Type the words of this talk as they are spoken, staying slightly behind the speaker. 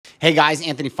Hey guys,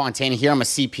 Anthony Fontana here. I'm a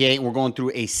CPA and we're going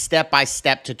through a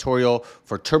step-by-step tutorial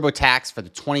for TurboTax for the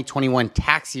 2021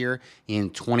 tax year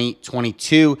in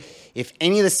 2022. If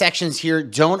any of the sections here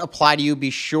don't apply to you,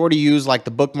 be sure to use like the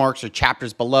bookmarks or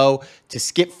chapters below to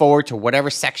skip forward to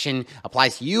whatever section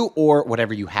applies to you or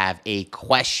whatever you have a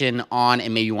question on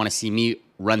and maybe you want to see me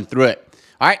run through it.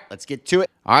 All right, let's get to it.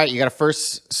 All right, you got to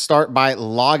first start by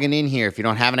logging in here. If you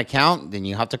don't have an account, then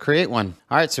you have to create one.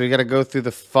 All right, so we got to go through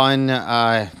the fun,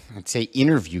 let's say,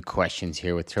 interview questions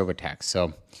here with TurboTax.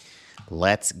 So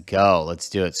let's go. Let's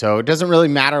do it. So it doesn't really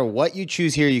matter what you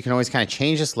choose here. You can always kind of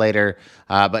change this later.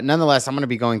 But nonetheless, I'm going to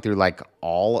be going through like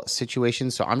all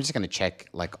situations. So I'm just going to check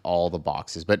like all the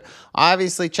boxes. But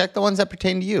obviously, check the ones that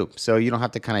pertain to you. So you don't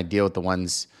have to kind of deal with the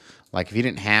ones like if you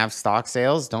didn't have stock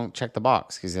sales, don't check the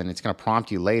box because then it's going to prompt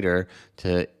you later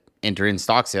to enter in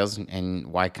stock sales. And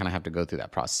why kind of have to go through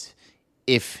that process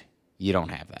if you don't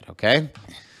have that, okay?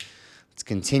 Let's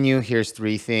continue. Here's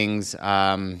three things.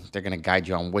 They're going to guide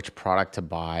you on which product to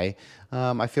buy.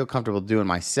 I feel comfortable doing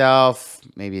myself.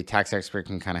 Maybe a tax expert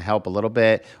can kind of help a little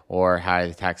bit or hire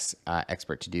the tax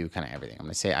expert to do kind of everything. I'm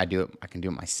going to say I can do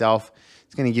it myself.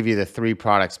 It's going to give you the three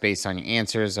products based on your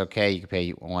answers. Okay, you can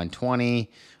pay $120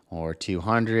 or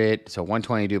 $200. So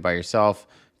 $120 to do it by yourself,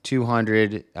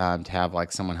 $200 to have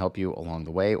like someone help you along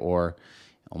the way, or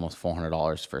almost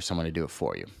 $400 for someone to do it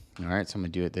for you. All right, so I'm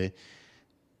going to do it the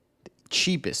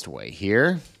cheapest way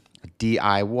here,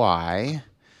 DIY.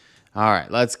 All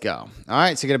right, let's go. All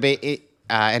right, so you're going to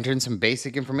enter in some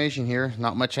basic information here.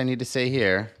 Not much I need to say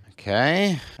here.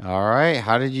 Okay. All right,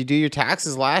 how did you do your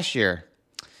taxes last year?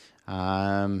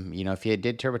 You know, if you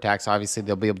did TurboTax, obviously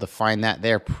they'll be able to find that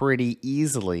there pretty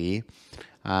easily.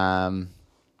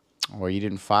 Or you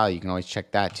didn't file, you can always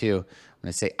check that too. I'm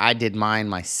going to say I did mine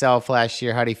myself last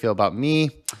year. How do you feel about me?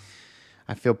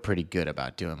 I feel pretty good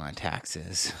about doing my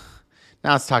taxes.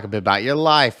 Now let's talk a bit about your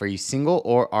life. Are you single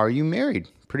or are you married?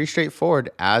 Pretty straightforward.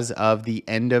 As of the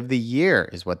end of the year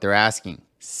is what they're asking.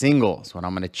 Single is what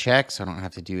I'm going to check so I don't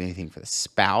have to do anything for the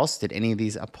spouse. Did any of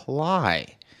these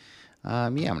apply? Yeah,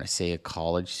 I'm going to say a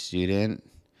college student,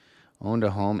 owned a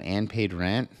home and paid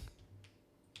rent.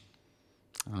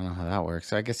 I don't know how that works.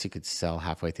 So I guess you could sell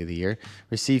halfway through the year.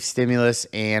 Received stimulus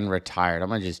and retired. I'm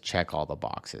going to just check all the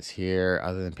boxes here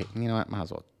other than, you know what, might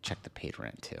as well check the paid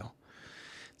rent too.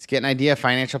 Let's get an idea of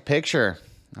financial picture.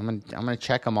 I'm going to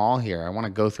check them all here. I want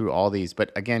to go through all these,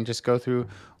 but again, just go through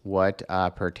what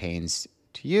pertains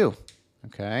to you,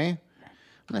 okay?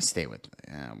 I'm going to stay with,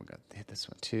 we got to hit this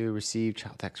one too. Receive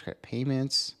child tax credit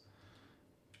payments.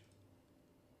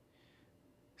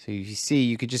 So you see,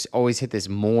 you could just always hit this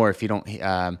more if you don't,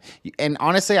 and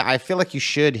honestly, I feel like you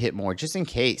should hit more just in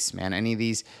case, man. Any of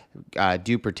these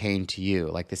do pertain to you.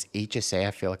 Like this HSA,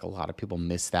 I feel like a lot of people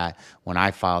miss that when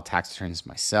I file tax returns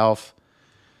myself.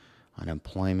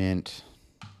 Unemployment,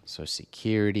 Social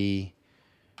Security,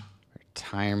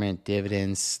 retirement,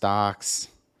 dividends, stocks,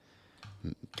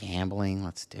 gambling,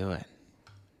 let's do it.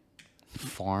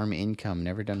 Farm income,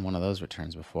 never done one of those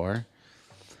returns before.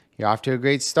 You're off to a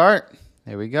great start.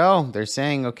 There we go. They're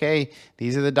saying, okay,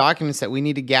 these are the documents that we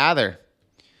need to gather.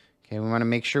 Okay, we want to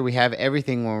make sure we have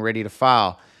everything when we're ready to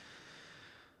file.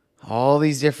 All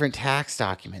these different tax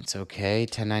documents, okay?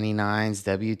 1099s,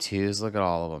 W-2s, look at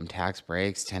all of them. Tax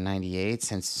breaks, 1098.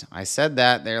 Since I said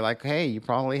that, they're like, hey, you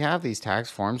probably have these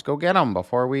tax forms. Go get them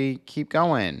before we keep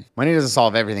going. Money doesn't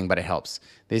solve everything, but it helps.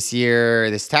 This year,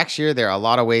 this tax year, there are a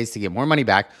lot of ways to get more money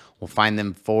back. We'll find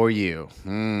them for you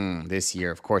this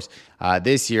year, of course.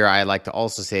 This year, I like to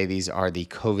also say these are the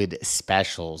COVID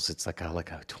specials. It's like a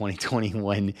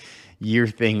 2021 year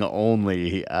thing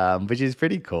only, which is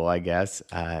pretty cool, I guess.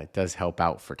 It does help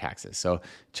out for taxes. So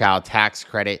child tax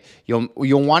credit, you'll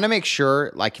want to make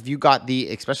sure, like if you got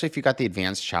especially if you got the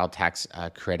advanced child tax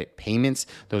credit payments,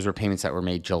 those were payments that were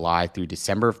made July through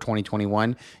December of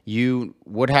 2021, you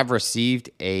would have received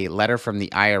a letter from the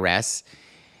IRS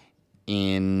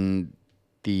in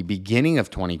the beginning of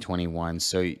 2021.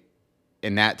 So,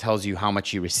 and that tells you how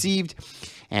much you received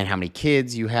and how many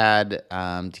kids you had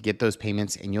to get those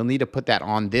payments. And you'll need to put that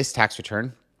on this tax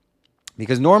return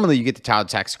because normally you get the child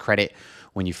tax credit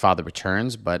when you file the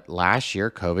returns. But last year,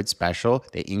 COVID special,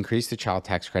 they increased the child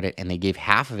tax credit and they gave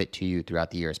half of it to you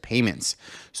throughout the year's payments.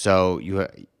 So you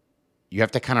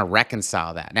have to kind of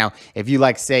reconcile that. Now, if you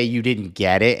like say you didn't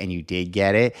get it and you did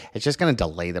get it, it's just going to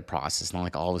delay the process. Not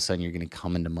like all of a sudden you're going to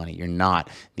come into money. You're not.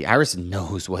 The IRS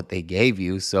knows what they gave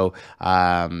you. So,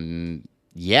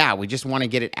 yeah, we just want to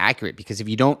get it accurate because if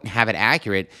you don't have it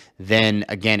accurate, then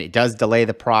again, it does delay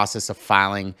the process of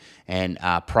filing and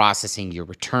processing your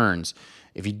returns.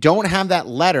 If you don't have that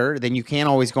letter, then you can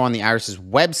always go on the IRS's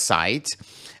website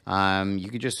You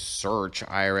could just search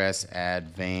IRS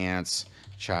Advance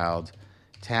Child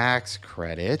Tax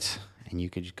Credit, and you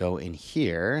could go in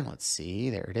here. Let's see,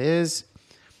 there it is.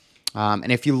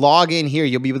 And if you log in here,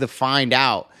 you'll be able to find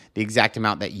out the exact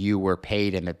amount that you were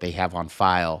paid and that they have on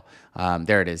file.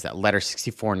 There it is, that letter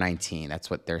 6419. That's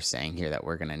what they're saying here that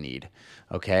we're going to need.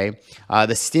 Okay.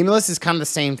 The stimulus is kind of the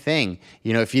same thing.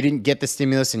 You know, if you didn't get the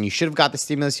stimulus and you should have got the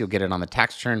stimulus, you'll get it on the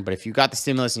tax return. But if you got the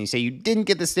stimulus and you say you didn't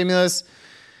get the stimulus,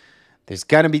 there's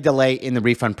going to be delay in the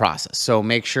refund process. So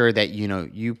make sure that, you know,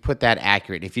 you put that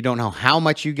accurate. If you don't know how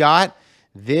much you got,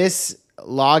 this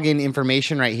login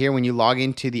information right here, when you log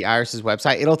into the IRS's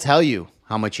website, it'll tell you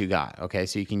how much you got. Okay,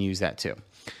 so you can use that too.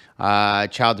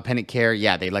 Child dependent care,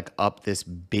 yeah, they like up this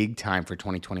big time for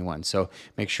 2021. So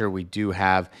make sure we do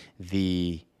have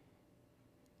the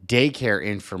daycare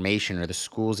information or the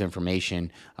school's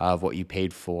information of what you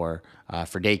paid for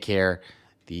daycare,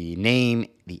 the name,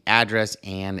 the address,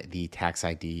 and the tax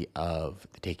ID of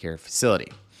the daycare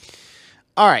facility.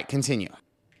 All right, continue.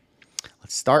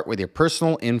 Let's start with your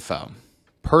personal info.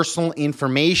 Personal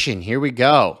information, here we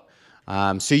go.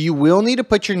 So you will need to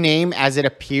put your name as it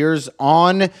appears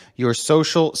on your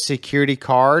social security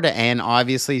card, and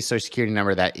obviously social security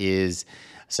number that is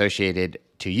associated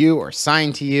to you or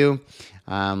assigned to you.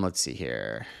 Let's see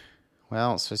here.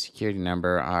 Well, social security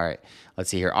number. All right. Let's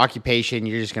see here. Occupation.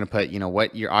 You're just going to put, you know,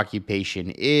 what your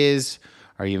occupation is.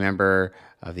 Are you a member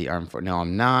of the armed forces? No,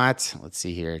 I'm not. Let's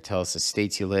see here. Tell us the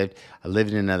states you lived. I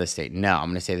lived in another state. No, I'm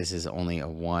going to say this is only a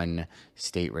one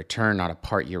state return, not a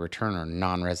part year return or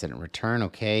non-resident return.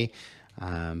 Okay.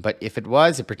 But if it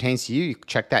was, it pertains to you, you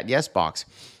check that yes box.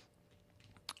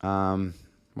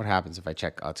 What happens if I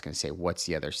check? Oh, it's going to say, what's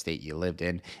the other state you lived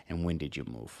in and when did you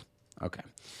move? Okay.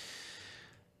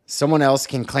 Someone else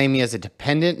can claim me as a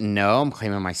dependent? No, I'm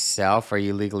claiming myself. Are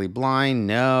you legally blind?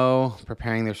 No.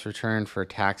 Preparing this return for a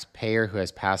taxpayer who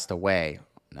has passed away?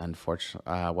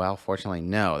 Unfortunately, well, fortunately,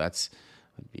 no. That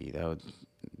would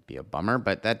be a bummer,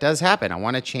 but that does happen. I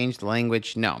want to change the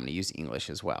language. No, I'm going to use English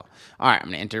as well. All right, I'm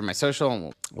going to enter my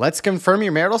social. Let's confirm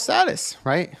your marital status,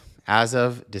 right? As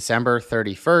of December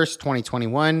 31st,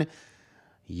 2021,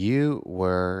 you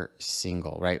were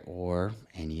single, right? Or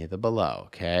any of the below,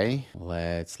 okay?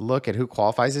 Let's look at who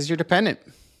qualifies as your dependent.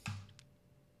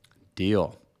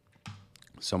 Deal.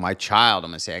 So my child,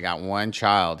 I'm going to say I got one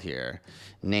child here.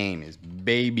 Name is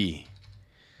Baby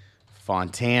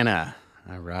Fontana.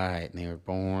 All right. And they were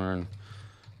born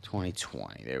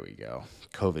 2020. There we go.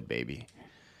 COVID baby.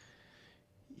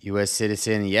 U.S.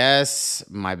 citizen, yes.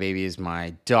 My baby is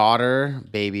my daughter.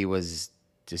 Baby was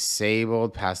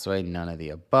disabled, passed away, none of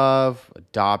the above.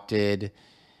 Adopted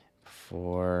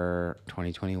for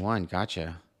 2021.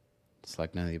 Gotcha.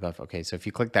 Select none of the above. Okay, so if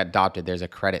you click that adopted, there's a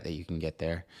credit that you can get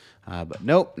there. But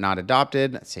nope, not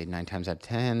adopted. Let's say 9 times out of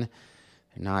 10.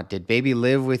 They're not. Did baby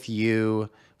live with you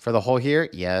for the whole year?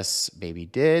 Yes, baby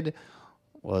did.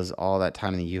 Was all that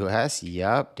time in the U.S.?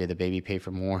 Yep. Did the baby pay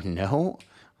for more? No.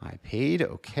 I paid.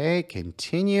 Okay,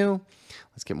 continue.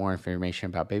 Let's get more information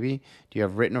about baby. Do you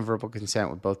have written or verbal consent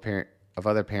with both parent of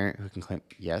other parent who can claim?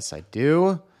 Yes, I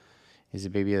do. Is the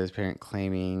baby of this parent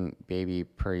claiming baby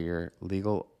per your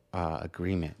legal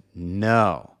agreement?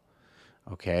 No.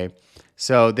 Okay.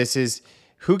 So this is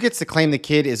who gets to claim the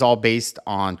kid is all based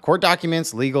on court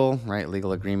documents, legal, right?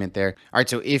 Legal agreement there. All right.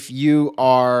 So if you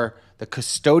are the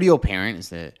custodial parent, is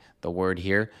the word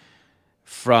here,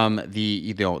 from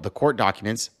the court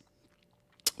documents,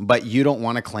 but you don't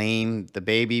want to claim the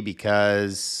baby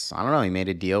because, I don't know, you made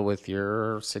a deal with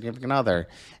your significant other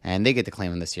and they get to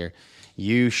claim him this year,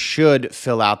 you should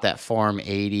fill out that form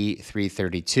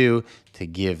 8332 to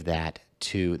give that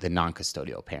to the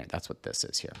non-custodial parent. That's what this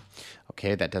is here.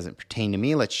 Okay, that doesn't pertain to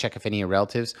me. Let's check if any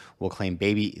relatives will claim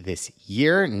baby this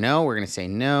year. No, we're going to say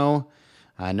no.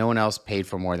 No one else paid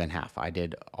for more than half. I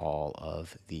did all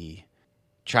of the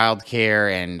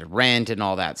childcare and rent and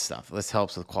all that stuff. This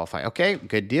helps with qualifying. Okay,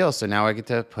 good deal. So now I get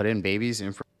to put in baby's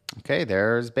info. Okay,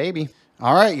 there's baby.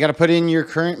 All right, you got to put in your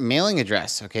current mailing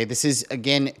address. Okay, this is,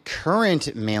 again,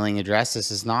 current mailing address. This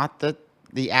is not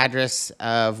the address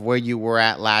of where you were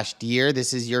at last year.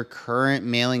 This is your current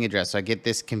mailing address. So I get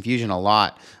this confusion a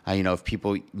lot, if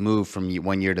people move from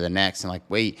one year to the next and like,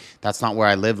 wait, that's not where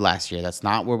I lived last year. That's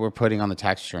not where we're putting on the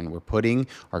tax return. We're putting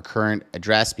our current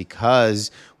address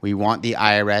because we want the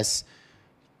IRS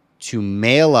to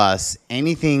mail us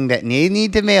anything that they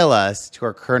need to mail us to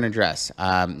our current address.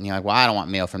 Like, well, I don't want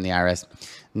mail from the IRS.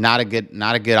 Not a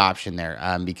good option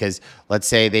there, because let's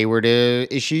say they were to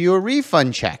issue you a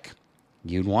refund check.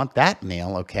 You'd want that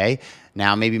mail, okay?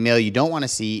 Now, maybe mail you don't want to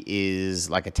see is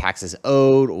like a taxes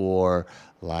owed or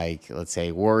like, let's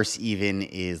say worse even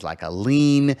is like a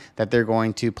lien that they're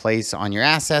going to place on your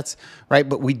assets, right?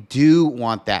 But we do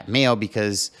want that mail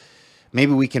because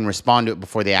maybe we can respond to it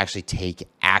before they actually take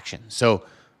action. So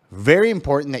very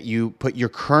important that you put your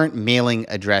current mailing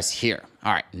address here.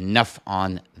 All right, enough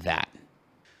on that.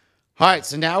 All right,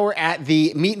 so now we're at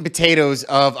the meat and potatoes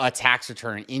of a tax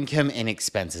return, income and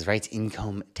expenses, right? It's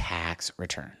income tax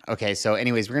return. Okay, so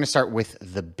anyways, we're going to start with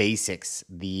the basics,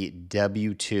 the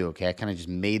W-2. Okay, I kind of just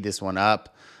made this one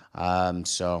up.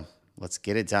 So let's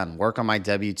get it done. Work on my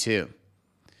W-2.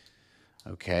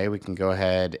 Okay, we can go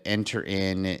ahead, enter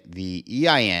in the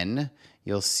EIN.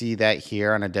 You'll see that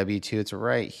here on a W-2. It's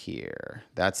right here.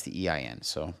 That's the EIN.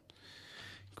 So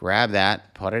grab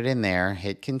that, put it in there,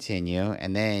 hit continue,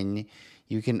 and then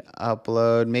you can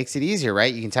upload. Makes it easier,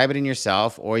 right? You can type it in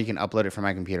yourself, or you can upload it from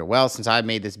my computer. Well, since I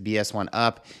made this BS one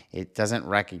up, it doesn't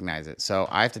recognize it. So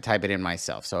I have to type it in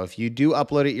myself. So if you do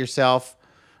upload it yourself,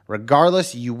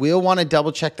 regardless, you will want to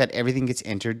double check that everything gets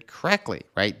entered correctly,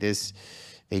 right?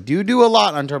 They do a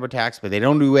lot on TurboTax, but they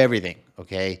don't do everything,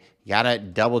 okay? You got to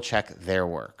double check their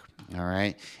work, all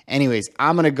right? Anyways,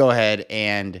 I'm going to go ahead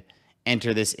and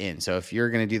enter this in. So if you're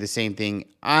going to do the same thing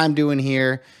I'm doing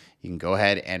here, you can go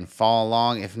ahead and follow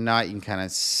along. If not, you can kind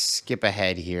of skip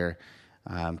ahead here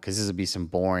because this will be some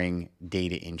boring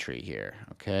data entry here,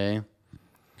 okay?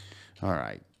 All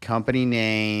right, company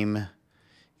name,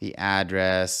 the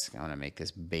address. I'm going to make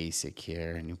this basic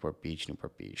here. Newport Beach,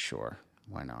 sure.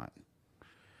 Why not?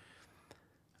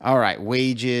 All right,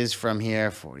 wages from here,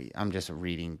 40. I'm just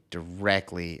reading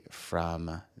directly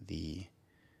from the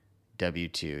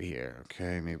W-2 here.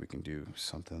 Okay, maybe we can do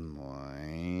something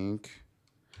like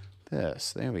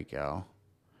this. There we go.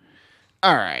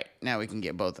 All right, now we can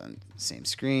get both on the same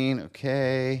screen.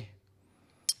 Okay,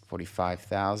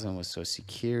 45,000 was Social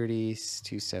Security,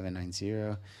 2790.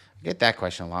 I get that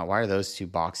question a lot. Why are those two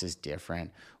boxes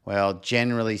different? Well,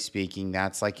 generally speaking,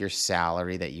 that's like your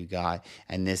salary that you got,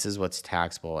 and this is what's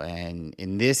taxable. And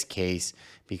in this case,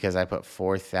 because I put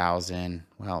 4,000,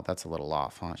 well, that's a little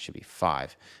off, huh? It should be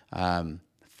 5.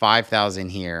 5,000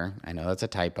 here. I know that's a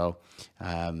typo.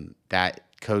 That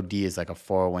code D is like a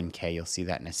 401k. You'll see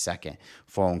that in a second.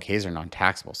 401ks are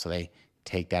non-taxable, so they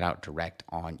take that out direct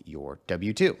on your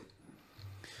W-2.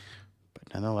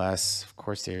 But nonetheless, of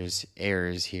course, there's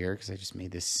errors here because I just made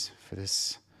this for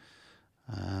this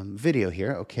video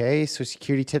here. Okay, Social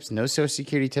Security tips, no Social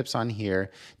Security tips on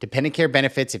here. Dependent care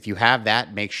benefits, if you have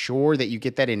that, make sure that you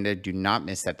get that in there. Do not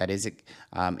miss that. That is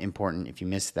important. If you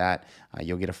miss that,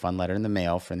 you'll get a fun letter in the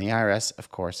mail from the IRS, of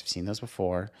course. I've seen those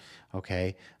before.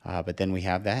 Okay, but then we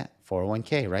have that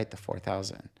 401k, right? The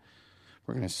 4,000.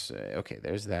 We're going to say, okay,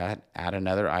 there's that. Add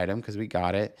another item because we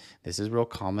got it. This is real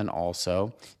common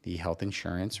also. The health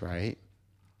insurance, right?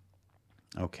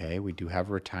 Okay, we do have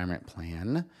a retirement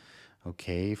plan.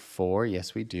 Okay, 4,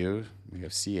 yes, we do. We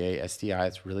have CA, STI,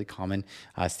 it's really common.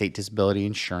 State disability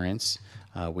insurance,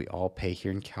 we all pay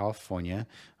here in California.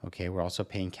 Okay, we're also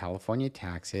paying California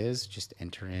taxes. Just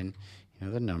enter in,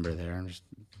 the number there. I'm just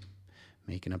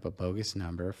making up a bogus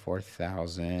number,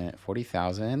 40,000.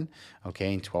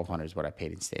 Okay, and 1,200 is what I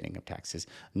paid in state income taxes.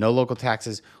 No local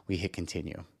taxes, we hit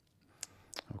continue.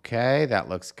 Okay, that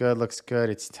looks good,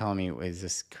 It's telling me, is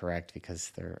this correct?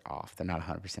 Because they're off. They're not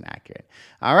 100% accurate.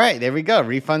 All right, there we go.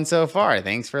 Refund so far.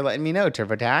 Thanks for letting me know,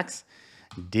 TurboTax.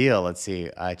 Deal. Let's see.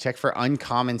 Check for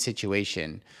uncommon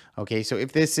situation. Okay, so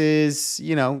if this is,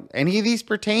 any of these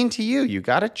pertain to you, you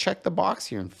got to check the box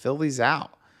here and fill these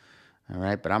out. All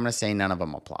right, but I'm going to say none of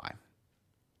them apply.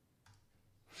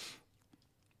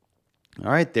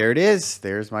 All right, there it is.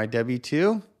 There's my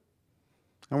W-2.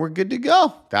 And we're good to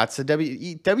go. That's the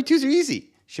W-2s are easy.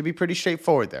 Should be pretty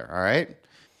straightforward there, all right?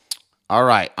 All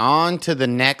right, on to the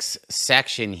next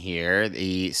section here,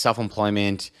 the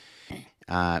self-employment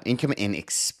income and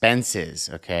expenses,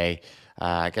 okay?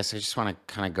 I guess I just want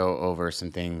to kind of go over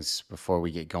some things before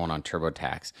we get going on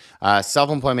TurboTax.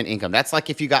 Self-employment income, that's like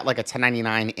if you got like a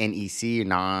 1099 NEC,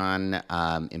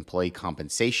 non-employee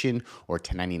compensation, or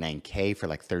 1099K for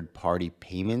like third-party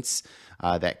payments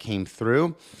that came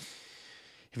through.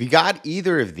 If you got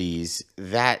either of these,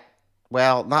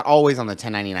 well, not always on the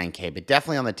 1099K, but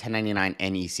definitely on the 1099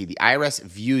 NEC, the IRS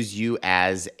views you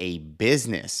as a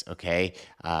business, okay?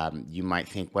 You might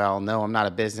think, well, no, I'm not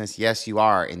a business. Yes, you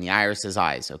are in the IRS's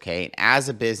eyes, okay? And as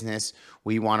a business,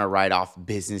 we want to write off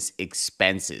business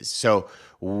expenses. So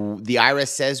the IRS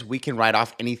says we can write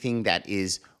off anything that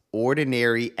is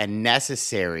ordinary and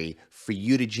necessary for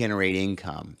you to generate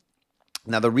income.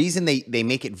 Now, the reason they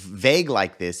make it vague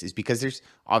like this is because there's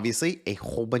obviously a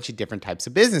whole bunch of different types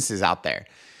of businesses out there.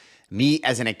 Me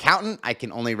as an accountant, I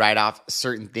can only write off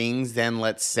certain things than,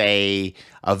 let's say,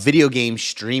 a video game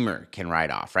streamer can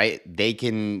write off, right? They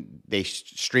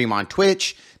stream on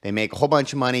Twitch. They make a whole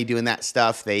bunch of money doing that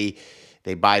stuff. They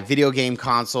buy video game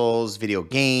consoles, video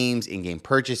games, in-game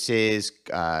purchases,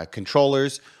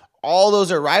 controllers. All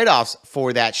those are write-offs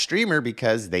for that streamer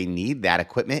because they need that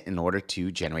equipment in order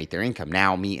to generate their income.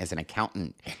 Now, me as an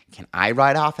accountant, can I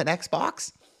write off an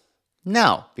Xbox?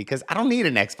 No, because I don't need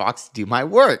an Xbox to do my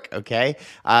work, okay?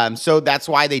 So that's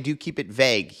why they do keep it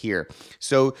vague here.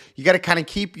 So you got to kind of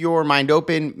keep your mind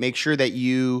open, make sure that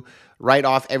you write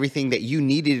off everything that you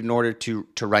needed in order to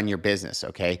run your business,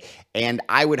 okay? And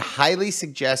I would highly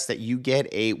suggest that you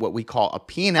get what we call a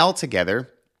P&L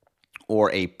together, or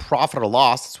a profit or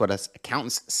loss. That's what us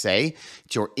accountants say.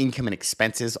 It's your income and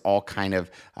expenses all kind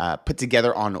of put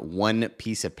together on one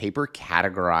piece of paper,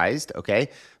 categorized, okay?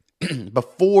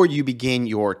 Before you begin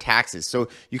your taxes. So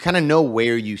you kind of know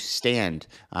where you stand.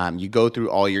 You go through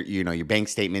all your bank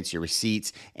statements, your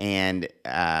receipts, and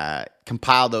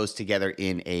compile those together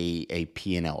in a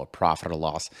P&L, a profit or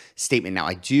loss statement. Now,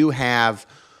 I do have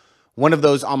one of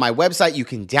those on my website. You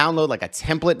can download like a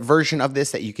template version of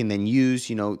this that you can then use,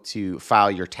 to file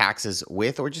your taxes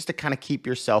with, or just to kind of keep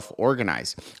yourself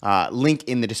organized. Link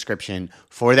in the description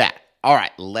for that. All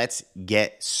right, let's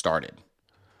get started.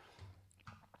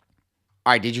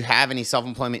 All right, did you have any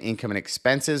self-employment income and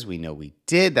expenses? We know we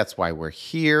did. That's why we're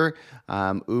here.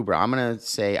 Uber, I'm going to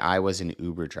say I was an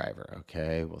Uber driver.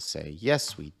 Okay, we'll say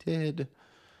yes, we did.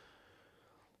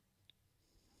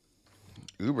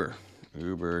 Uber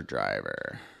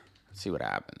driver. Let's see what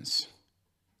happens.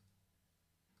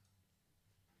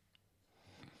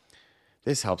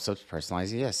 This helps us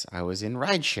personalize. Yes, I was in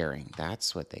ride sharing.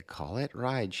 That's what they call it,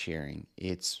 ride sharing.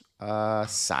 It's a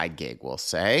side gig, we'll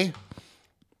say.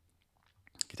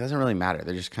 It doesn't really matter.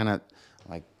 They're just kind of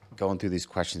like going through these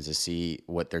questions to see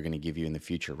what they're going to give you in the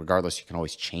future. Regardless, you can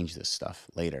always change this stuff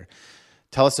later.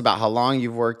 Tell us about how long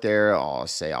you've worked there. I'll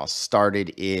say I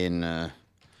started in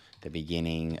the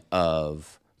beginning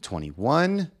of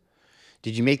 21.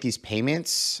 Did you make these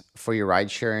payments for your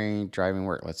ride-sharing driving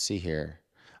work? Let's see here.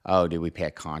 Oh, did we pay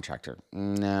a contractor?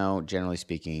 No, generally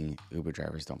speaking, Uber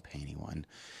drivers don't pay anyone.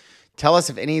 Tell us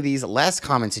if any of these less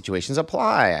common situations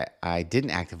apply. I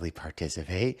didn't actively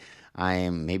participate.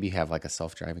 Maybe you have like a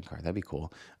self-driving car. That'd be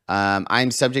cool.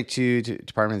 I'm subject to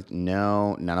department.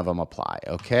 No, none of them apply.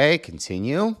 Okay,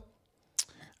 continue.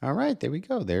 All right, there we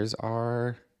go. There's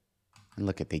our, and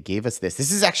look they gave us this.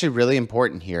 This is actually really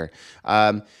important here.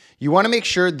 You want to make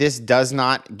sure this does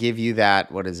not give you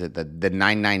that, what is it, the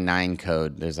 999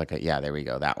 code. There's like there we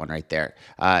go, that one right there.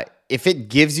 If it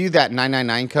gives you that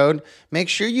 999 code, make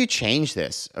sure you change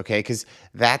this, okay? Because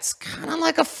that's kind of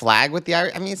like a flag with the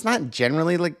IRS. I mean, it's not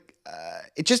generally like,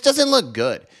 it just doesn't look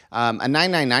good. A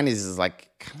 999 is like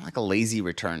kind of like a lazy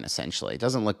return, essentially. It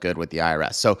doesn't look good with the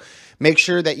IRS. So make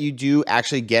sure that you do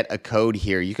actually get a code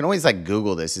here. You can always like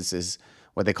Google this. This is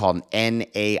what they call an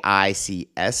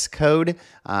NAICS code.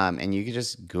 And you can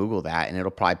just Google that and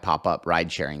it'll probably pop up ride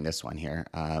sharing, this one here.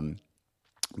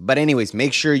 But anyways,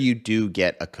 make sure you do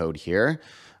get a code here.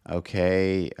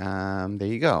 Okay, there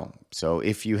you go. So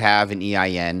if you have an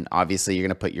EIN, obviously you're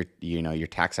going to put your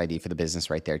tax ID for the business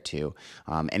right there too.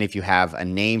 And if you have a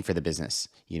name for the business,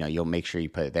 you'll make sure you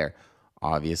put it there.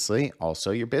 Obviously,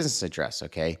 also your business address,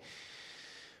 okay?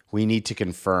 We need to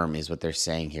confirm is what they're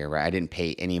saying here, right? I didn't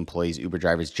pay any employees. Uber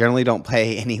drivers generally don't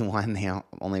pay anyone. They're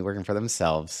only working for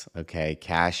themselves, okay?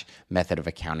 Cash method of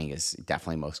accounting is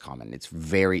definitely most common. It's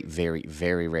very, very,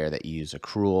 very rare that you use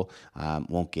accrual.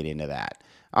 Won't get into that.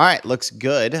 All right, looks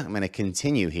good. I'm going to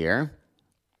continue here.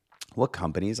 What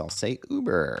companies? I'll say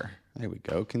Uber. There we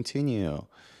go. Continue.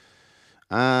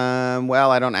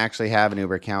 Well, I don't actually have an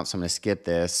Uber account, so I'm going to skip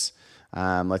this.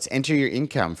 Let's enter your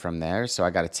income from there. So I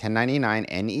got a 1099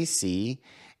 NEC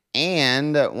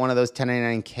and one of those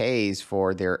 1099Ks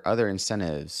for their other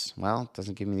incentives. Well, it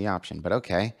doesn't give me the option, but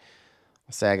okay.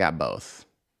 I'll say I got both.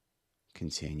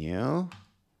 Continue.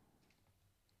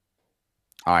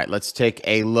 All right, let's take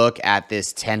a look at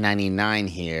this 1099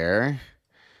 here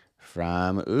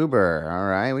from Uber. All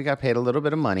right, we got paid a little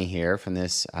bit of money here from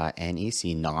this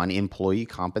NEC, non-employee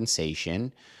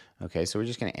compensation. Okay, so we're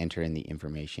just going to enter in the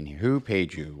information here. Who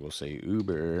paid you? We'll say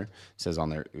Uber. It says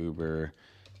on there Uber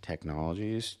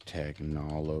Technologies.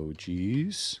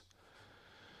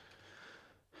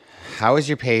 How is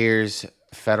your payer's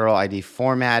federal ID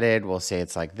formatted? We'll say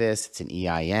it's like this. It's an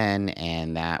EIN,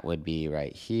 and that would be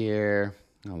right here.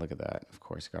 Oh, look at that. Of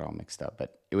course, it got all mixed up,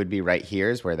 but it would be right here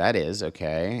is where that is,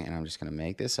 okay? And I'm just going to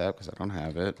make this up because I don't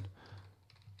have it.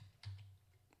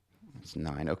 It's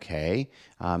 9. Okay.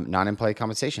 Non-employee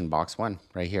compensation, box 1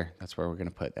 right here. That's where we're going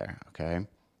to put there. Okay.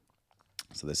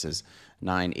 So this is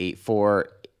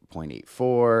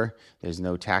 984.84. There's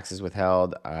no taxes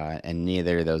withheld, and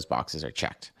neither of those boxes are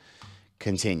checked.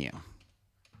 Continue.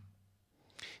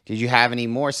 Did you have any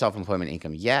more self-employment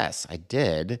income? Yes, I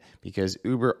did, because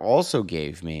Uber also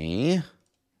gave me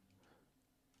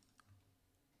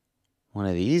one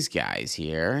of these guys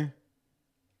here.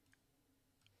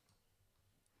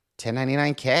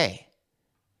 1099K.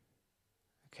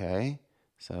 Okay,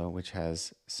 so which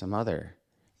has some other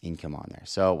income on there.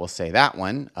 So we'll say that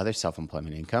one, other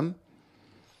self-employment income.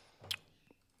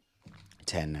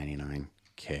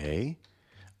 1099K.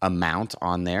 Amount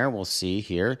on there, we'll see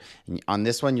here. And on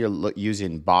this one, you're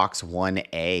using box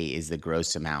 1A is the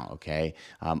gross amount, okay?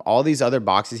 All these other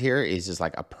boxes here is just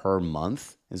like a per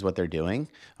month is what they're doing.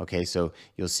 Okay, so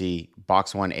you'll see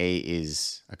box 1A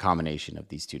is a combination of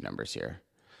these two numbers here.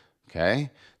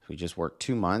 Okay, so we just worked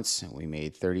 2 months and we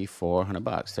made $3,400,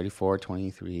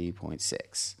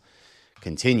 3423.6.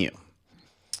 Continue.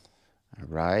 All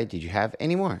right, did you have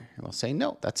any more? We'll say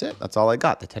no, that's it. That's all I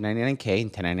got, the 1099K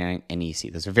and 1099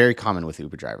 NEC. Those are very common with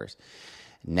Uber drivers.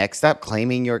 Next up,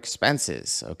 claiming your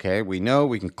expenses. Okay, we know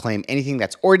we can claim anything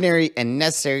that's ordinary and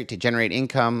necessary to generate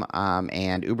income,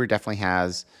 and Uber definitely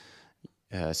has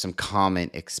some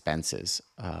common expenses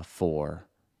for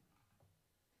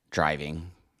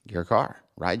driving your car,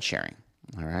 ride sharing.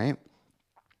 All right.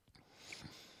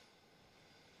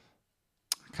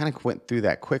 I kind of went through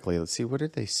that quickly. Let's see, what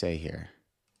did they say here?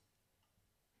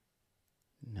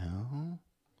 No.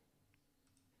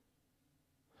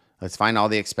 Let's find all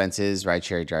the expenses, ride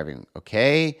sharing driving.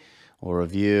 Okay. We'll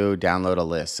review, download a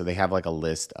list. So they have like a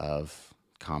list of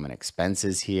common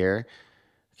expenses here.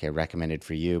 Okay, recommended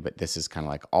for you, but this is kind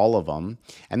of like all of them.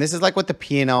 And this is like what the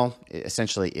P&L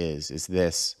essentially is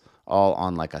this all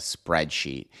on like a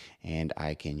spreadsheet. And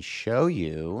I can show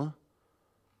you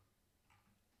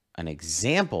an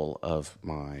example of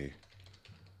my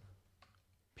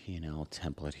P&L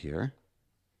template here.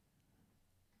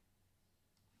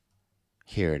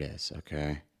 Here it is,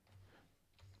 okay?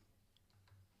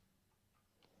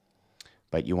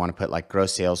 But you want to put like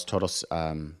gross sales, total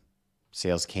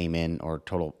sales came in, or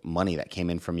total money that came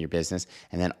in from your business,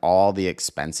 and then all the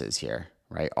expenses here.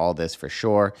 Right, all this for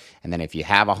sure. And then if you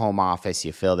have a home office,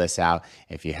 you fill this out.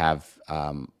 If you have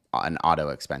an auto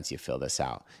expense, you fill this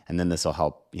out. And then this will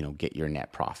help, get your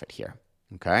net profit here.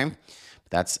 Okay,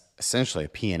 that's essentially a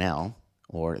P&L,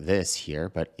 or this here,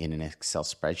 but in an Excel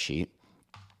spreadsheet.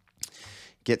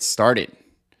 Get started.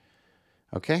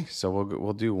 Okay, so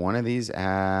we'll do one of these.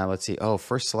 Let's see. Oh,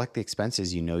 first select the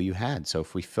expenses you had. So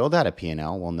if we filled out a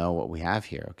P&L, we'll know what we have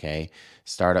here, okay?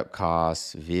 Startup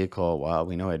costs, vehicle. Well,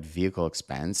 we know it had vehicle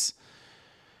expense.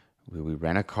 We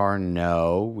rent a car?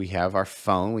 No. We have our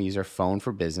phone. We use our phone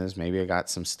for business. Maybe I got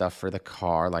some stuff for the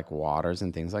car, like waters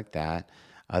and things like that.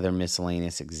 Other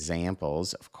miscellaneous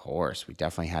examples, of course. We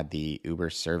definitely had the Uber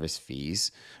service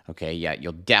fees. Okay, yeah,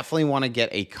 you'll definitely want to get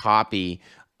a copy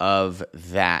of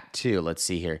that too. Let's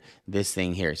see here, this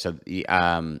thing here. So the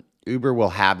Uber will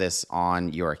have this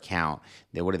on your account.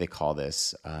 What do they call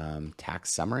this?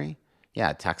 Tax summary?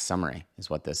 Yeah, tax summary is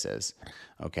what this is.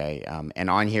 Okay, and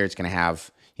on here it's going to have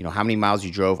how many miles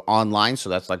you drove online. So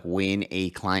that's like when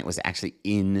a client was actually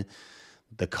in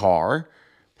the car.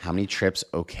 How many trips?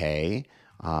 Okay.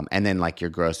 And then like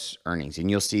your gross earnings, and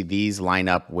you'll see these line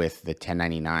up with the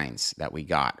 1099s that we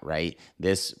got. Right,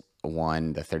 this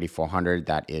one, the 3,400,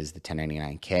 that is the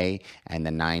 1099K, and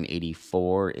the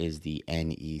 984 is the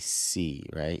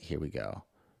NEC, right? Here we go.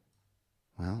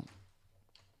 Well,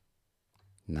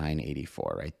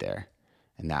 984 right there.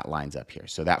 And that lines up here.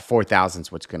 So that 4,000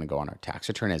 is what's going to go on our tax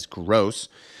return as gross.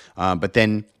 But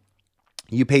then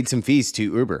you paid some fees to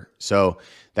Uber. So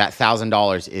that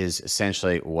 $1,000 is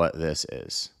essentially what this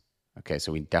is. Okay,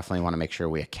 so we definitely want to make sure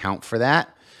we account for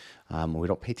that. We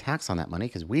don't pay tax on that money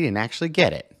because we didn't actually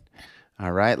get it.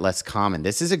 All right, less common.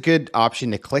 This is a good option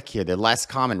to click here. The less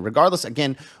common, regardless,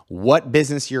 again, what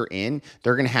business you're in,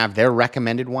 they're going to have their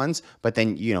recommended ones. But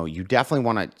then, you definitely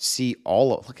want to see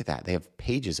all of, look at that. They have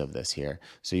pages of this here.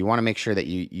 So you want to make sure that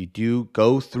you do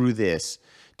go through this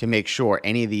to make sure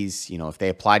any of these, if they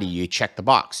apply to you, you check the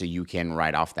box so you can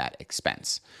write off that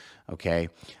expense. Okay,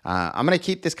 I'm going to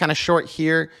keep this kind of short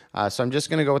here. So I'm just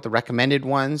going to go with the recommended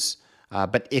ones.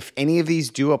 But if any of these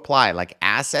do apply, like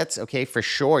assets, okay, for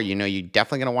sure, you're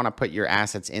definitely going to want to put your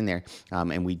assets in there,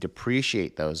 and we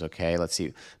depreciate those, okay? Let's see.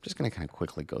 I'm just going to kind of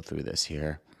quickly go through this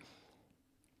here.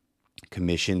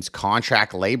 Commissions,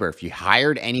 contract labor. If you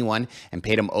hired anyone and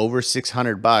paid them over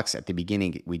 $600 at the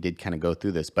beginning, we did kind of go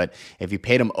through this, but if you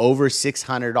paid them over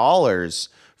 $600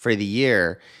 for the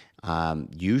year,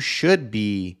 you should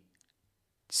be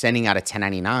sending out a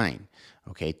 1099,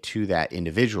 okay, to that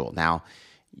individual. Now,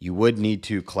 you would need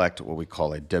to collect what we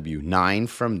call a W-9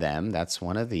 from them. That's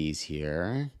one of these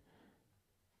here,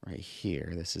 right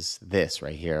here. This is this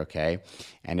right here, okay?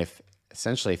 And if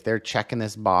essentially if they're checking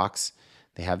this box,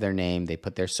 they have their name, they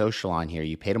put their social on here,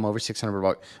 you paid them over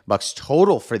 $600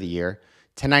 total for the year,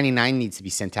 1099 needs to be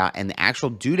sent out, and the actual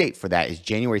due date for that is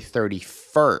January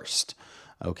 31st,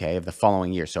 okay, of the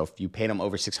following year. So if you paid them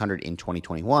over $600 in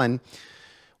 2021,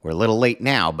 we're a little late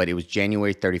now, but it was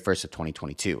January 31st of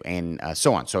 2022, and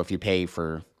so on. So if you pay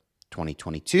for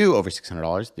 2022 over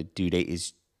 $600, the due date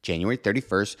is January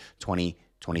 31st,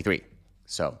 2023.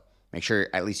 So make sure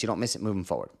at least you don't miss it moving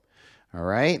forward. All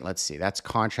right, let's see. That's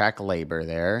contract labor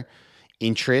there.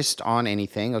 Interest on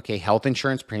anything. Okay, health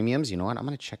insurance premiums. You know what? I'm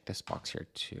going to check this box here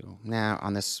too. Now,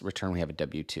 on this return, we have a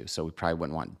W-2, so we probably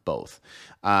wouldn't want both.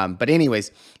 But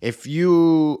anyways, if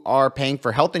you are paying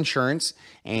for health insurance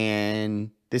and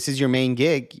this is your main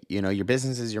gig, you know, your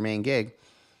business is your main gig,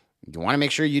 you want to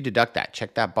make sure you deduct that.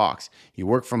 Check that box. You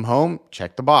work from home,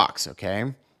 check the box,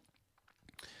 okay?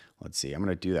 Let's see. I'm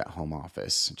going to do that home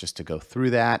office just to go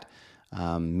through that.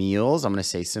 Meals. I'm going to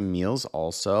say some meals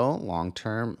also.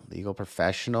 Long-term, legal,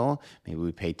 professional. Maybe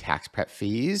we pay tax prep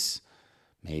fees.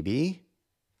 Maybe.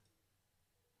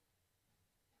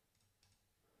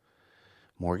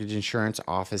 Mortgage insurance,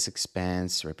 office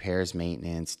expense, repairs,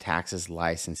 maintenance, taxes,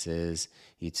 licenses,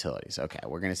 utilities. Okay,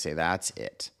 we're going to say that's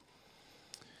it.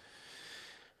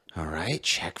 All right,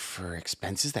 check for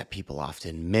expenses that people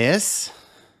often miss.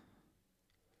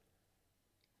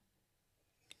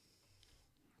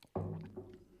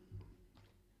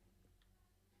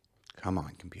 Come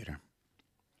on, computer.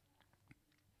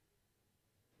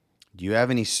 Do you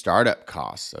have any startup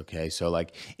costs? Okay, so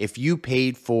like if you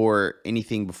paid for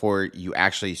anything before you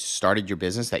actually started your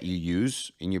business that you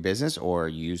use in your business or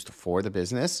used for the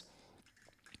business,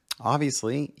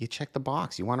 obviously you check the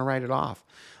box. You want to write it off.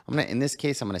 In this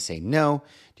case, I'm going to say no.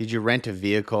 Did you rent a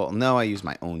vehicle? No, I use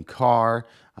my own car.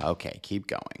 Okay, keep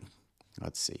going.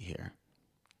 Let's see here.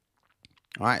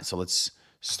 All right, so let's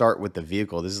start with the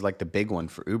vehicle. This is like the big one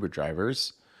for Uber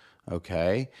drivers.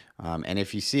 Okay, and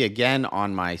if you see again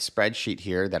on my spreadsheet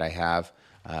here that I have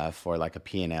for like a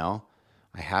P&L,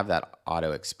 I have that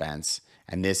auto expense,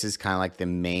 and this is kind of like the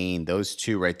main, those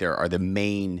two right there are the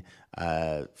main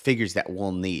figures that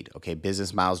we'll need, okay?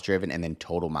 Business miles driven and then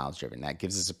total miles driven. That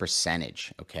gives us a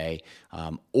percentage, okay?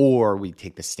 Or we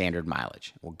take the standard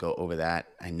mileage. We'll go over that.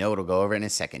 I know it'll go over in a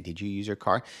second. Did you use your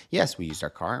car? Yes, we used our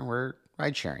car, and we're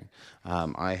ride sharing.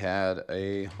 I had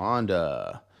a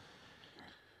Honda.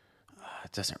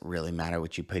 It doesn't really matter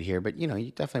what you put here, but you know,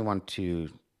 you definitely want to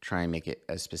try and make it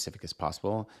as specific as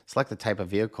possible. Select the type of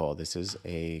vehicle. This is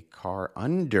a car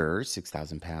under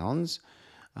 6,000 pounds.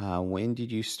 When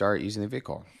did you start using the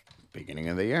vehicle? Beginning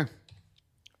of the year.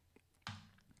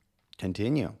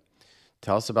 Continue.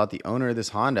 Tell us about the owner of this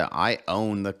Honda. I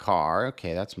own the car.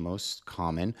 Okay, that's most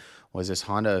common. Was this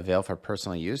Honda available for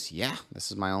personal use? Yeah,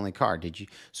 this is my only car. Did you?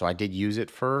 So I did use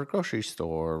it for grocery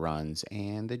store runs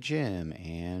and the gym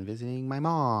and visiting my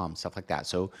mom, stuff like that.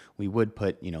 So we would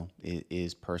put, you know, it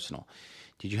is personal.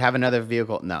 Did you have another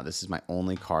vehicle? No, this is my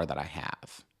only car that I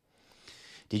have.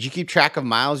 Did you keep track of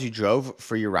miles you drove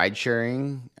for your ride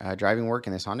sharing driving work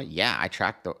in this Honda? Yeah, I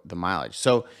tracked the mileage.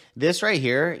 So this right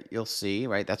here, you'll see,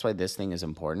 right? That's why this thing is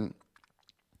important.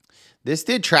 This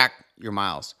did track your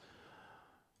miles.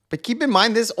 But keep in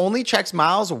mind, this only checks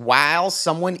miles while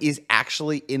someone is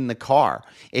actually in the car.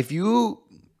 If you,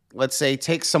 let's say,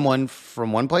 take someone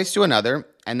from one place to another,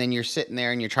 and then you're sitting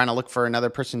there and you're trying to look for another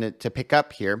person to pick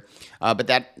up here,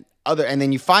 and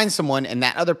then you find someone and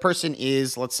that other person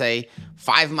is, let's say,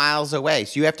 5 miles away.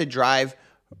 So you have to drive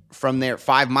from there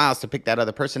 5 miles to pick that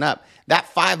other person up. That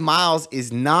 5 miles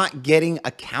is not getting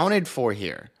accounted for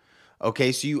here.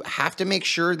 Okay, so you have to make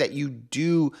sure that you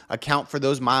do account for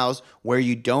those miles where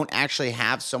you don't actually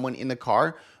have someone in the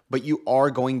car, but you are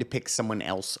going to pick someone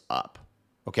else up.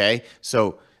 Okay,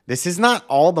 so this is not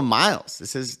all the miles.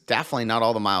 This is definitely not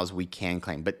all the miles we can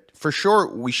claim, but for sure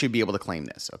we should be able to claim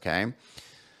this, okay?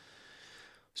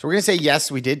 So we're going to say, yes,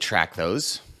 we did track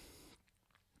those.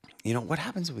 You know, what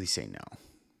happens if we say no?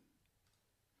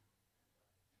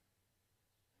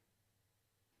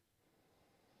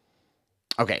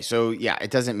 Okay, so yeah, it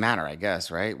doesn't matter, I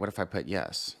guess, right? What if I put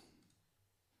yes?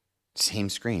 Same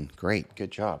screen. Great,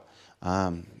 good job.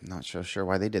 Not so sure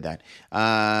why they did that.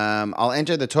 I'll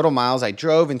enter the total miles I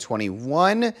drove in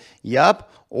 21.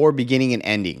 Yup. Or beginning and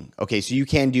ending. Okay, so you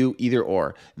can do either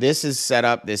or. This is set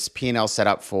up, this P&L set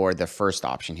up for the first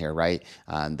option here, right?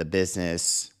 The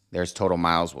business There's total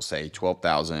miles, we'll say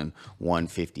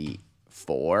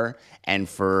 12,154. And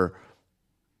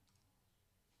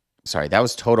sorry, that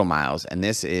was total miles. And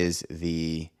this is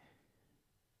the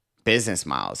business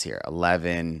miles here,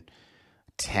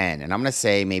 1110. And I'm going to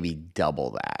say maybe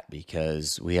double that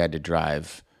because we had to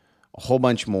drive a whole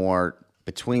bunch more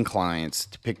between clients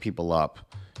to pick people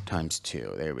up times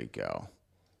 2. There we go.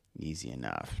 Easy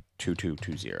enough.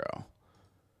 2220.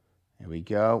 There we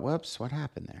go. Whoops, what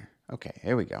happened there? Okay,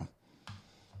 here we go.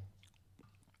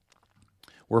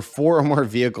 Were 4 or more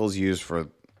vehicles used for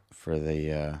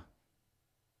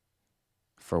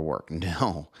work?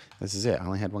 No, this is it. I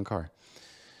only had 1 car.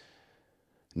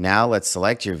 Now let's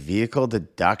select your vehicle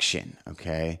deduction.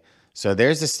 Okay, so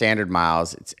there's the standard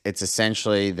miles. It's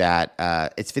essentially that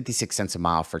it's 56 cents a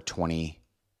mile for 2220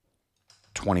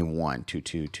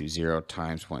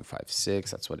 times 0.56.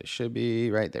 That's what it should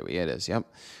be, right? There it is. Yep.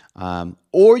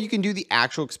 Or you can do the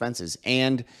actual expenses.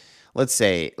 And let's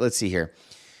see here.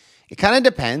 It kind of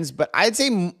depends, but I'd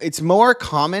say it's more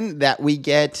common that we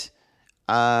get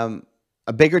a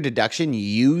bigger deduction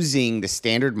using the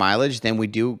standard mileage than we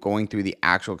do going through the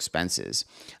actual expenses.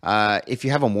 If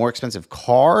you have a more expensive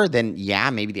car, then yeah,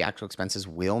 maybe the actual expenses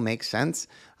will make sense.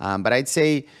 But I'd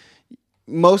say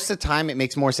most of the time it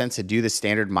makes more sense to do the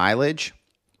standard mileage.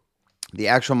 The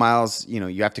actual miles,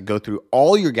 you have to go through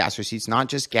all your gas receipts, not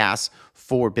just gas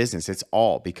for business. It's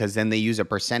all, because then they use a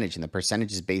percentage, and the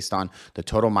percentage is based on the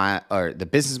total mile or the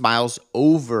business miles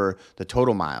over the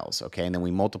total miles. Okay. And then we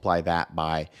multiply that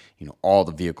by, all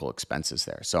the vehicle expenses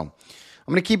there. So I'm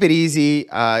going to keep it easy,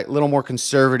 a little more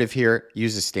conservative here.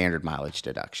 Use the standard mileage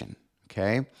deduction.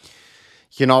 Okay.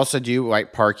 You can also do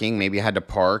parking. Maybe I had to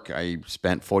park. I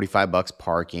spent $45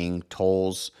 parking,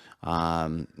 tolls.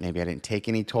 Maybe I didn't take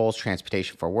any tolls,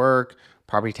 transportation for work,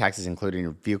 property taxes included in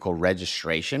your vehicle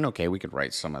registration. Okay, we could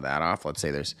write some of that off. Let's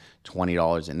say there's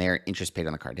 $20 in there. Interest paid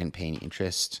on the car. Didn't pay any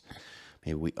interest.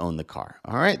 Maybe we own the car.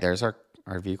 All right, there's our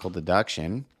vehicle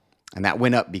deduction. And that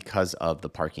went up because of the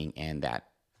parking and that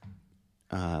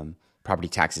property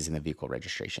taxes in the vehicle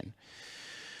registration.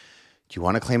 Do you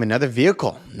want to claim another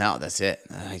vehicle? No, that's it.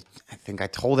 I think I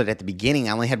told it at the beginning.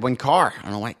 I only had 1 car. I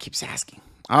don't know why it keeps asking.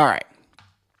 All right.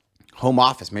 Home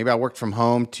office. Maybe I worked from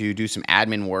home to do some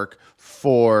admin work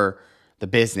for the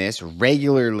business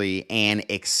regularly and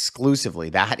exclusively.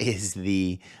 That is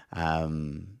the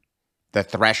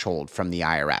threshold from the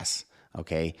IRS.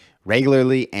 Okay,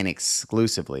 regularly and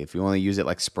exclusively. If you only use it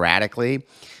sporadically,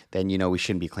 then we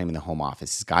shouldn't be claiming the home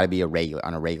office. It's got to be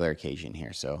on a regular occasion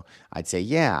here. So I'd say,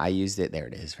 yeah, I used it. There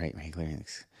it is, right? Regularly,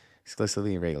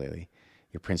 exclusively, regularly.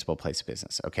 Your principal place of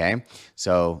business. Okay,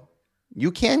 so you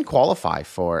can qualify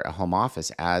for a home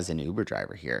office as an Uber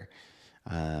driver here.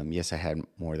 Yes, I had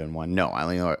more than 1. No, I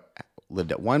only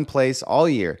lived at 1 place all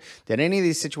year. Did any of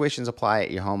these situations apply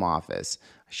at your home office?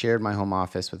 I shared my home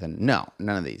office with no,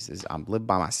 none of these. I live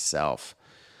by myself.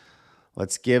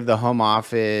 Let's give the home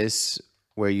office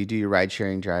where you do your ride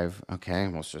sharing drive. Okay,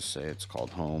 let's just say it's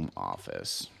called home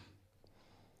office.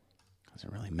 Does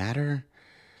it really matter?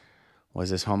 Was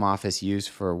this home office used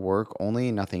for work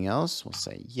only, nothing else? We'll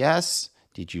say yes.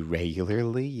 Did you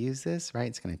regularly use this? Right?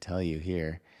 It's going to tell you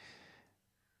here.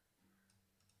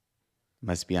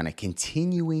 Must be on a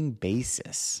continuing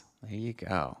basis. There you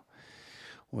go.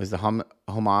 Was the home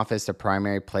office the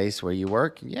primary place where you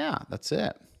work? Yeah, that's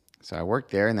it. So I work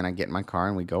there, and then I get in my car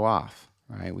and we go off.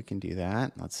 Right? We can do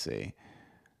that. Let's see.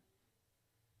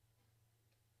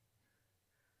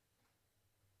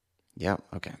 Yep.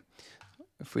 Okay.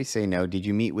 If we say no, did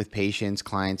you meet with patients,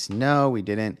 clients? No, we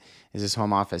didn't. Is this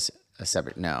home office a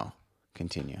separate? No.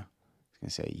 Continue. It's going to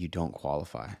say you don't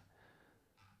qualify.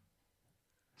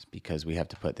 It's because we have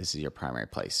to put this is your primary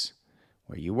place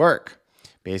where you work.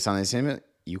 Based on this,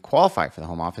 you qualify for the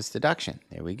home office deduction.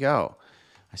 There we go.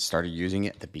 I started using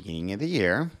it at the beginning of the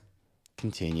year.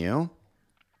 Continue.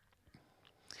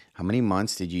 How many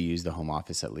months did you use the home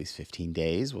office? At least 15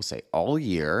 days. We'll say all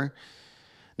year.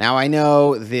 Now, I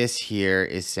know this here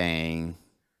is saying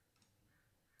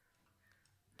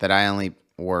that I only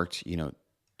worked,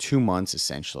 2 months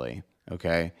essentially,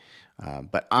 okay?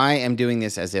 But I am doing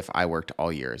this as if I worked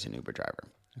all year as an Uber driver,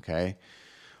 okay?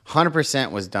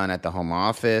 100% was done at the home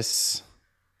office.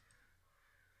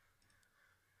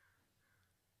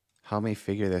 Help me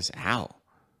figure this out.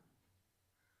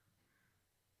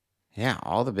 Yeah,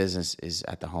 all the business is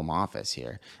at the home office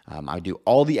here. I do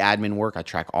all the admin work. I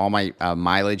track all my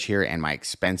mileage here and my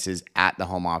expenses at the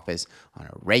home office on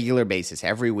a regular basis.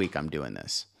 Every week I'm doing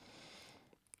this.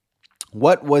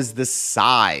 What was the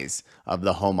size of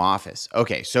the home office?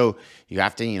 Okay, so you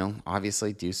have to,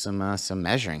 obviously do some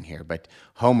measuring here. But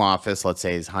home office, let's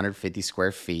say, is 150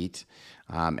 square feet.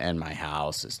 And my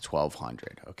house is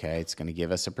 1,200. Okay, it's going to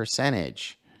give us a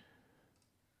percentage.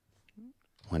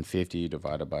 150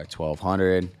 divided by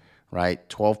 1,200, right?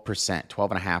 12%,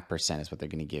 12.5% is what they're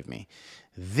going to give me.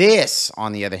 This,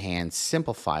 on the other hand,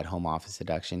 simplified home office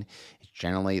deduction is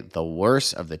generally the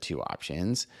worst of the two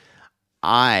options.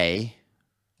 I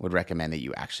would recommend that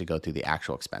you actually go through the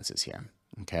actual expenses here.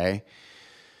 Okay.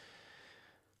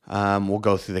 We'll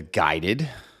go through the guided.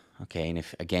 Okay.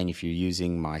 And if you're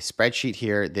using my spreadsheet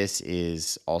here, this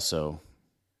is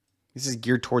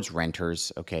geared towards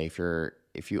renters. Okay.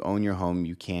 If you own your home,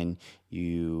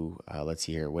 let's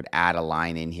see here, would add a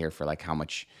line in here for like how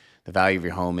much the value of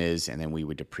your home is. And then we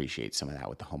would depreciate some of that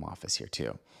with the home office here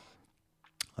too.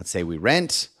 Let's say we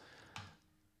rent.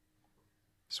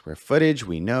 Square footage,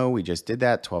 we know we just did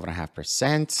that,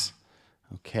 12.5%.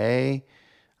 Okay.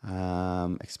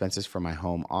 Expenses for my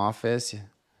home office.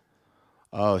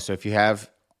 Oh, so if you have,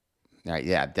 all right,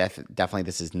 yeah, definitely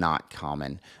this is not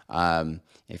common.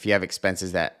 If you have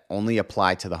expenses that only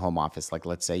apply to the home office, like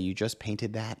let's say you just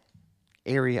painted that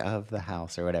area of the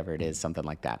house or whatever it is, something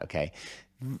like that, okay?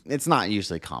 It's not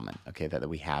usually common, okay, that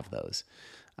we have those.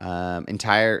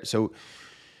 So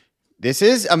this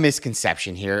is a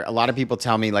misconception here. A lot of people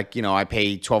tell me like, I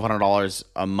pay $1,200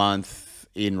 a month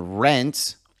in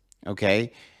rent,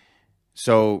 okay?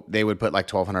 So they would put like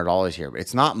 $1,200 here, but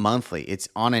it's not monthly. It's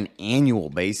on an annual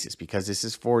basis because this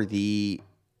is for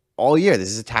all year. This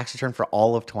is a tax return for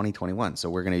all of 2021. So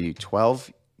we're going to do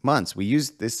 12 months. We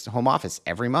use this home office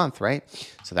every month, right?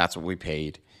 So that's what we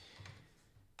paid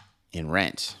in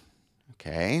rent,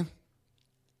 okay?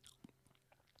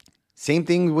 Same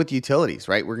thing with utilities,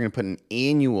 right? We're going to put an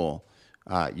annual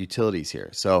utilities here.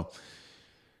 So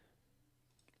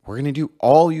we're going to do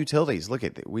all utilities. Look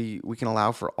at that. We can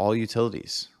allow for all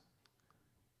utilities.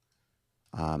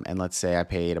 And let's say I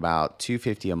paid about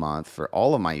 $250 a month for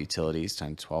all of my utilities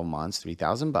times 12 months,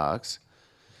 $3,000.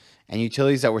 And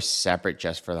utilities that were separate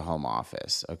just for the home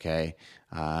office, okay?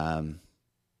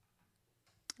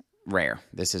 Rare.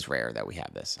 This is rare that we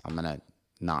have this. I'm going to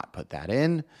not put that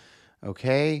in.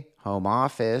 Okay, home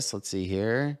office, let's see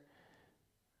here.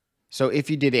 So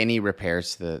if you did any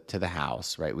repairs to the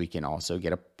house, right, we can also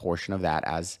get a portion of that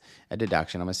as a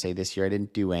deduction. I'm going to say this year I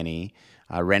didn't do any.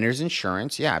 Renter's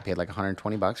insurance, yeah, I paid like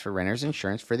 $120 for renter's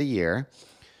insurance for the year.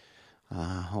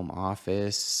 Home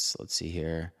office, let's see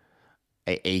here.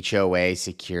 HOA,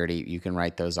 security, you can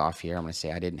write those off here. I'm going to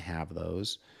say I didn't have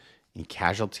those. In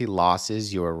casualty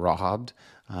losses, you were robbed.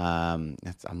 I'm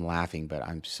laughing, but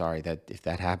I'm sorry that if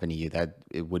that happened to you, that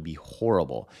it would be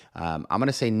horrible. I'm going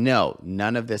to say no.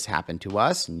 None of this happened to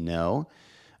us. No.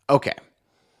 Okay.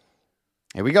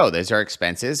 Here we go. Those are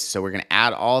expenses. So we're going to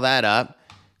add all that up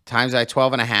times by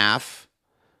 12.5.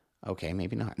 Okay,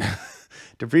 maybe not.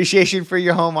 Depreciation for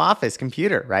your home office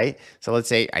computer, right? So let's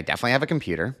say I definitely have a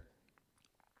computer.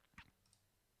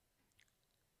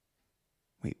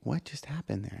 Wait, what just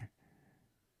happened there?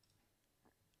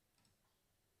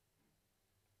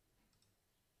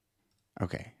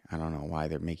 Okay, I don't know why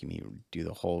they're making me do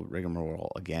the whole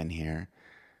rigmarole again here.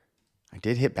 I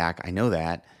did hit back. I know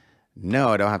that. No,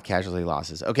 I don't have casualty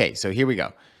losses. Okay, so here we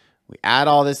go. We add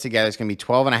all this together. It's going to be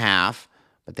 12.5.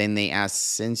 But then they ask,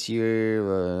 since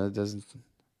home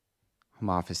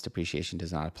office depreciation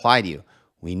does not apply to you.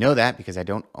 We know that because I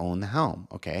don't own the home.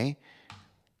 Okay,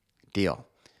 deal.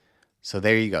 So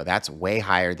there you go. That's way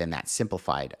higher than that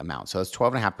simplified amount. So it's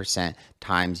 12.5%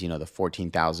 times, the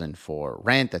 $14,000 for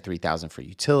rent, the $3,000 for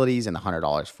utilities, and the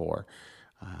 $100 for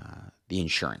the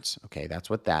insurance. Okay, that's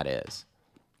what that is.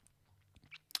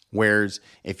 Whereas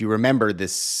if you remember,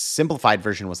 this simplified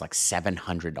version was like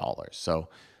 $700. So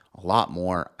a lot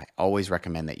more. I always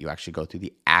recommend that you actually go through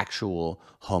the actual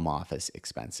home office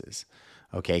expenses.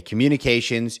 Okay,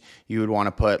 communications, you would want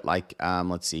to put like,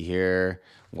 let's see here.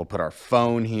 We'll put our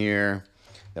phone here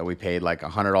that we paid like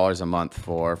 $100 a month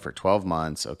for 12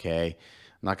 months, okay?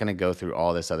 I'm not going to go through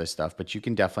all this other stuff, but you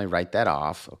can definitely write that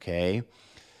off, okay?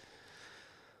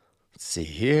 Let's see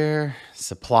here.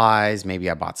 Supplies, maybe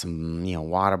I bought some,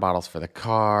 water bottles for the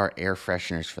car, air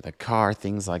fresheners for the car,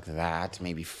 things like that.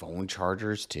 Maybe phone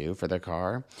chargers too for the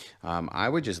car. I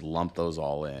would just lump those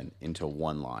all into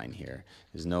one line here.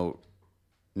 There's no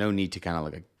need to kind of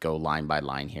like go line by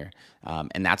line here.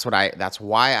 And that's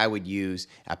why I would use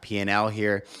a P&L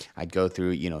here. I'd go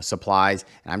through, supplies,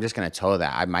 and I'm just going to tell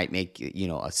that. I might make,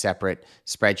 a separate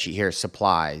spreadsheet here,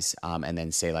 supplies, and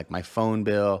then say like my phone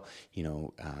bill,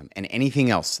 and anything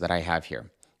else that I have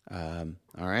here. All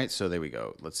right. So there we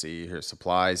go. Let's see here.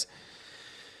 Supplies.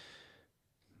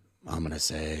 I'm going to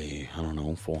say, I don't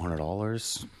know,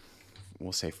 $400.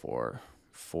 We'll say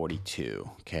 $442.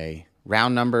 Okay.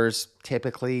 Round numbers,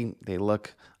 typically, they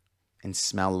look and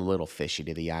smell a little fishy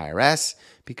to the IRS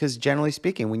because generally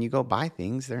speaking, when you go buy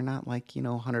things, they're not like,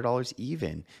 $100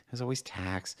 even. There's always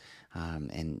tax,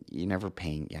 and you're never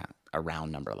paying, a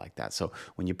round number like that. So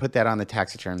when you put that on the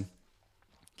tax return,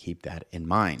 keep that in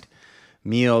mind.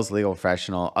 Meals, legal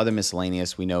professional, other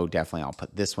miscellaneous, we know definitely I'll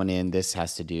put this one in. This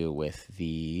has to do with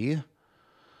the,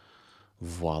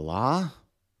 voila,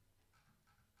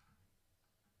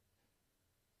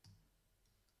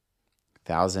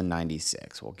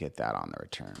 $1,096. We'll get that on the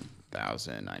return.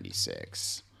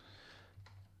 $1,096.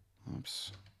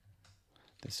 Oops.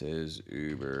 This is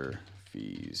Uber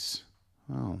fees.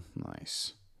 Oh,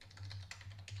 nice.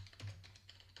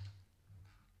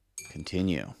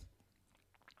 Continue.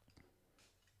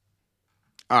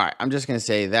 All right, I'm just going to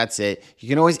say that's it. You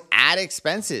can always add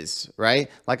expenses, right?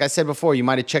 Like I said before, you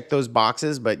might have checked those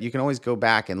boxes, but you can always go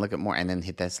back and look at more and then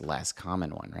hit this less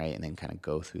common one, right? And then kind of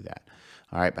go through that.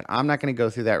 All right, but I'm not going to go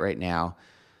through that right now.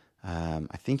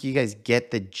 I think you guys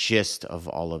get the gist of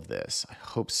all of this. I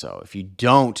hope so. If you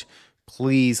don't,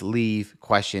 please leave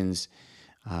questions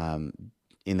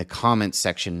in the comments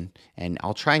section, and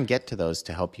I'll try and get to those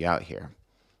to help you out here.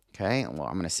 Okay, well,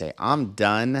 I'm going to say I'm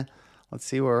done. Let's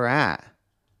see where we're at.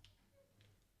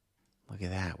 Look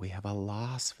at that. We have a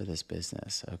loss for this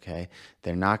business, okay?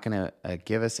 They're not going to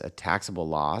give us a taxable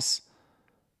loss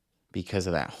because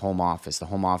of that home office. The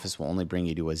home office will only bring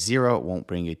you to a 0. It won't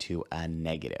bring you to a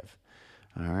negative.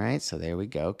 All right, so there we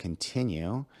go.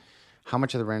 Continue. How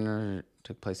much of the renter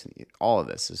took place in all of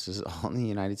this? This is all in the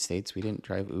United States. We didn't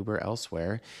drive Uber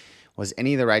elsewhere. Was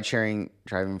any of the ride-sharing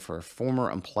driving for a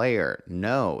former employer?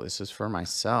 No, this is for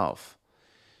myself.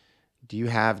 Do you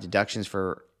have deductions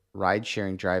for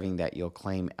ride-sharing driving that you'll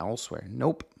claim elsewhere?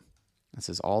 Nope. This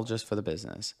is all just for the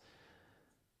business.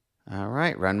 All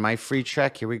right, run my free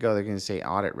check. Here we go. They're going to say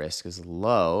audit risk is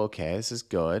low. Okay, this is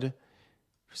good.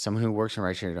 For someone who works in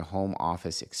ride-sharing to home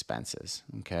office expenses.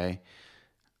 Okay.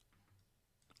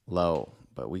 Low,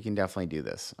 but we can definitely do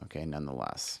this. Okay,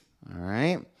 nonetheless. All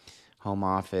right. Home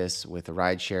office with the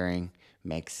ride-sharing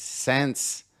makes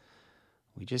sense.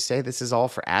 We just say this is all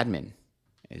for admin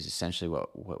is essentially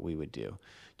what we would do.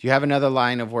 Do you have another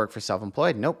line of work for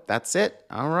self-employed? Nope, that's it.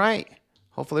 All right.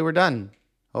 Hopefully we're done.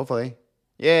 Hopefully.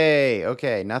 Yay.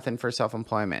 Okay, nothing for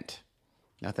self-employment.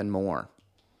 Nothing more.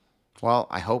 Well,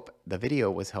 I hope the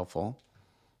video was helpful.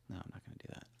 No, I'm not going to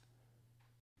do that.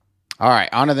 All right,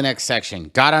 on to the next section.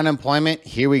 Got unemployment?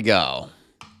 Here we go.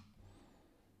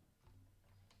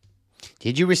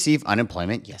 Did you receive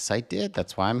unemployment? Yes, I did.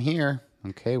 That's why I'm here.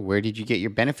 Okay, where did you get your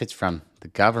benefits from? The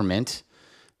government.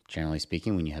 Generally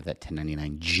speaking, when you have that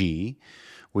 1099-G.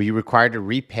 Were you required to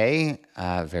repay?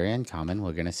 Very uncommon.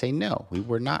 We're going to say no. We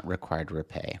were not required to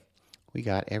repay. We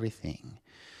got everything.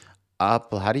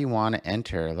 How do you want to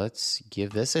enter? Let's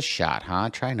give this a shot, huh?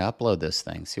 Try and upload this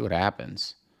thing. See what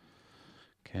happens.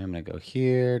 Okay, I'm going to go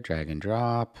here. Drag and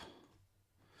drop.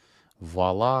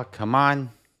 Voila. Come on.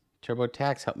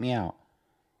 TurboTax, help me out.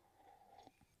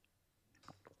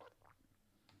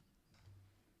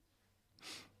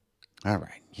 All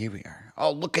right, here we are. Oh,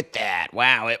 look at that.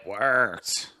 Wow, it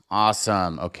worked.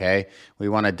 Awesome. Okay, we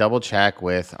want to double check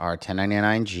with our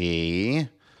 1099-G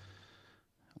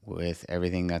with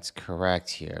everything that's correct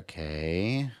here.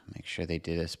 Okay, make sure they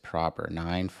did this proper.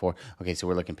 9-4. Okay, so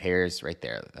we're looking payers right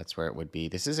there. That's where it would be.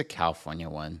 This is a California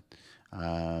one.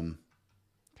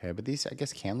 Okay, but these, I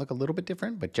guess, can look a little bit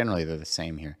different, but generally they're the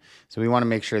same here. So we want to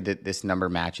make sure that this number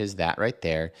matches that right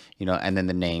there, and then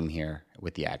the name here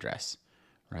with the address.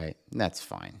 Right, and that's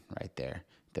fine right there.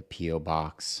 The P.O.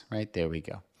 box, right there we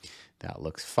go. That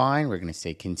looks fine. We're going to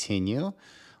say continue.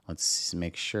 Let's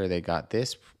make sure they got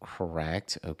this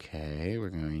correct. Okay, we're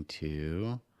going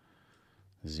to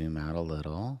zoom out a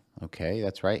little. Okay,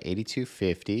 that's right,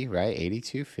 8250, right,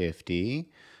 8250.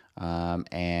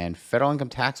 And federal income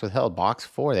tax withheld, box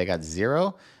 4, they got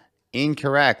 0.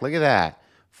 Incorrect, look at that,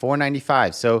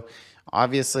 495. So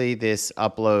obviously this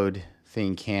upload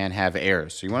thing can have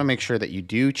errors. So you want to make sure that you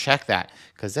do check that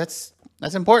because that's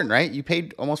important, right? You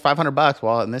paid almost $500.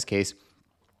 Well, in this case,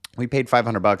 we paid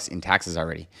 $500 in taxes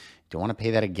already. Don't want to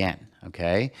pay that again,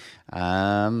 okay?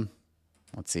 Let's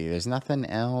see. There's nothing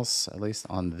else, at least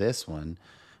on this one.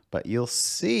 But you'll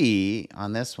see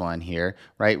on this one here,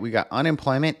 right? We got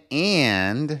unemployment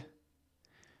and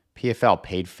PFL,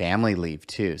 paid family leave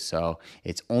too. So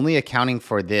it's only accounting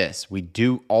for this. We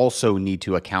do also need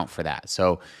to account for that.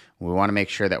 So we want to make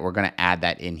sure that we're going to add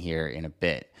that in here in a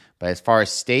bit. But as far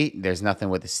as state, there's nothing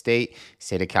with the state.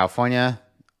 State of California,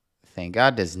 thank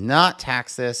God, does not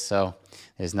tax this. So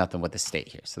there's nothing with the state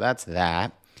here. So that's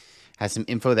that. Has some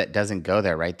info that doesn't go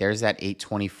there, right? There's that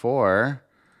 824.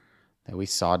 that we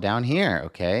saw down here,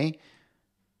 okay?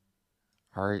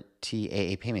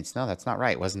 RTAA payments. No, that's not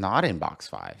right. It was not in box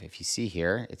 5. If you see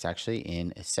here, it's actually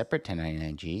in a separate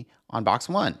 1099-G on box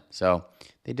 1. So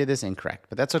they did this incorrect,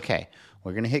 but that's okay.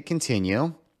 We're going to hit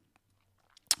continue.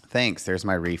 Thanks. There's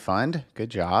my refund. Good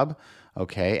job.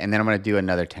 Okay. And then I'm going to do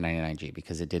another 1099-G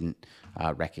because it didn't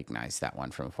recognize that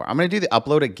one from before. I'm going to do the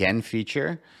upload again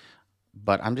feature,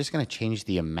 but I'm just going to change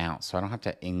the amount so I don't have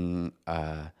to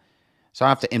so I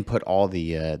have to input all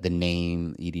the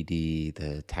name, EDD,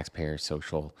 the taxpayer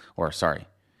social, or sorry,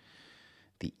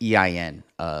 the EIN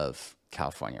of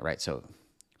California, right? So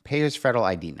payer's federal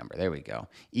ID number. There we go.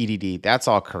 EDD, that's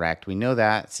all correct. We know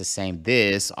that. It's the same.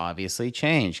 This obviously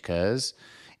changed because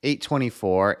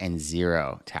 824 and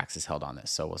 0 taxes held on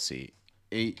this. So we'll see.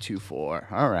 824.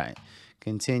 All right.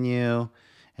 Continue.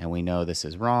 And we know this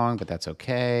is wrong, but that's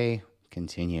okay.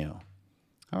 Continue.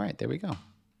 All right. There we go.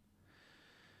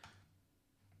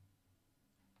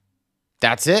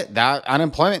 That's it. That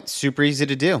unemployment, super easy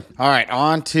to do. All right,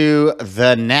 on to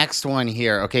the next one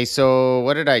here. Okay, so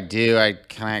what did I do? I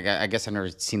guess I've never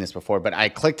seen this before, but I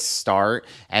clicked start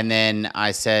and then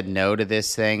I said no to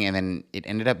this thing and then it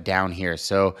ended up down here.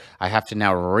 So I have to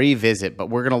now revisit, but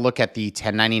we're gonna look at the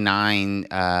 1099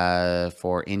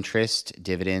 for interest,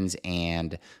 dividends,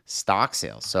 and stock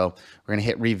sales. So we're gonna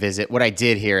hit revisit. What I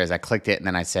did here is I clicked it and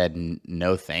then I said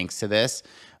no thanks to this.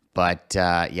 But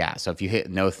yeah, so if you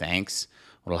hit no thanks,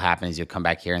 what'll happen is you'll come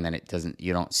back here and then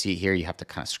you don't see it here. You have to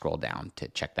kind of scroll down to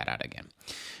check that out again.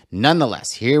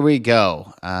 Nonetheless, here we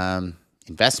go.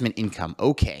 Investment income.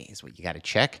 Okay, is what you got to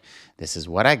check. This is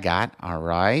what I got. All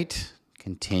right,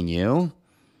 continue.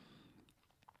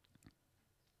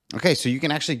 Okay, so you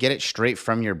can actually get it straight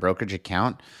from your brokerage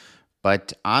account.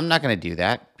 But I'm not going to do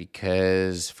that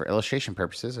because for illustration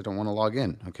purposes, I don't want to log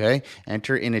in, okay?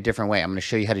 Enter in a different way. I'm going to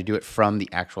show you how to do it from the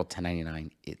actual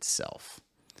 1099 itself.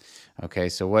 Okay,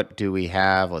 so what do we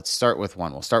have? Let's start with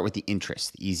one. We'll start with the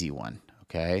interest, the easy one,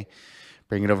 okay?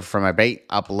 Bring it over from my bait,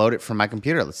 upload it from my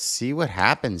computer. Let's see what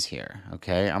happens here,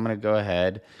 okay? I'm going to go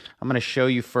ahead. I'm going to show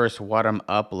you first what I'm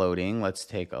uploading. Let's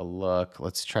take a look.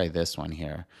 Let's try this one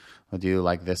here. We'll do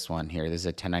like this one here. This is a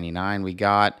 1099 we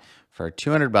got for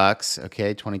 $200,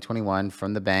 okay, 2021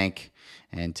 from the bank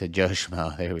and to Joe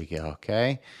Schmo. There we go,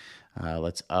 okay.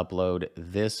 Let's upload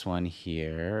this one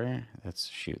here. That's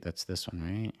this one,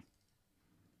 right?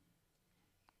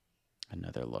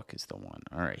 Another look is the one.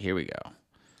 All right, here we go.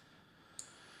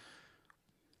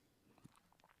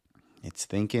 It's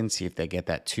thinking, see if they get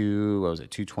that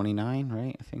 229,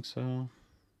 right? I think so.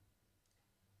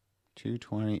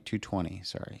 220,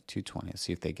 sorry, 220. Let's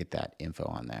see if they get that info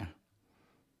on there.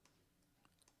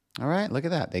 All right, look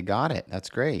at that. They got it. That's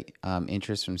great.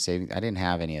 Interest from savings. I didn't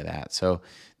have any of that. So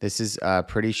this is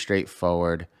pretty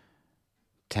straightforward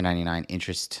 1099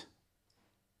 interest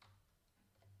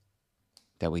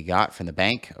that we got from the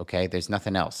bank. Okay, there's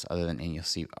nothing else other than, and you'll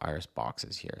see IRS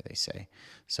boxes here, they say.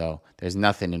 So there's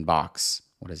nothing in box.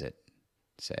 What does it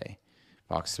say?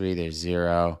 Box 3, there's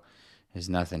 0. There's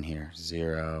nothing here.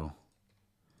 0.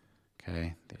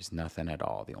 Okay, there's nothing at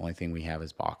all. The only thing we have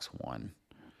is box 1.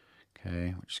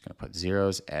 Okay, we're just going to put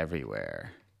zeros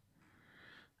everywhere.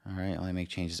 All right, let me make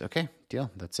changes. Okay, deal.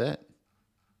 That's it.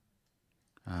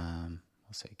 I'll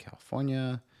say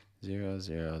California, 0,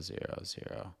 0, 0,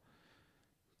 0.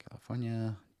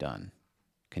 California, done.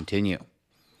 Continue.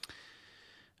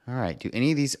 All right, do any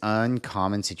of these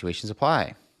uncommon situations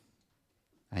apply?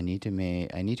 I need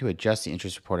to adjust the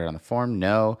interest reported on the form.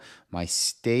 No, my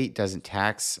state doesn't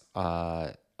tax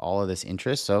all of this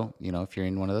interest. So, you know, if you're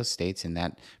in one of those states and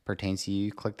that pertains to you,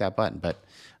 you click that button. But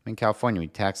I'm in California, we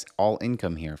tax all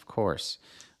income here, of course.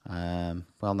 Well,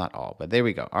 not all, but there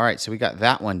we go. All right, so we got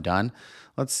that one done.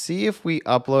 Let's see if we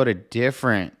upload a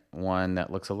different one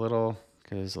that looks a little,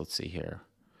 because let's see here.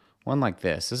 One like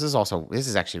this. This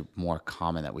is actually more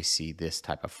common that we see this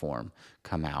type of form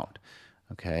come out.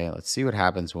 Okay, let's see what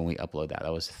happens when we upload that.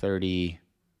 That was 30,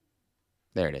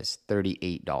 there it is,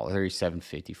 $38,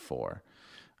 $37.54.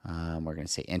 We're going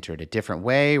to say enter it a different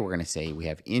way. We're going to say we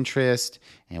have interest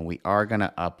and we are going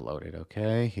to upload it.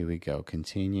 Okay, here we go.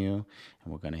 Continue.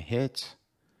 And we're going to hit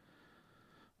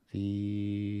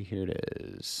here it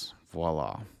is.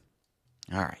 Voila.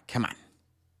 All right, come on.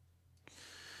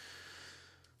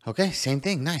 Okay, same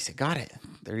thing. Nice. I got it.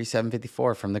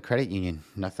 $37.54 from the credit union.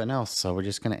 Nothing else. So we're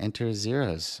just going to enter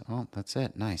zeros. Oh, that's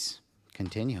it. Nice.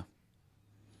 Continue.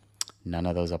 None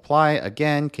of those apply.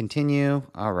 Again, continue.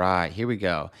 All right, here we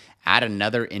go. add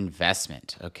another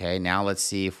investment. Okay, now let's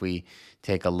see if we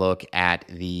take a look at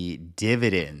the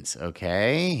dividends.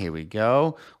 Okay, here we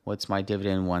go. What's my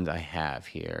dividend ones I have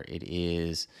here?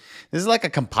 This is like a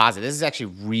composite. This is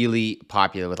actually really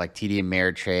popular with like TD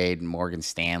Ameritrade, Morgan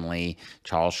Stanley,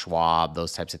 Charles Schwab,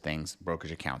 those types of things,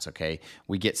 brokerage accounts. Okay,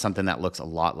 we get something that looks a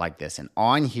lot like this. And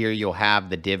on here, you'll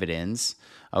have the dividends.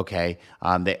 Okay,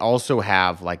 they also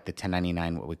have like the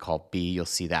 1099, what we call B. You'll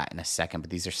see that in a second,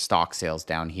 but these are stock sales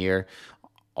down here.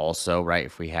 Also, right,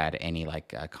 if we had any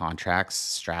like contracts,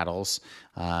 straddles,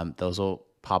 those will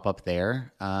pop up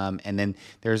there. And then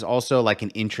there's also like an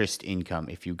interest income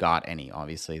if you got any.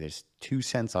 Obviously, there's 2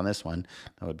 cents on this one.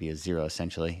 That would be a 0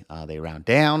 essentially. They round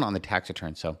down on the tax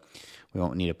return, so we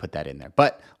won't need to put that in there.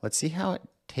 But let's see how it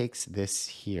takes this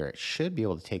here. It should be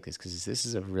able to take this because this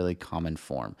is a really common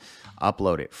form.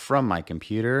 Upload it from my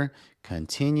computer.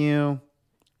 Continue.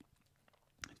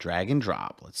 Drag and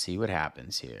drop. Let's see what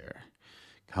happens here.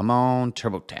 Come on,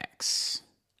 TurboTax.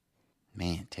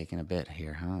 Man, taking a bit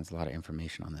here, huh? There's a lot of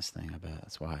information on this thing, I bet.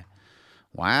 That's why.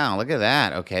 Wow, look at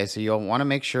that. Okay, so you'll want to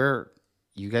make sure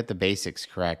you get the basics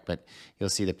correct, but you'll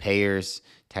see the payers,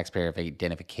 taxpayer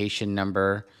identification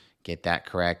number. Get that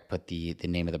correct. Put the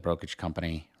name of the brokerage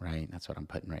company, right? That's what I'm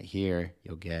putting right here.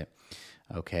 You'll get,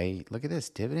 okay, look at this,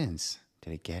 dividends.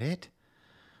 Did it get it?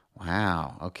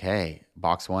 Wow, okay.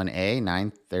 Box 1A,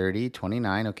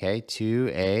 930.29, okay.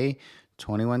 2A,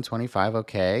 21.25,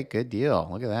 okay. Good deal.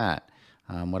 Look at that.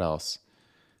 What else?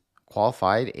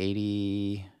 Qualified,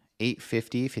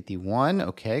 88.50.51,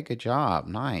 okay. Good job.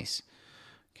 Nice.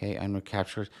 Okay,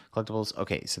 unrecaptured collectibles.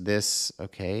 Okay, so this,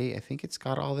 okay, I think it's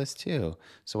got all this too.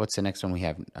 So what's the next one we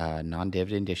have?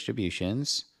 Non-dividend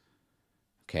distributions.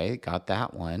 Okay, got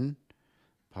that one.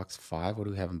 Box 5, what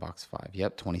do we have in box 5?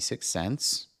 Yep, 26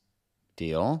 cents.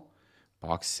 Deal.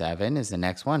 Box 7 is the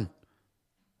next one.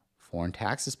 Foreign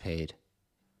taxes paid.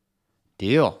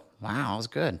 Deal. Wow, that was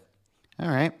good. All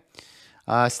right.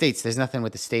 States, there's nothing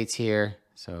with the states here.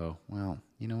 So, well,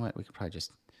 you know what? We could probably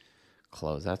just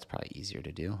close. That's probably easier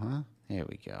to do, huh? There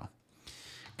we go.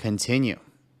 Continue.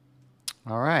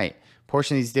 All right.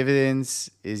 Portion of these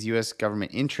dividends is U.S.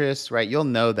 government interest, right? You'll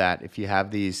know that if you have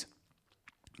these,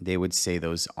 they would say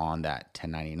those on that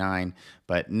 1099,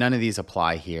 but none of these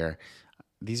apply here.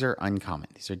 These are uncommon.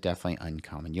 These are definitely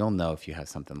uncommon. You'll know if you have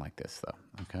something like this, though,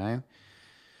 okay?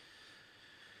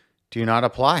 Do not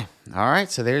apply. All right,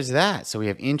 so there's that. So we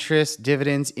have interest,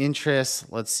 dividends,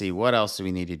 interest. Let's see, what else do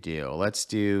we need to do? Let's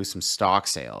do some stock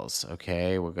sales,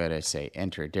 okay? We're going to say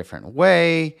enter a different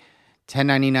way.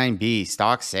 1099B,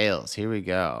 stock sales. Here we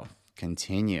go.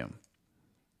 Continue.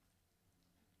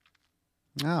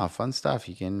 Oh, fun stuff.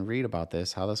 You can read about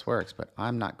this, how this works, but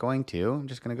I'm not going to. I'm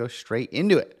just going to go straight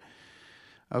into it.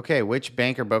 Okay, which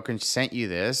bank or brokerage sent you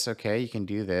this? Okay, you can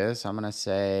do this. I'm going to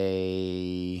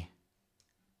say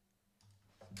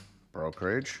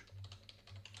brokerage.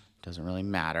 Doesn't really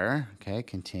matter. Okay,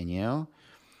 continue.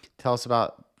 Tell us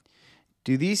about,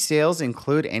 do these sales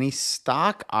include any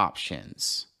stock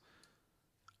options?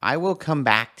 I will come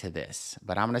back to this,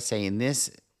 but I'm going to say in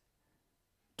this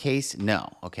case, no.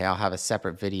 Okay, I'll have a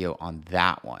separate video on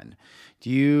that one.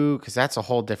 Because that's a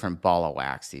whole different ball of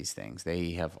wax, these things.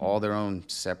 They have all their own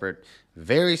separate,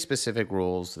 very specific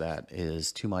rules that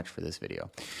is too much for this video.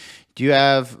 Do you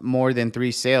have more than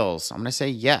 3 sales? I'm going to say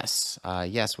yes.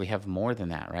 Yes, we have more than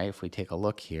that, right? If we take a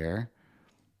look here,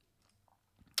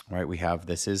 right, we have,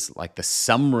 this is like the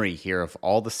summary here of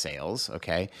all the sales,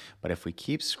 okay? But if we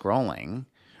keep scrolling,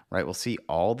 right, we'll see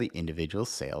all the individual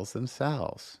sales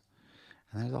themselves.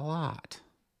 And there's a lot,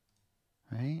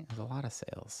 right? There's a lot of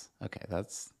sales. Okay,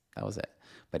 that was it.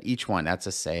 But each one, that's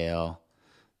a sale.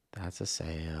 That's a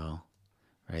sale,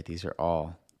 right? These are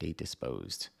all date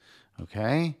disposed.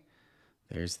 Okay,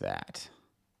 there's that.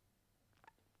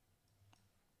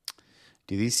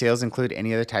 Do these sales include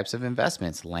any other types of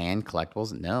investments? Land,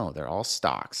 collectibles? No, they're all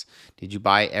stocks. Did you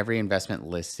buy every investment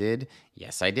listed?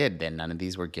 Yes, I did. Then none of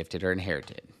these were gifted or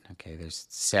inherited. Okay, there's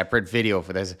separate video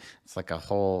for this. It's like a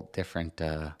whole different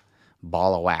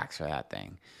ball of wax for that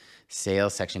thing.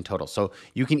 Sales section total. So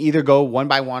you can either go one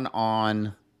by one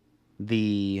on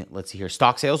the, let's see here,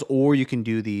 stock sales, or you can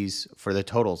do these for the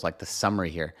totals, like the summary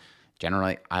here.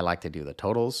 Generally, I like to do the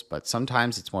totals, but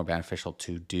sometimes it's more beneficial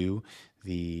to do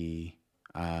the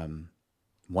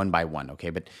one by one, okay?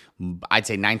 But I'd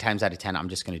say 9 times out of 10, I'm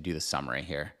just going to do the summary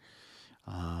here.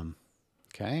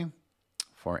 Okay,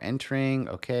 for entering,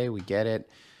 okay, we get it.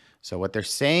 So what they're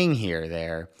saying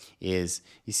here is,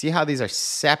 you see how these are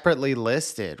separately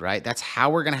listed, right? That's how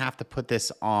we're going to have to put this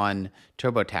on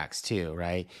TurboTax too,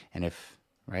 right? And if,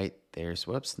 right, there's,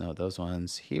 whoops, no, those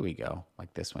ones, here we go,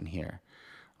 like this one here,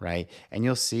 right? And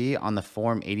you'll see on the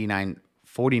form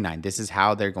 8949, this is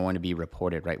how they're going to be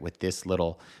reported, right? With this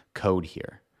little code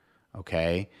here,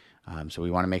 okay? So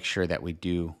we want to make sure that we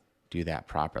do that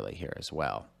properly here as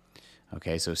well.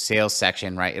 Okay, so sales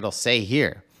section, right? It'll say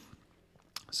here.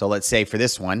 So let's say for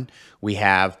this one, we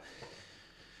have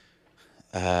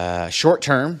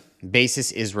short-term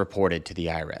basis is reported to the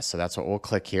IRS. So that's what we'll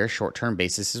click here. Short-term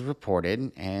basis is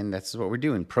reported, and that's what we're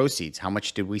doing. Proceeds. How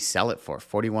much did we sell it for?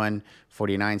 41,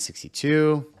 49,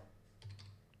 62.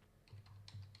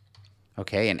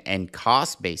 Okay, and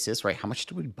cost basis, right? How much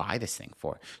did we buy this thing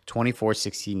for?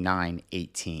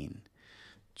 2469.18.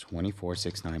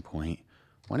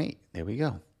 2469.18. There we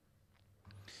go.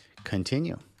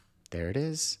 Continue. There it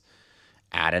is.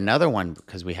 Add another one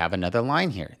because we have another line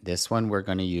here. This one we're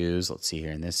going to use, let's see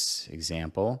here in this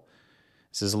example.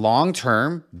 This is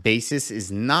long-term basis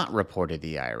is not reported to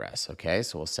the IRS. Okay,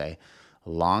 so we'll say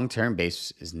long-term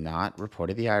basis is not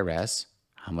reported to the IRS.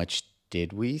 How much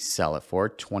did we sell it for?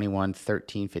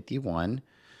 2113.51.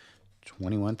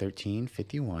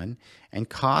 2113.51. And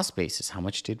cost basis, how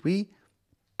much did we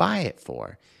buy it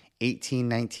for?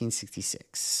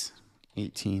 1819.66.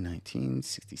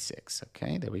 1819.66.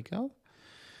 Okay, there we go.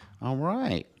 All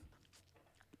right.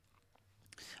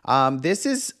 This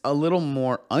is a little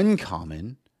more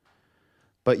uncommon,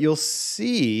 but you'll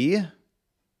see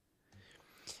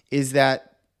is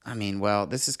that, I mean, well,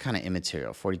 this is kind of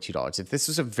immaterial, $42. If this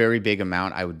was a very big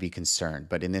amount, I would be concerned.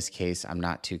 But in this case, I'm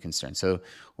not too concerned. So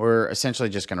we're essentially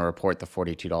just going to report the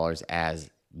 $42 as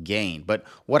gain. But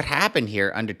what happened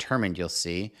here, undetermined, you'll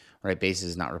see, right? Basis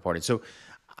is not reported. So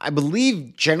I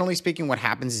believe, generally speaking, what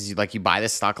happens is you buy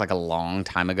this stock like a long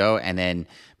time ago, and then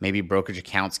maybe brokerage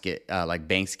accounts get like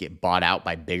banks get bought out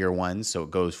by bigger ones. So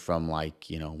it goes from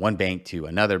one bank to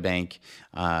another bank,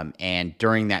 and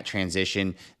during that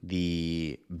transition,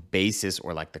 the basis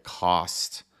or like the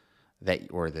cost that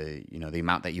or the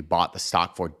amount that you bought the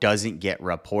stock for doesn't get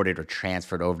reported or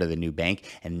transferred over to the new bank,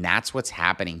 and that's what's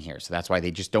happening here. So that's why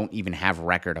they just don't even have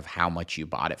record of how much you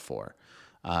bought it for.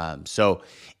 So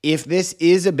if this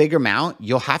is a big amount,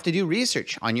 you'll have to do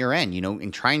research on your end,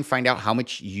 and try and find out how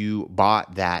much you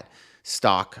bought that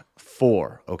stock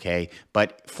for. Okay.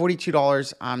 But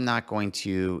 $42, I'm not going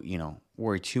to,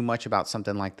 worry too much about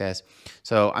something like this.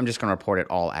 So I'm just going to report it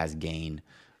all as gain,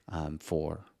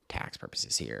 for tax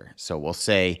purposes here. So we'll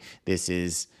say this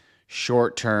is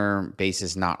short-term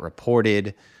basis not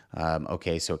reported.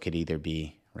 Okay. So it could either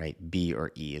be right? B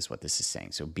or E is what this is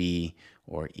saying. So B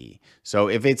or E. So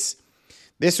if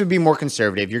this would be more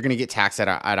conservative. You're going to get taxed at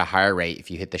a higher rate if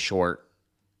you hit the short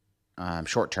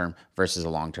term versus a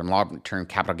long term. Long term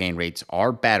capital gain rates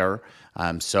are better.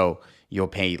 So you'll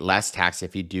pay less tax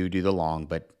if you do the long,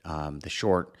 but the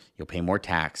short, you'll pay more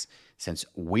tax. Since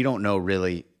we don't know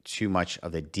really too much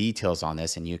of the details on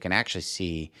this, and you can actually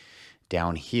see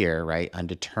down here, right?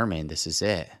 Undetermined, this is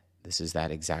it. This is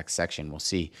that exact section. We'll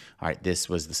see. All right, this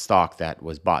was the stock that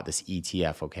was bought, this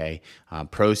ETF, okay?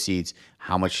 Proceeds,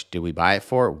 how much did we buy it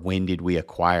for? When did we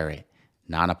acquire it?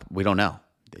 We don't know.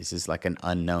 This is like an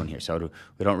unknown here. So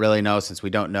we don't really know. Since we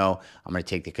don't know, I'm going to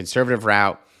take the conservative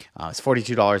route. It's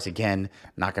 $42. Again,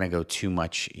 I'm not going to go too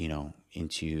much,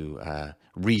 into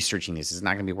researching this. It's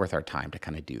not going to be worth our time to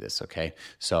kind of do this, okay?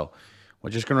 So we're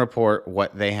just going to report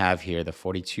what they have here, the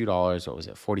 $42, what was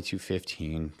it,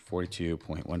 42.15,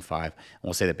 42.15, and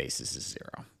we'll say the basis is 0.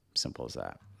 Simple as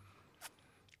that.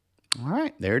 All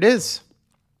right, there it is.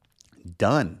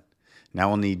 Done. Now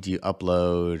we'll need you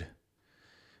upload.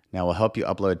 Now we'll help you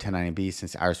upload 1090B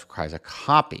since IRS requires a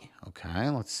copy. Okay,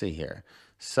 let's see here.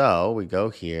 So we go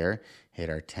here, hit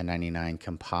our 1099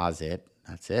 composite.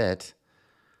 That's it.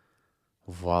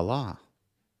 Voila.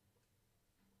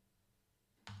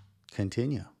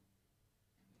 Continue.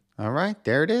 All right,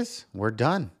 there it is. We're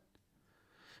done.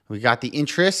 We got the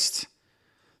interest,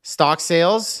 stock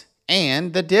sales,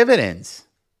 and the dividends.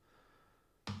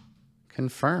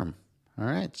 Confirm. All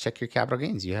right, check your capital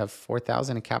gains. You have $4,000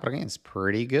 in capital gains.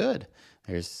 Pretty good.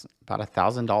 There's about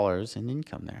 $1,000 in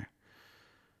income there.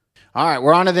 All right,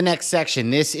 we're on to the next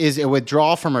section. This is a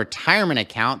withdrawal from a retirement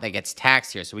account that gets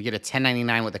taxed here. So we get a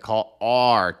 1099, what they call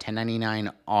R,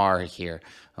 1099-R here.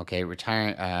 Okay,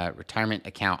 retirement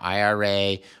account,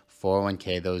 IRA,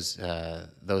 401k,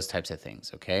 those types of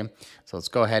things, okay? So let's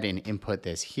go ahead and input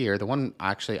this here. The one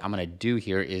actually I'm going to do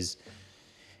here is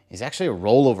actually a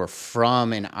rollover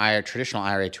from an traditional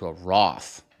IRA to a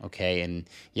Roth. Okay, and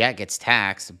yeah, it gets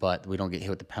taxed, but we don't get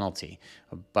hit with the penalty.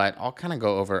 But I'll kind of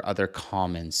go over other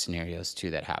common scenarios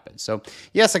too that happen. So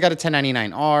yes, I got a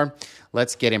 1099-R.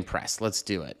 Let's get impressed. Let's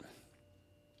do it.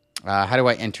 How do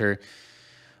I enter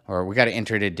or we got to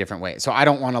enter it a different way. So I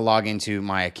don't want to log into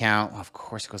my account. Well, of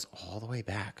course, it goes all the way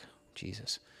back.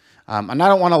 Jesus. And I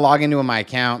don't want to log into my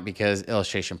account because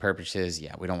illustration purposes,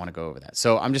 yeah, we don't want to go over that.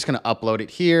 So I'm just going to upload it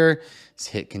here. Let's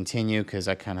hit continue because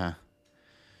I kind of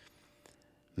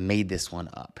made this one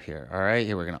up here. All right,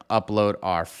 here we're going to upload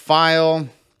our file.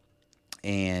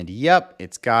 And yep,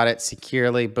 it's got it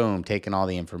securely. Boom, taking all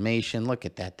the information. Look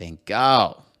at that thing go.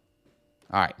 All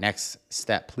right, next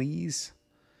step, please.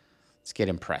 Let's get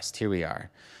impressed. Here we are.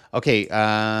 Okay,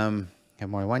 have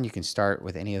more than one. You can start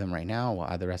with any of them right now. We'll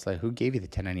add the rest later. Who gave you the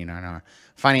 1099-R?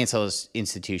 Financial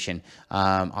institution,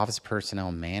 Office of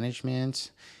Personnel Management,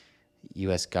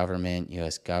 U.S. government,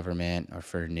 or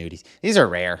for annuities. These are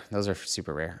rare. Those are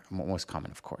super rare. Most common,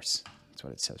 of course. That's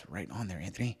what it says right on there,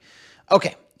 Anthony.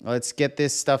 Okay, let's get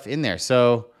this stuff in there.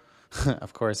 So,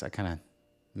 of course, I kind of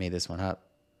made this one up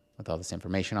with all this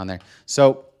information on there.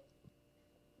 So,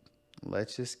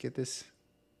 let's just get this.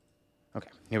 Okay,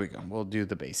 here we go. We'll do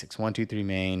the basics. 123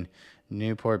 Main,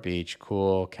 Newport Beach,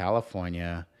 cool,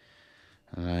 California.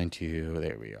 92,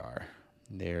 there we are.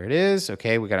 There it is.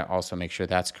 Okay, we got to also make sure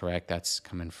that's correct. That's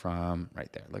coming from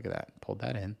right there. Look at that. Pulled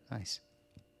that in. Nice.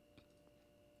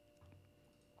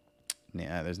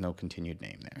 Yeah, there's no continued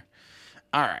name there.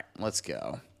 All right, let's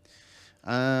go.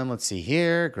 Let's see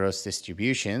here. Gross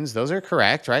distributions. Those are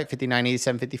correct, right?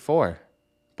 5987.54.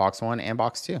 Box 1 and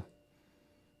box 2.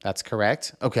 That's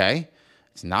correct. Okay.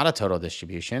 It's not a total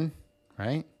distribution,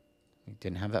 right? We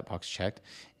didn't have that box checked.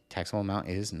 Taxable amount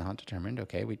is not determined.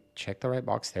 Okay, we checked the right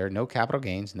box there. No capital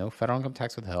gains, no federal income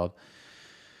tax withheld.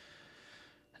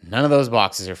 None of those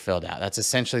boxes are filled out. That's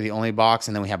essentially the only box.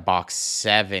 And then we have box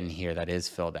 7 here that is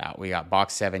filled out. We got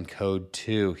box 7, code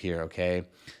 2 here, okay?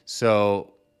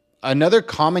 So another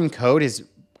common code is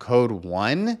code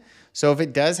 1. So if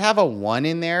it does have a 1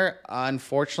 in there,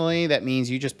 unfortunately, that means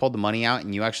you just pulled the money out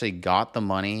and you actually got the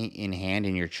money in hand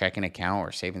in your checking account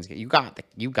or savings. You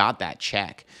got that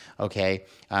check, okay?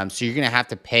 So you're going to have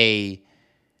to pay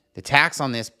the tax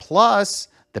on this plus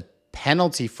the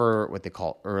penalty for what they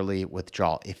call early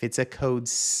withdrawal. If it's a code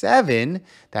 7,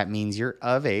 that means you're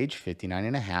of age, 59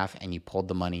 and a half, and you pulled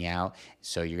the money out.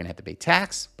 So you're going to have to pay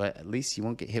tax, but at least you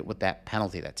won't get hit with that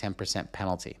penalty, that 10%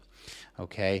 penalty.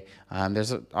 Okay,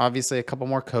 there's obviously a couple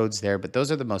more codes there, but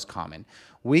those are the most common.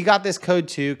 We got this code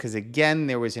 2 because, again,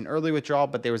 there was an early withdrawal,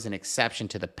 but there was an exception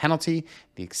to the penalty.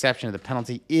 The exception to the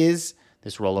penalty is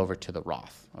this rollover to the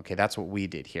Roth. Okay, that's what we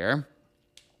did here.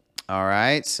 All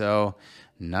right, so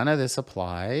none of this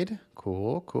applied.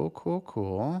 Cool, cool, cool,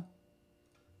 cool.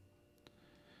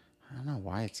 I don't know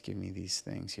why it's giving me these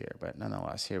things here, but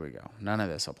nonetheless, here we go. None of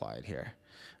this applied here.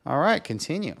 All right,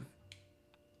 continue.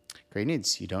 Great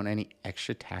news. You don't owe any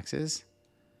extra taxes,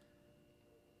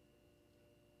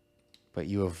 but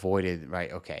you avoided,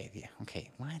 right? Okay. Yeah, okay.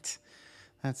 What?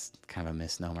 That's kind of a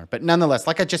misnomer. But nonetheless,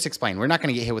 like I just explained, we're not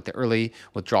going to get hit with the early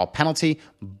withdrawal penalty,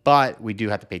 but we do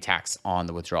have to pay tax on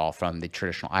the withdrawal from the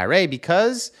traditional IRA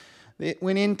because it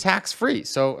went in tax-free.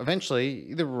 So eventually,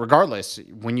 either regardless,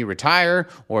 when you retire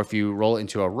or if you roll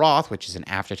into a Roth, which is an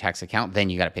after-tax account, then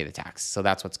you got to pay the tax. So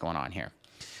that's what's going on here.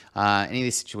 Any of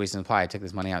these situations apply? I took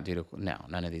this money out due to... No,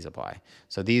 none of these apply.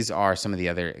 So these are some of the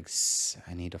other...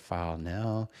 I need to file.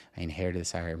 No. I inherited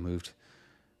this. I moved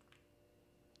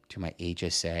to my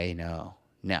HSA. No.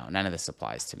 No, none of this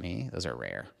applies to me. Those are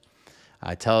rare.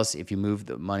 Tell us if you moved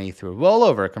the money through a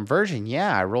rollover, a conversion.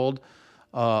 Yeah, I rolled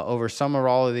over some or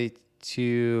all of the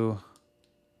to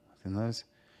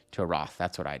a Roth.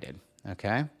 That's what I did.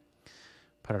 Okay.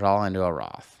 Put it all into a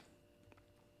Roth.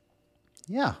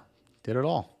 Yeah, did it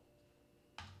all.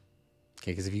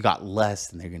 Okay, because if you got less,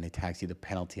 then they're going to tax you the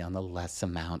penalty on the less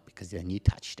amount because then you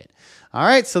touched it. All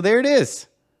right, so there it is.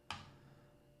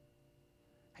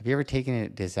 Have you ever taken a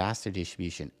disaster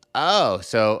distribution? Oh,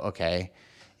 so, okay,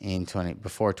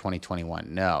 before 2021.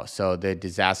 No, so the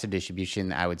disaster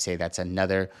distribution, I would say that's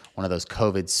another one of those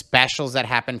COVID specials that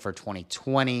happened for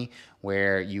 2020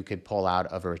 where you could pull out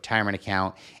of a retirement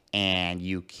account and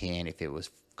you can, if it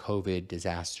was COVID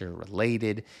disaster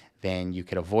related, then you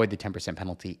could avoid the 10%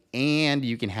 penalty and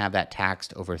you can have that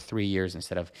taxed over 3 years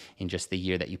instead of in just the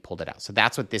year that you pulled it out. So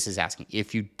that's what this is asking.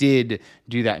 If you did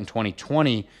do that in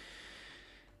 2020,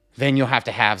 then you'll have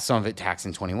to have some of it taxed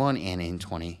in 21 and in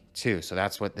 22. So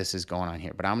that's what this is going on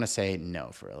here. But I'm going to say no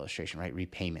for illustration, right?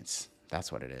 Repayments.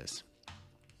 That's what it is.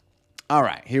 All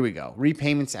right, here we go.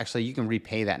 Repayments, actually, you can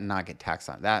repay that and not get taxed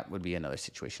on it. That would be another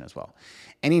situation as well.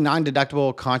 Any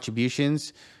non-deductible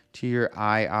contributions to your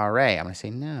IRA? I'm going to say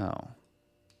no.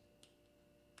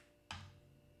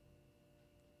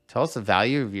 Tell us the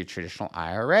value of your traditional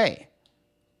IRA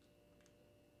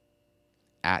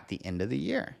at the end of the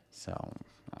year. So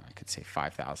I could say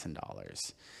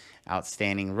 $5,000.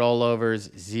 Outstanding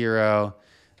rollovers, 0,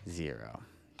 0.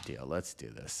 Deal. Let's do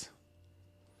this.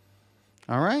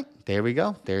 All right, there we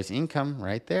go. There's income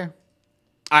right there.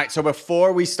 All right, so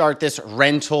before we start this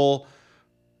rental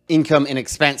income and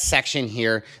expense section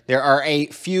here, there are a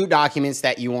few documents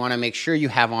that you want to make sure you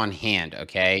have on hand,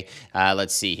 okay?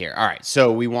 Let's see here. All right,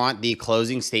 so we want the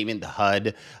closing statement, the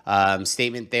HUD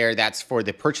statement there. That's for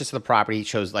the purchase of the property. It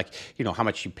shows, like, you know, how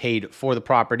much you paid for the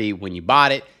property when you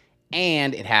bought it,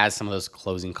 and it has some of those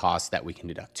closing costs that we can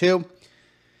deduct too.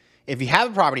 If you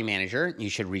have a property manager, you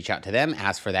should reach out to them,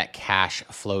 ask for that cash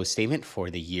flow statement for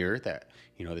the year that,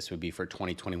 you know, this would be for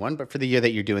 2021, but for the year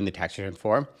that you're doing the tax return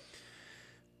for.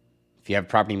 If you have a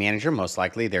property manager, most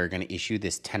likely they're going to issue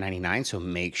this 1099. So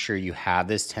make sure you have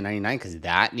this 1099 because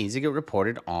that needs to get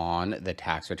reported on the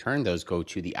tax return. Those go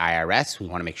to the IRS. We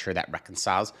want to make sure that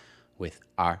reconciles with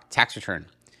our tax return.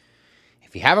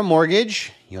 If you have a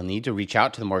mortgage, you'll need to reach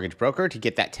out to the mortgage broker to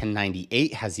get that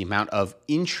 1098. Has the amount of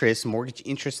interest, mortgage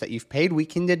interest that you've paid. We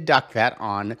can deduct that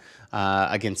on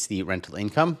against the rental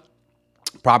income.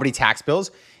 Property tax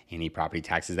bills, any property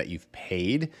taxes that you've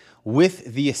paid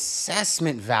with the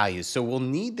assessment values. So we'll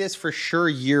need this for sure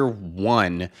year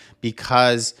one,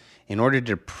 because in order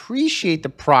to depreciate the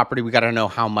property, we got to know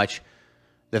how much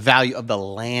the value of the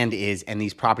land is, and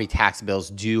these property tax bills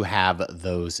do have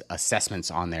those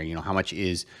assessments on there. You know, how much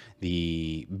is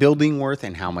the building worth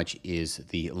and how much is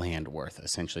the land worth,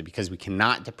 essentially, because we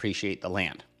cannot depreciate the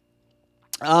land.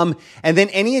 And then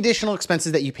any additional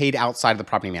expenses that you paid outside of the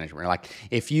property management, like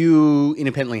if you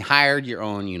independently hired your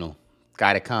own, you know,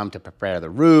 guy to come to prepare the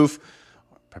roof,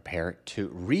 prepare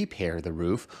to repair the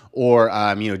roof, or,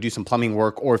 you know, do some plumbing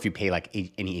work, or if you pay like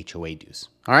any HOA dues.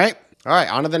 All right. All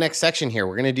right. On to the next section here.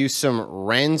 We're going to do some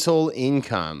rental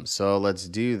income. So let's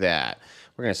do that.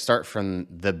 We're going to start from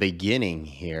the beginning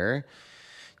here.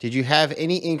 Did you have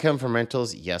any income from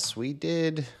rentals? Yes, we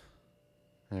did.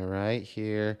 All right,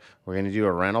 here, we're going to do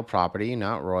a rental property,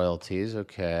 not royalties.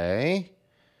 Okay.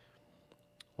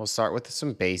 We'll start with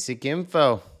some basic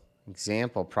info.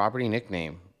 Example, property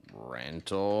nickname,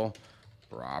 rental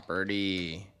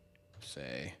property,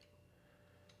 say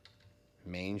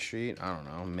Main Street. I don't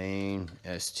know, Main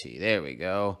ST. There we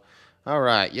go. All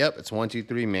right. Yep, it's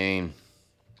 123 Main.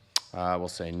 We'll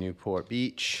say Newport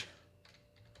Beach.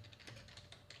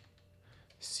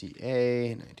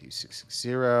 CA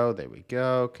 92660. There we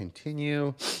go.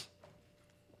 Continue. This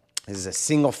is a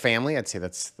single family. I'd say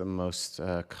that's the most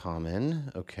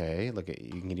common. Okay. Look at,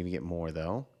 you can even get more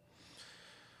though.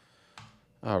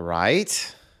 All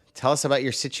right. Tell us about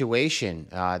your situation.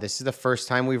 This is the first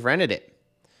time we've rented it.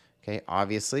 Okay.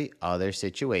 Obviously, other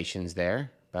situations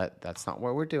there, but that's not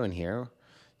what we're doing here.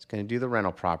 It's going to do the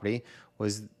rental property.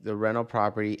 Was the rental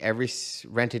property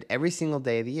rented every single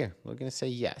day of the year? We're going to say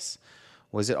yes.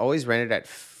 Was it always rented at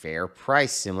fair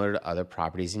price, similar to other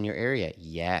properties in your area?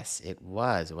 Yes, it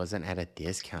was. It wasn't at a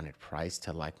discounted price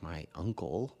to like my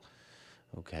uncle.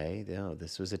 Okay, no,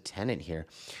 this was a tenant here.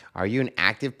 Are you an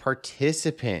active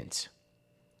participant?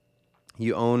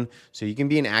 You own, so you can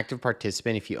be an active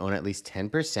participant if you own at least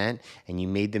 10% and you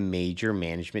made the major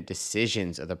management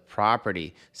decisions of the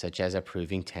property, such as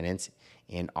approving tenants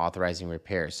and authorizing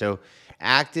repairs. So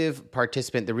active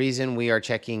participant, the reason we are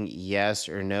checking yes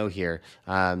or no here,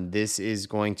 this is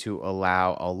going to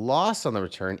allow a loss on the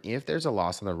return if there's a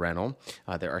loss on the rental.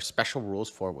 There are special rules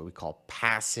for what we call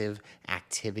passive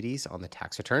activities on the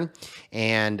tax return.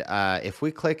 And if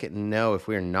we click no, if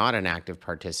we're not an active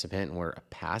participant and we're a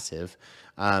passive,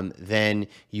 then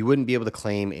you wouldn't be able to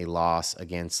claim a loss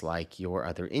against like your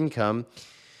other income.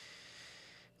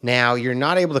 Now, you're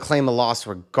not able to claim a loss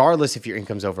regardless if your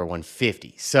income's over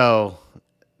 150. So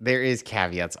there is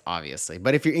caveats, obviously.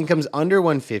 But if your income's under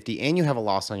 150 and you have a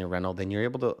loss on your rental, then you're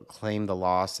able to claim the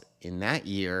loss in that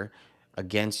year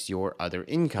against your other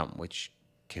income, which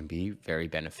can be very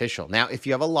beneficial. Now, if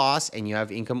you have a loss and you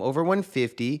have income over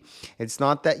 150, it's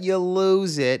not that you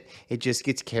lose it. It just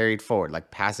gets carried forward.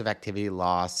 Like passive activity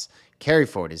loss carry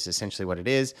forward is essentially what it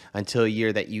is until a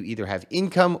year that you either have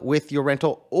income with your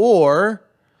rental or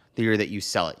the year that you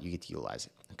sell it, you get to utilize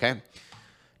it, okay?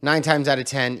 9 times out of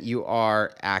 10, you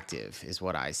are active is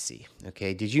what I see,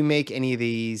 okay? Did you make any of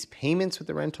these payments with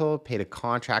the rental? Paid a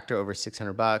contractor over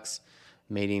 $600?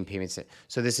 Made any payments?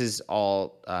 So this is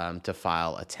all to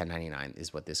file a 1099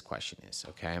 is what this question is,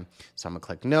 okay? So I'm gonna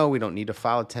click no, we don't need to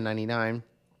file a 1099.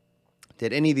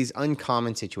 Did any of these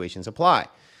uncommon situations apply?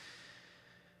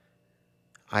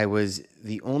 I was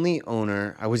the only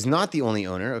owner. I was not the only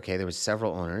owner. Okay, there was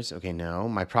several owners. Okay, no.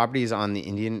 My property is on the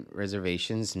Indian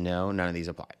reservations. No, none of these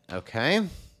apply. Okay,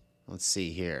 let's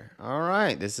see here. All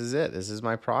right, this is it. This is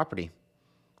my property.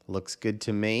 Looks good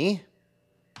to me.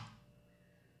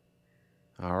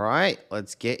 All right,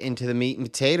 let's get into the meat and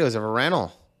potatoes of a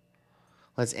rental.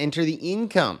 Let's enter the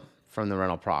income from the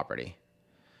rental property.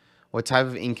 What type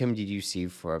of income did you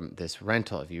receive from this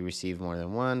rental? If you receive more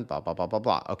than one, blah, blah, blah, blah,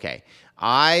 blah. Okay.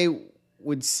 I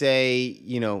would say,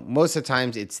 most of the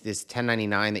times it's this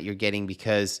 1099 that you're getting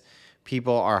because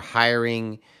people are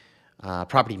hiring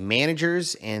property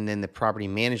managers, and then the property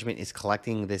management is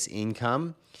collecting this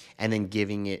income and then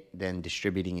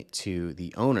distributing it to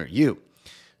the owner, you.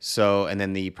 So, and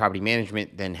then the property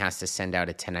management then has to send out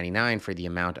a 1099 for the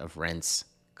amount of rents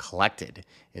collected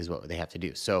is what they have to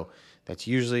do. So that's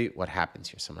usually what happens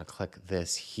here. So I'm going to click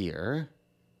this here.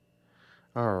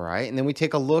 All right. And then we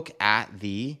take a look at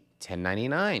the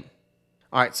 1099.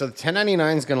 All right. So the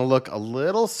 1099 is going to look a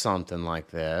little something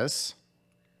like this.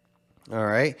 All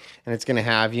right. And it's going to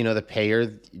have, the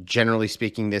payer. Generally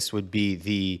speaking, this would be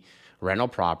the rental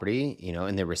property,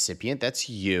 and the recipient, that's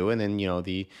you. And then,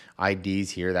 the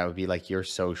IDs here, that would be like your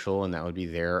social, and that would be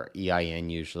their EIN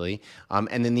usually.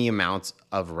 And then the amounts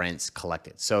of rents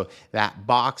collected. So that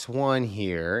box 1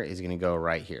 here is going to go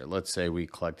right here. Let's say we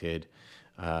collected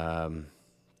 $2,000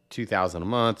 a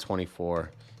month,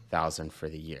 $24,000 for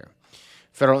the year.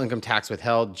 Federal income tax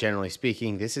withheld, generally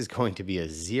speaking, this is going to be a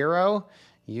 0.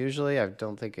 Usually, I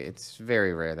don't think it's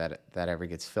very rare that ever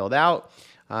gets filled out.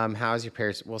 How's your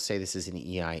parents? We'll say this is an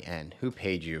EIN. Who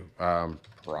paid you?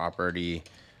 Property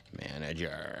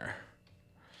manager.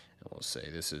 And we'll say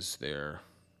this is their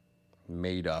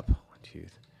made up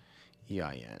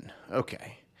EIN.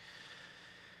 Okay.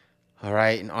 All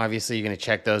right. And obviously you're going to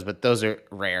check those, but those are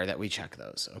rare that we check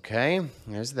those. Okay.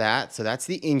 There's that. So that's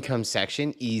the income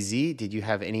section. Easy. Did you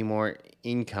have any more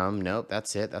income? Nope.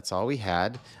 That's it. That's all we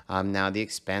had. Now the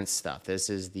expense stuff. This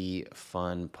is the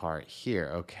fun part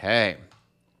here. Okay.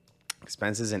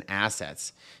 Expenses and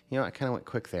assets. I kind of went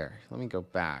quick there. Let me go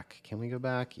back. Can we go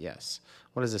back? Yes.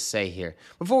 What does this say here?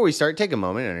 Before we start, take a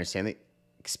moment and understand the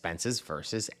expenses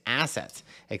versus assets.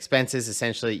 Expenses,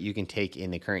 essentially, you can take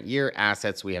in the current year.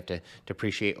 Assets, we have to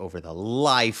depreciate over the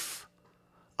life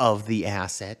of the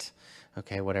asset.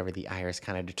 Okay, whatever the IRS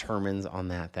kind of determines on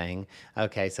that thing.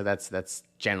 Okay, so that's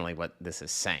generally what this is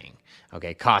saying.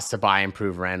 Okay, cost to buy,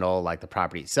 improve rental, like the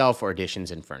property itself, or additions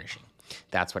and furnishing.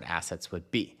 That's what assets would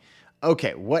be.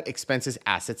 Okay, what expenses,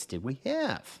 assets did we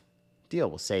have? Deal.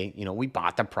 We'll say, we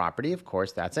bought the property. Of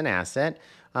course, that's an asset.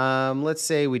 Let's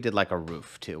say we did like a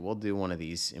roof too. We'll do one of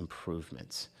these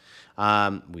improvements.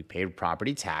 We paid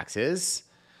property taxes.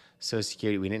 Social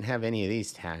Security, we didn't have any of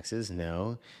these taxes.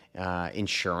 No.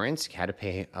 Insurance, had to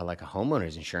pay like a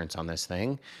homeowner's insurance on this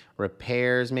thing.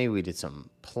 Repairs, maybe we did some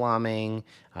plumbing,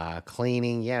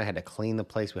 cleaning. Yeah, I had to clean the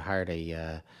place. We hired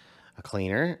a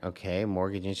cleaner. Okay.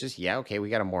 Mortgage interest. Yeah. Okay.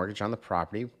 We got a mortgage on the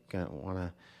property. Gonna want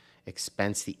to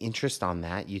expense the interest on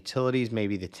that. Utilities.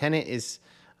 Maybe the tenant is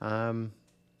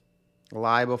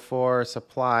liable for.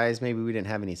 Supplies. Maybe we didn't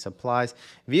have any supplies.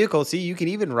 Vehicle. See, you can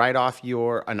even write off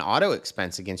an auto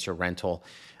expense against your rental.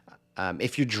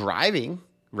 If you're driving,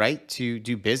 right, to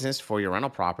do business for your rental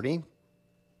property,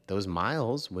 those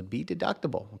miles would be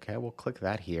deductible. Okay. We'll click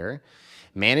that here.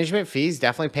 Management fees.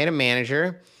 Definitely paying a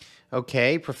manager.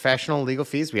 Okay, professional legal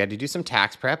fees. We had to do some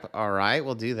tax prep. All right,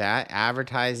 we'll do that.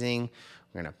 Advertising,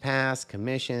 we're going to pass.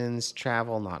 Commissions,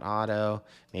 travel, not auto.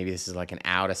 Maybe this is like an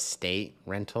out-of-state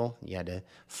rental. You had to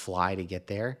fly to get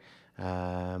there.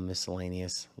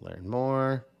 Miscellaneous, learn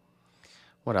more.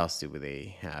 What else do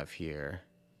they have here?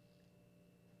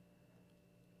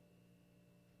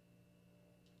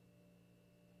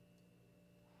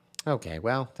 Okay,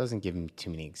 well, doesn't give me too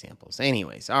many examples.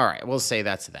 Anyways, all right, we'll say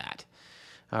that's that.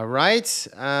 All right.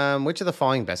 Which of the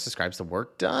following best describes the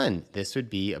work done? This would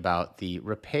be about the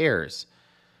repairs.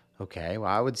 Okay.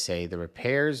 Well, I would say the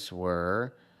repairs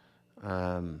were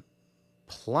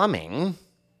plumbing.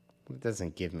 It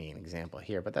doesn't give me an example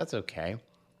here, but that's okay.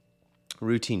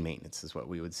 Routine maintenance is what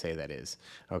we would say that is.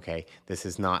 Okay. This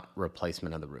is not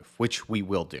replacement of the roof, which we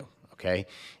will do. Okay.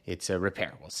 It's a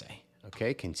repair, we'll say.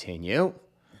 Okay. Continue.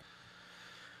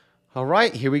 All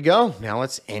right, here we go. Now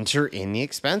let's enter in the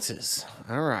expenses.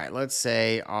 All right, let's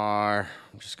say I'm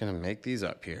just going to make these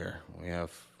up here. We have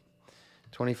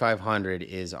 $2,500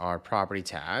 is our property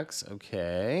tax.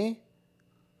 Okay.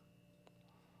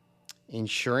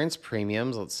 Insurance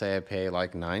premiums. Let's say I pay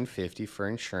like $950 for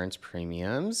insurance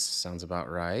premiums. Sounds about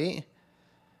right.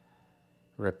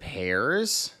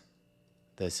 Repairs.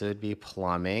 This would be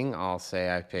plumbing. I'll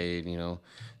say I paid,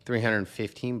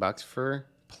 $315 for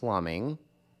plumbing.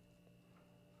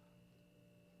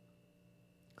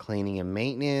 Cleaning and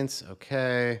maintenance.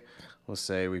 Okay. We'll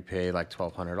say we pay like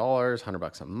 $1,200,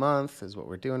 $100 a month is what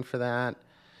we're doing for that.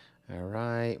 All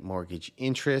right, mortgage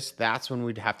interest. That's when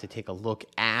we'd have to take a look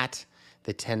at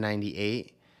the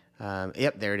 1098.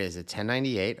 Yep, there it is, a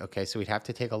 1098. Okay, so we'd have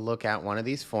to take a look at one of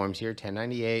these forms here,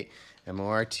 1098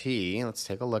 MORT. Let's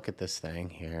take a look at this thing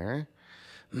here.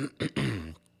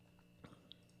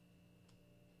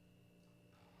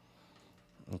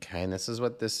 Okay, and this is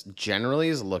what this generally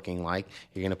is looking like.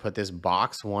 You're going to put this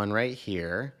box 1 right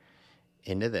here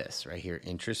into this right here,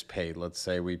 interest paid. Let's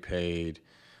say we paid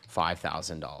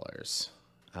 $5,000,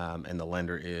 and the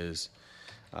lender is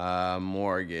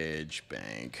mortgage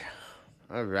bank.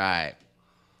 All right.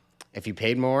 If you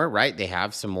paid more, right, they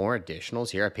have some more additionals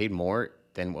here. I paid more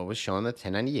than what was shown in the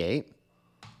 1098.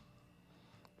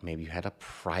 Maybe you had a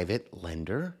private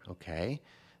lender, okay,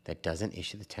 that doesn't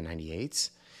issue the 1098s.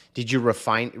 Did you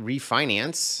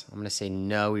refinance? I'm going to say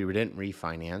no, we didn't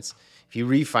refinance. If you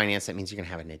refinance, that means you're going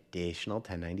to have an additional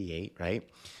 1098, right?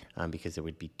 Because there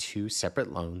would be 2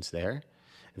 separate loans there.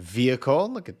 Vehicle,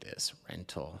 look at this,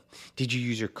 rental. Did you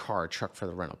use your car or truck for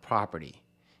the rental property?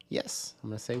 Yes, I'm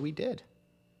going to say we did.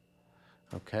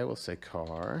 Okay, we'll say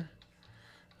car.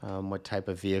 What type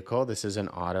of vehicle? This is an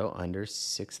auto under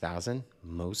 6,000,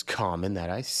 most common that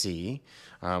I see.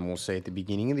 We'll say at the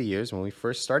beginning of the years when we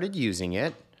first started using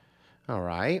it. All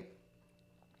right.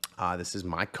 This is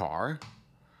my car.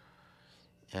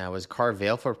 Was car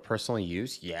available for personal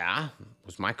use? Yeah, it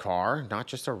was my car, not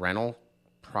just a rental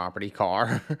property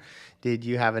car. Did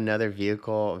you have another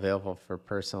vehicle available for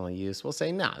personal use? We'll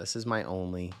say, no, this is my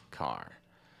only car.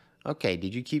 Okay,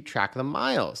 did you keep track of the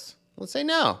miles? We'll say,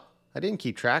 no, I didn't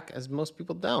keep track, as most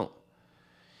people don't.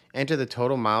 Enter the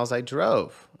total miles I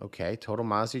drove. Okay, total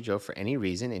miles you drove for any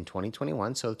reason in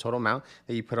 2021. So the total amount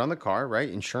that you put on the car, right?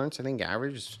 Insurance, I think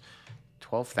average is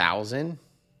 12,000.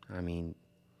 I mean,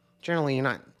 generally you're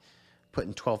not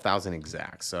putting 12,000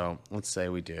 exact. So let's say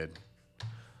we did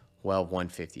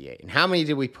 158. And how many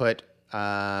did we put?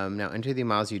 Now enter the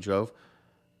miles you drove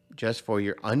just for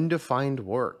your undefined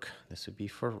work. This would be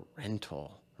for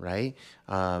rental, right?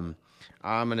 I'm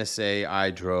going to say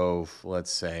I drove,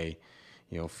 let's say,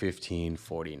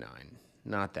 1549.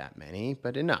 Not that many,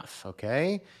 but enough.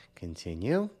 Okay,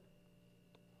 continue.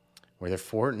 Were there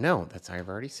 4? No, I've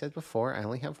already said before. I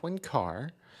only have 1 car.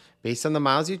 Based on the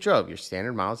miles you drove, your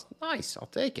standard miles, nice. I'll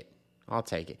take it. I'll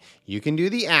take it. You can do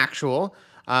the actual,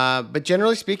 but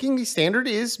generally speaking, the standard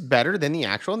is better than the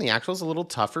actual, and the actual is a little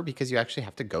tougher because you actually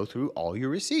have to go through all your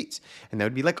receipts, and that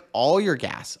would be like all your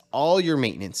gas, all your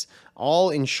maintenance,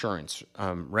 all insurance,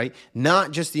 right?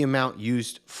 Not just the amount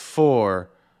used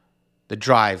for the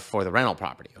drive for the rental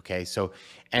property, okay? So,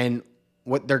 and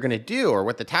what they're going to do, or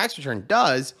what the tax return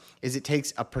does, is it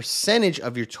takes a percentage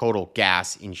of your total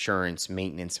gas, insurance,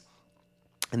 maintenance,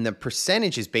 and the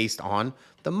percentage is based on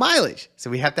the mileage. So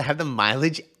we have to have the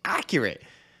mileage accurate.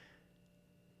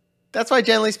 That's why,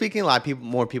 generally speaking,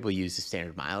 more people use the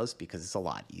standard miles because it's a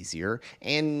lot easier.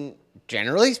 And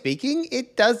generally speaking,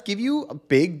 it does give you a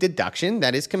big deduction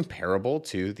that is comparable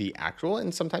to the actual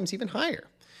and sometimes even higher.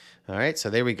 All right, so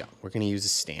there we go. We're going to use a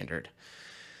standard.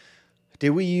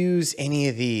 Did we use any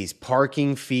of these?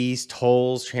 Parking fees,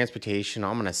 tolls, transportation?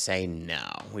 I'm going to say no.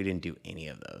 We didn't do any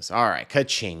of those. All right,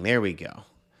 ka-ching. There we go.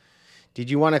 Did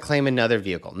you want to claim another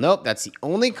vehicle? Nope, that's the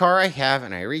only car I have,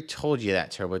 and I already told you that,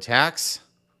 TurboTax.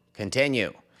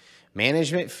 Continue.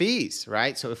 Management fees,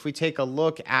 right? So if we take a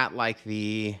look at like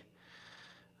the,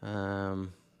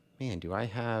 man, do I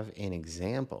have an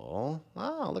example?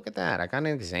 Oh, look at that. I got an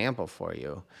example for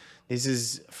you. This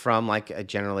is from like a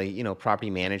generally, property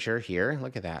manager here.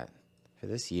 Look at that for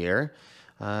this year.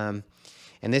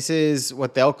 And this is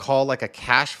what they'll call like a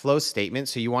cash flow statement.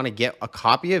 So you want to get a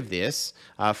copy of this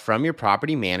from your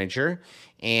property manager,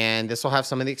 and this will have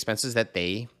some of the expenses that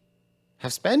they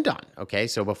have spent on, okay?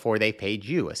 So before they paid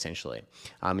you, essentially.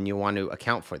 And you want to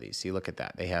account for these. So you look at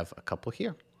that. They have a couple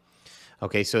here.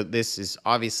 Okay, so this is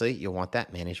obviously, you'll want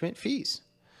that management fees.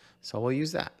 So we'll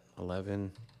use that,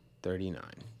 $11.39.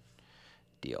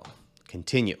 Deal.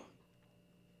 Continue.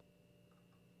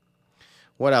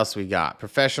 What else we got?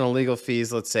 Professional legal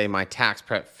fees. Let's say my tax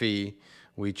prep fee,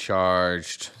 we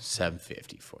charged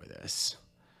 $7.50 for this.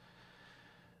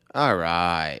 All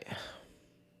right.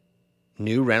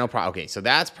 New rental okay, so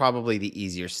that's probably the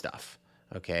easier stuff.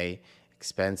 Okay,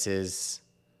 expenses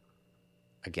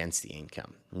against the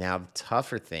income. Now the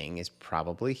tougher thing is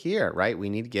probably here, right? We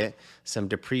need to get some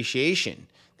depreciation.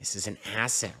 This is an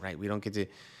asset, right? We don't get to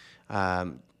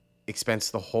expense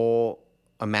the whole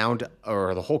amount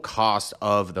or the whole cost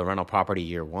of the rental property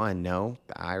year 1. No,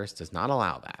 the IRS does not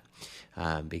allow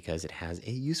that because it has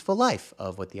a useful life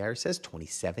of what the IRS says,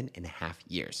 27.5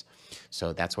 years.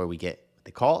 So that's where we get what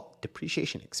they call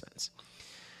depreciation expense.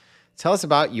 Tell us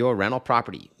about your rental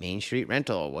property. Main Street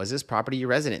rental. Was this property your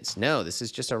residence? No, this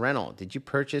is just a rental. Did you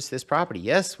purchase this property?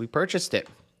 Yes, we purchased it.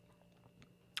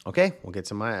 Okay, we'll get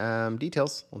some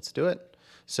details. Let's do it.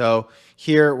 So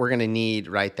here we're going to need,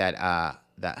 right, that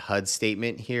HUD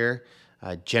statement here.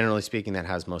 Generally speaking, that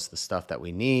has most of the stuff that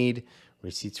we need.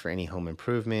 Receipts for any home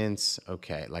improvements.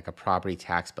 Okay, like a property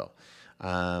tax bill.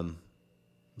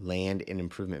 Land and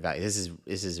improvement value. This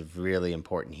is really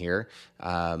important here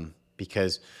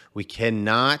because we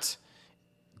cannot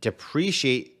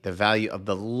depreciate the value of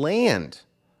the land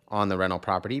on the rental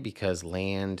property because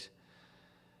land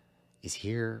is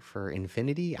here for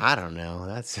infinity. I don't know.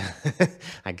 That's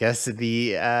I guess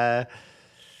the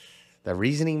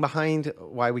reasoning behind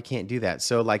why we can't do that.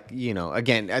 So, like, you know,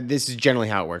 again, this is generally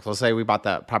how it works. Let's say we bought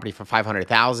the property for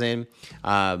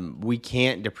 $500,000. We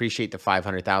can't depreciate the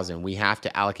 $500,000. We have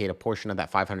to allocate a portion of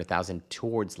that $500,000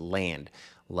 towards land.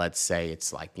 Let's say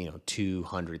it's like, you know,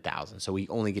 $200,000. So we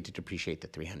only get to depreciate the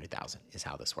 $300,000 is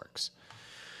how this works.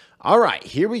 All right,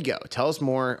 here we go. Tell us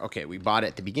more. Okay, we bought it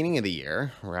at the beginning of the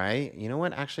year, right? You know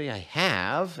what? Actually, I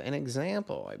have an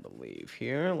example, I believe,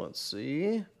 here. Let's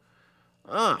see.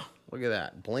 Look at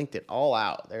that. Blinked it all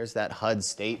out. There's that HUD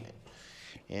statement.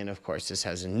 And, of course, this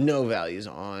has no values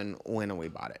on when we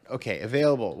bought it. Okay,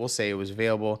 available. We'll say it was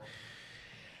available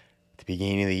at the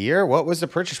beginning of the year. What was the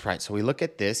purchase price? So we look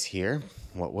at this here.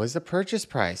 What was the purchase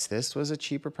price? This was a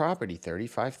cheaper property,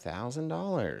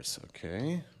 $35,000.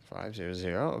 Okay. 500,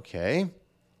 okay.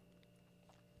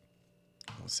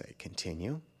 We'll say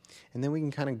continue. And then we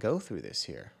can kind of go through this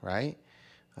here, right?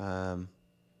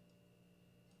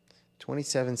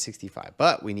 2765,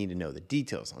 but we need to know the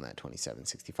details on that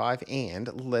 2765.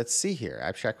 And let's see here,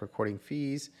 abstract recording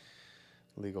fees,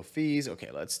 legal fees. Okay,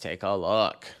 let's take a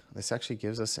look. This actually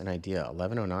gives us an idea.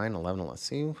 1109, 11. Let's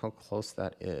see how close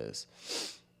that is.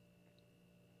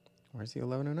 Where's the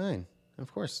 1109?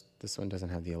 Of course, this one doesn't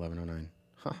have the 1109.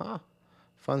 Haha,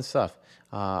 fun stuff.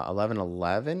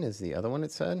 1111 is the other one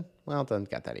it said. Well, it doesn't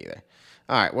got that either.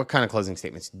 All right, what kind of closing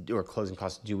statements or closing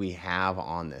costs do we have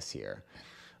on this here?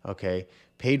 Okay,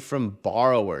 paid from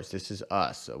borrowers. This is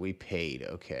us, so we paid.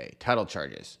 Okay, title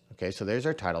charges. Okay, so there's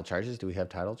our title charges. Do we have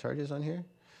title charges on here?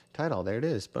 Title, there it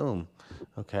is. Boom.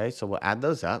 Okay, so we'll add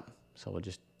those up. So we'll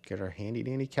just get our handy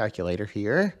dandy calculator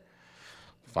here.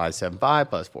 575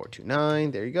 plus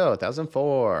 429. There you go.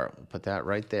 1,004. We'll put that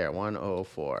right there.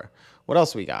 1,004. What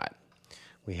else we got?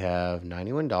 We have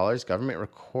 $91 government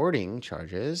recording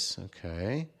charges.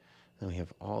 Okay. Then we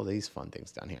have all these fun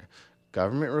things down here.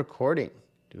 Government recording.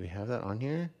 Do we have that on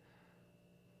here?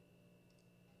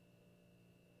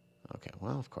 Okay.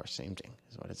 Well, of course, same thing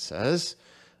is what it says.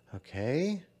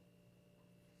 Okay.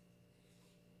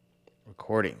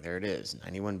 Recording. There it is.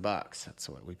 91 bucks. That's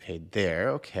what we paid there.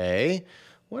 Okay.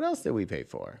 What else did we pay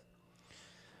for?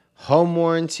 Home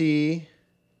warranty,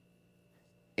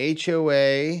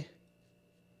 HOA,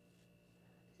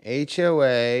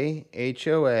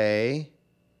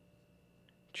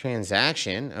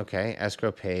 transaction. Okay.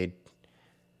 Escrow paid.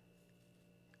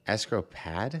 Escrow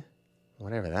pad?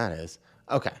 Whatever that is.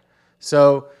 Okay.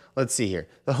 So let's see here.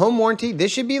 The home warranty, this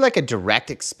should be like a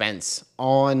direct expense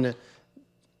on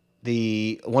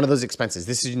one of those expenses.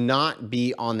 This should not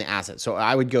be on the asset. So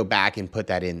I would go back and put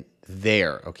that in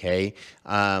there. Okay.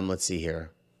 Let's see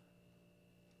here.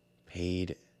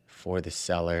 Paid for the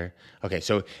seller. Okay.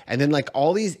 So, and then like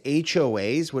all these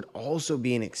HOAs would also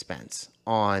be an expense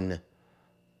on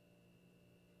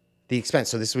the expense.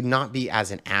 So this would not be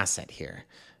as an asset here.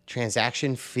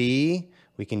 Transaction fee.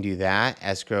 We can do that.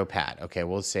 Escrow pad. Okay.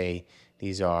 We'll say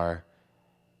these are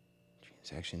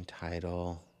transaction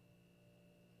title.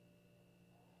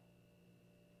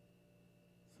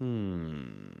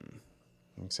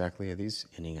 Exactly are these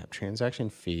ending up? Transaction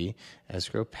fee,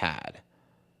 escrow pad.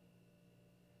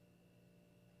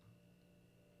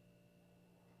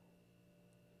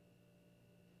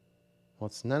 Well,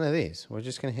 it's none of these. We're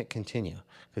just going to hit continue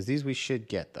because these we should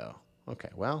get though. Okay,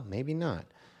 well, maybe not.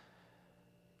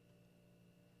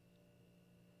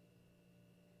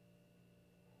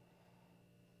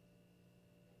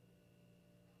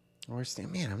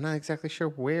 Man, I'm not exactly sure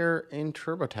where in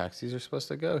TurboTax these are supposed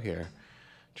to go here.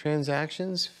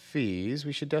 Transactions, fees,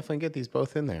 we should definitely get these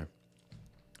both in there.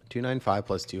 295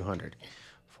 plus 200,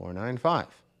 495.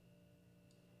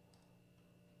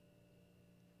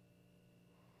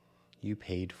 You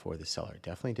paid for the seller.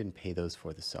 Definitely didn't pay those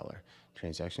for the seller.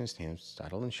 Transaction stamps,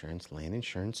 title insurance, land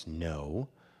insurance, no.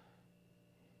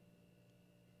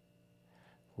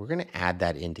 We're going to add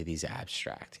that into these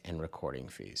abstract and recording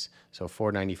fees. So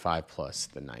 495 plus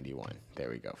the 91. There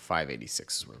we go.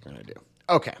 586 is what we're going to do.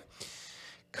 Okay.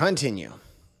 Continue.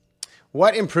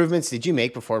 What improvements did you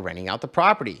make before renting out the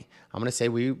property? I'm going to say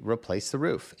we replaced the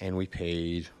roof and we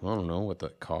paid, I don't know what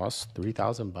that cost,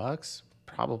 $3,000,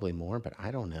 probably more, but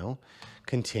I don't know.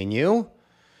 Continue.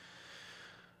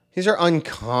 These are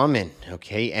uncommon,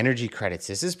 okay? Energy credits.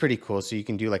 This is pretty cool. So you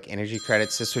can do like energy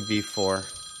credits. This would be for,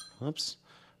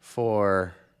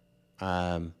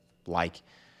 like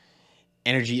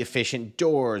energy efficient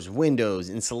doors, windows,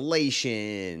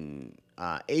 insulation,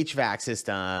 HVAC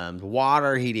systems,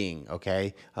 water heating,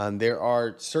 okay? There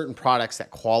are certain products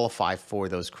that qualify for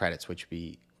those credits, which would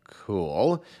be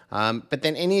cool. But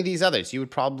then any of these others, you would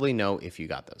probably know if you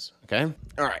got those, okay?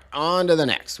 All right, on to the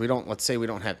next. Let's say we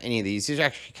don't have any of these. These are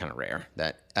actually kind of rare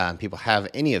that people have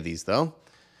any of these though.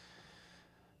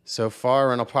 So far,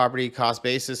 rental property cost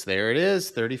basis, there it is,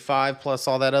 35 plus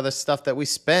all that other stuff that we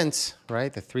spent,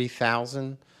 right? The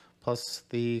 3,000 plus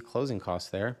the closing costs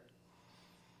there.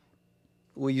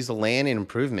 We'll use the land and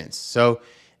improvements. So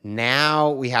now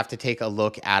we have to take a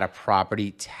look at a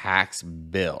property tax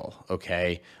bill,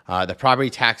 okay? The property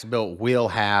tax bill will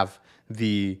have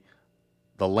the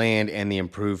land and the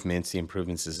improvements. The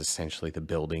improvements is essentially the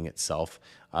building itself,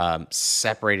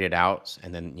 separated out,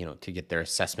 and then, you know, to get their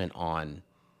assessment on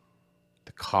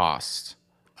the cost,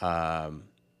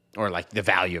 or like the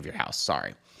value of your house,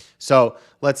 sorry. So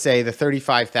let's say the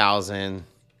 35,000,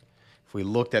 if we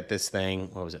looked at this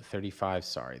thing, what was it, 35?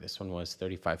 Sorry, this one was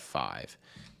 35.5.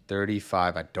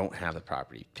 35, I don't have the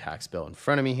property tax bill in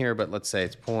front of me here, but let's say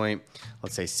it's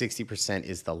let's say 60%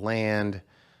 is the land.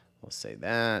 We'll say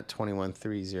that,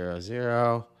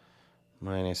 21,300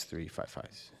 minus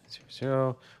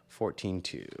 35500,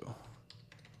 14,200.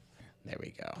 There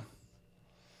we go.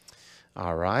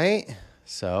 All right,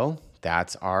 so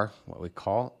that's our, what we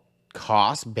call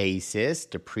cost basis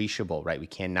depreciable, right? We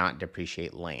cannot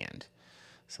depreciate land.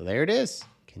 So there it is.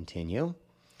 Continue.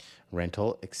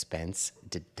 Rental expense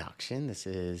deduction. This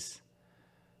is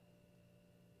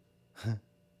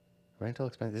rental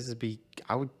expense. This is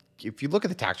if you look at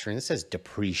the tax return, this says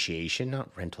depreciation, not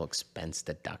rental expense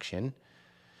deduction.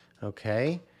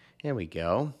 Okay, here we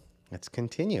go. Let's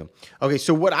continue. Okay,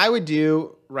 so what I would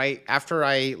do, right, after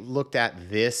I looked at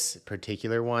this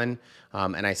particular one,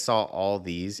 and I saw all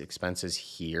these expenses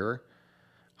here,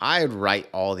 I would write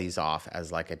all these off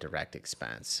as like a direct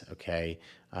expense, okay?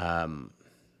 I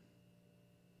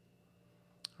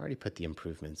already put the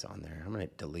improvements on there. I'm gonna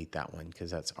delete that one because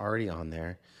that's already on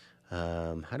there.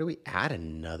 How do we add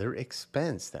another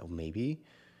expense that maybe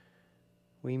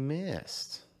we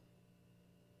missed?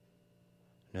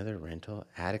 Another rental,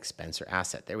 add expense or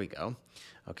asset. There we go.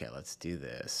 Okay, let's do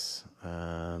this.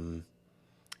 HOA.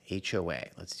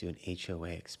 Let's do an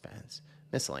HOA expense.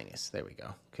 Miscellaneous. There we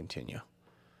go. Continue.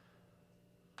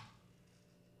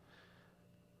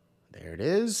 There it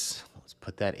is. Let's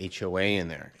put that HOA in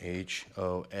there.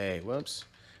 HOA. Whoops.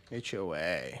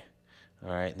 HOA.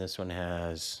 All right, and this one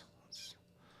has, let's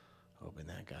open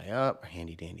that guy up.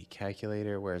 Handy dandy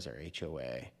calculator. Where's our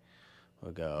HOA?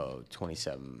 We'll go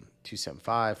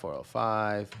 275,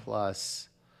 405 plus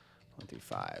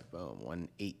 135, boom,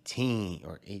 118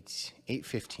 or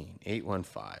 815,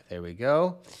 815. There we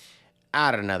go.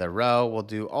 Add another row. We'll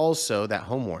do also that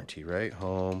home warranty, right?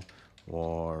 Home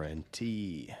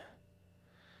warranty. Did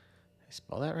I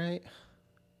spell that right?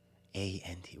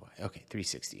 A-N-T-Y. Okay,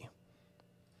 360.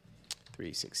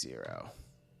 360.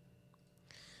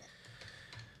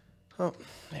 Oh,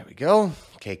 there we go.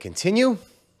 Okay, continue.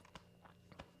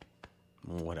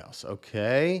 What else?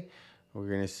 Okay, we're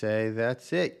going to say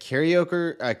that's it.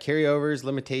 Carryovers,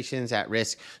 limitations, at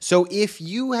risk. So if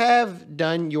you have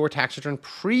done your tax return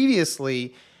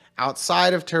previously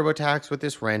outside of TurboTax with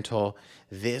this rental,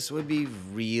 this would be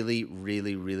really,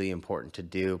 really, really important to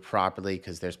do properly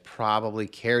because there's probably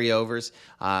carryovers.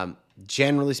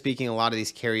 Generally speaking, a lot of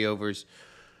these carryovers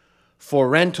for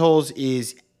rentals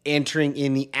is entering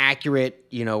in the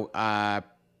accurate,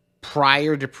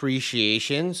 prior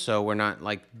depreciation, so we're not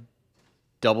like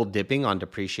double dipping on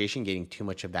depreciation, getting too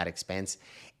much of that expense,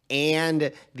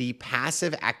 and the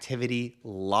passive activity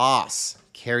loss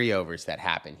carryovers that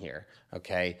happen here,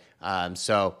 okay?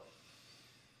 So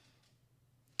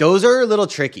those are a little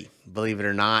tricky, believe it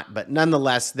or not, but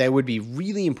nonetheless, they would be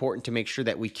really important to make sure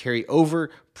that we carry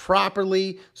over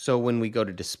properly, so when we go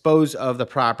to dispose of the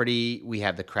property, we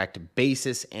have the correct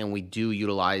basis, and we do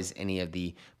utilize any of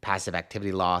the passive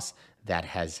activity loss that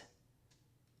has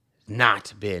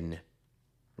not been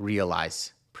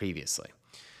realized previously.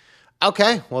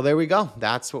 Okay, well, there we go.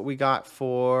 That's what we got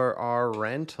for our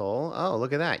rental. Oh,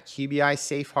 look at that. QBI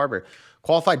Safe Harbor.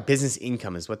 Qualified business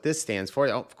income is what this stands for.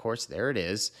 Oh, of course, there it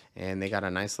is. And they got a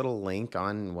nice little link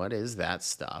on what is that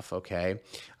stuff, okay?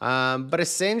 But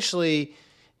essentially,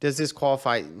 Does this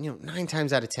qualify? 9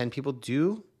 times out of 10 people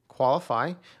do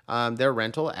qualify their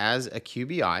rental as a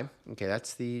QBI. Okay,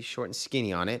 that's the short and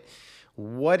skinny on it.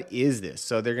 What is this?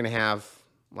 So they're going to have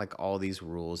like all these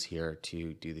rules here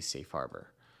to do the safe harbor.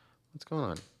 What's going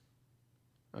on?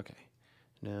 Okay.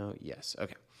 No, yes.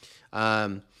 Okay.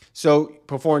 So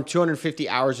perform 250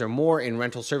 hours or more in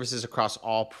rental services across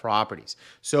all properties.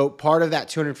 So part of that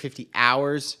 250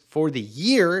 hours for the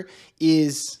year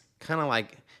is kind of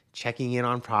like checking in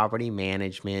on property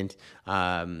management,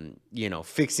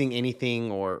 fixing anything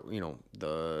or,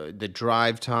 the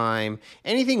drive time,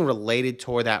 anything related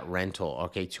toward that rental.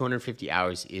 Okay. 250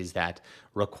 hours is that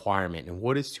requirement. And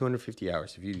what is 250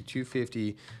 hours? If you do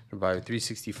 250 divided by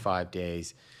 365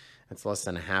 days, that's less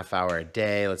than a half hour a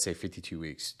day. Let's say 52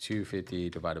 weeks. 250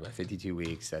 divided by 52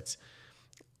 weeks. That's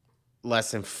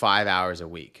less than 5 hours a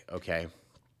week. Okay.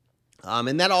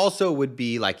 And that also would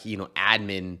be like,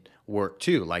 admin work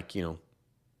too. Like,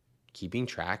 keeping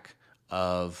track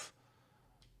of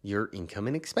your income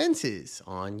and expenses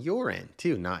on your end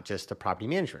too, not just the property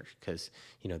management, because,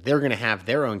 they're going to have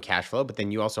their own cash flow, but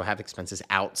then you also have expenses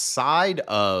outside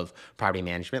of property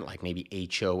management, like maybe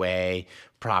HOA,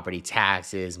 property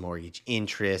taxes, mortgage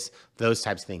interest, those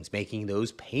types of things, making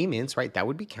those payments, right? That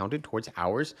would be counted towards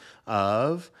hours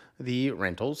of the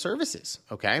rental services.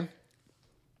 Okay.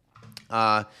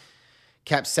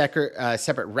 Kept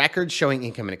separate records showing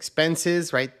income and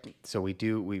expenses, right? So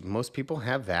most people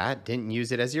have that. Didn't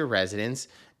use it as your residence.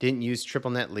 Didn't use triple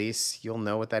net lease. You'll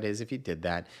know what that is if you did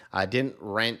that. Didn't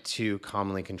rent to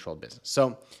commonly controlled business.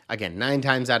 So again, 9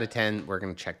 times out of 10, we're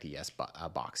going to check the yes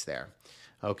box there.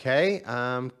 Okay.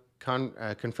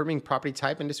 Confirming property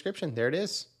type and description. There it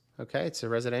is. Okay. It's a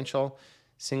residential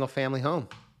single family home.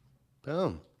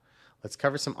 Boom. Let's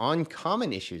cover some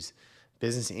uncommon issues.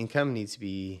 Business income needs to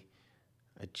be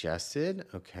adjusted.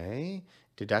 Okay.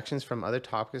 Deductions from other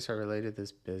topics are related to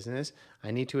this business. I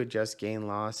need to adjust gain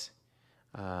loss.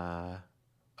 What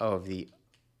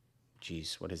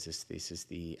is this? This is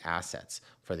the assets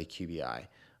for the QBI.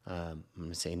 I'm going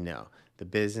to say no. The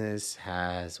business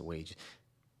has wages.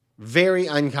 Very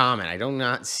uncommon. I do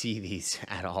not see these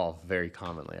at all very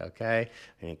commonly. Okay.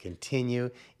 I'm going to continue.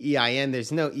 EIN.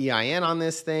 There's no EIN on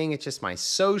this thing. It's just my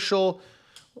social.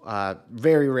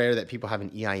 Very rare that people have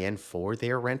an EIN for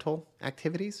their rental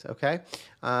activities. Okay.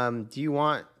 Do you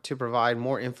want to provide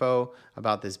more info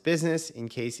about this business in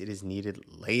case it is needed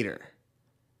later?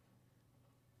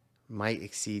 Might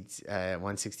exceed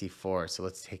 164. So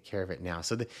let's take care of it now.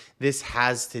 So this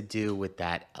has to do with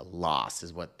that loss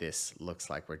is what this looks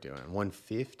like we're doing.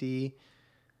 150.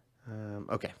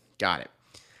 Okay. Got it.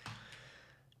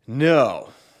 No.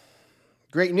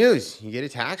 Great news. You get a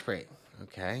tax break.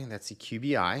 Okay, that's the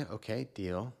QBI. Okay,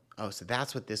 deal. Oh, so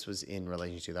that's what this was in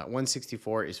relation to. That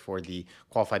 164 is for the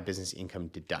qualified business income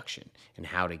deduction and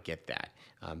how to get that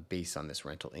based on this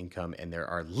rental income. And there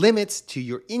are limits to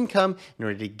your income in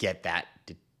order to get that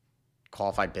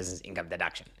qualified business income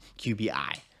deduction,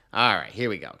 QBI. All right, here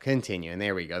we go. Continue. And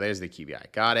there we go. There's the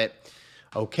QBI. Got it.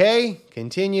 Okay,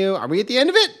 continue. Are we at the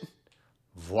end of it?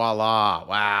 Voila.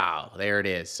 Wow, there it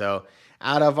is. So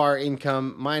out of our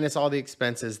income minus all the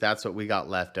expenses, that's what we got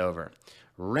left over.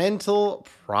 Rental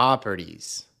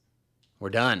properties.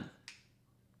 We're done.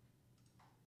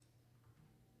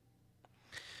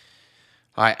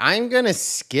 All right, I'm going to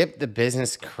skip the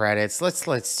business credits.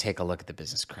 Let's take a look at the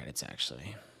business credits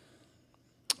actually.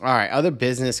 All right, other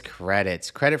business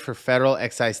credits. Credit for federal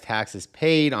excise taxes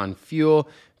paid on fuel,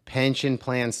 pension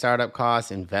plan startup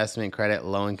costs, investment credit,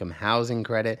 low-income housing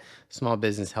credit, small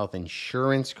business health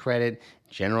insurance credit,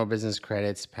 general business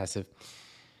credits, passive.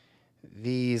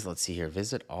 These, let's see here,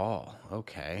 visit all.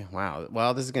 Okay, wow.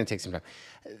 Well, this is going to take some time.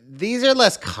 These are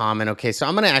less common. Okay, so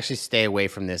I'm going to actually stay away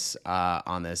from this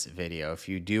on this video. If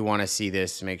you do want to see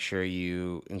this, make sure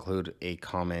you include a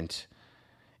comment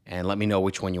and let me know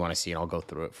which one you want to see, and I'll go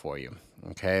through it for you.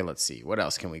 Okay, let's see. What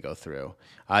else can we go through?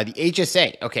 The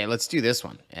HSA. Okay, let's do this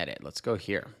one. Edit. Let's go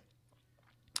here.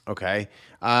 Okay.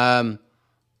 HSA.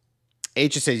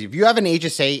 If you have an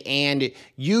HSA and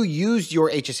you used your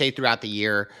HSA throughout the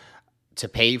year to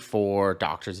pay for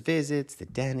doctor's visits, the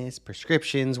dentist,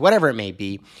 prescriptions, whatever it may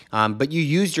be, but you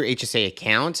used your HSA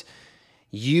account,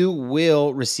 you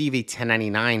will receive a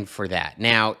 1099 for that.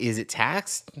 Now, is it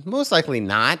taxed? Most likely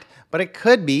not, but it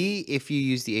could be if you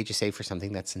use the HSA for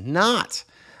something that's not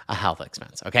a health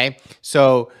expense, okay?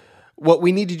 So what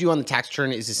we need to do on the tax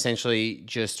return is essentially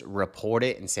just report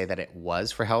it and say that it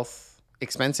was for health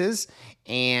expenses,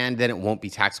 and then it won't be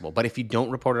taxable. But if you don't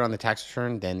report it on the tax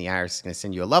return, then the IRS is going to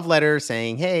send you a love letter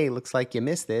saying, hey, looks like you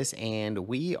missed this, and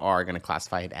we are going to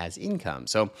classify it as income.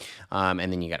 So, and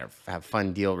then you got to have a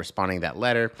fun deal responding to that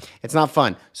letter. It's not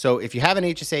fun. So if you have an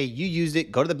HSA, you used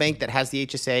it, go to the bank that has the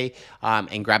HSA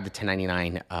and grab the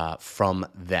 1099 from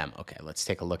them. Okay, let's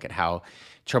take a look at how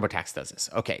TurboTax does this.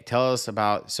 Okay, tell us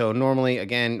about, so normally,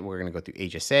 again, we're going to go through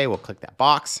HSA. We'll click that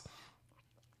box.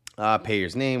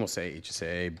 Payer's name, we'll say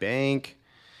HSA Bank.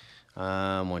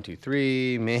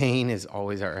 123 Maine is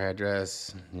always our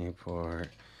address. Newport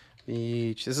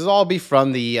Beach. This is all be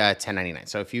from the 1099.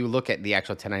 So if you look at the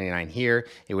actual 1099 here,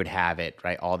 it would have it,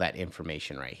 right? All that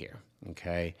information right here.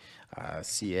 Okay.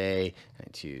 CA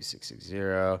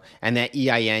 92660. And that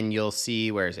EIN, you'll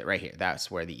see, where is it? Right here.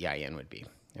 That's where the EIN would be.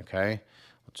 Okay.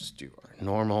 We'll just do our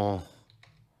normal.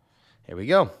 Here we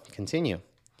go. Continue.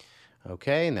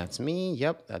 Okay, and that's me.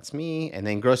 Yep, that's me. And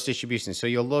then gross distribution. So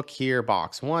you'll look here,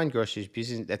 box 1, gross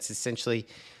distribution. That's essentially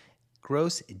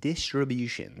gross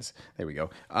distributions. There we go.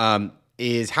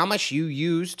 Is how much you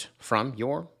used from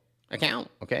your account.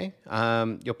 Okay,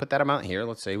 you'll put that amount here.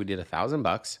 Let's say we did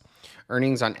 $1,000.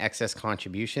 Earnings on excess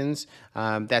contributions.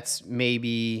 That's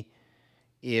maybe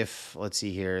if, let's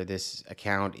see here, this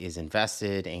account is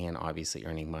invested and obviously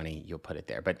earning money, you'll put it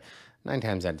there. But 9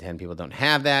 times out of 10 people don't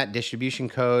have that. Distribution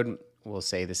code. We'll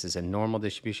say this is a normal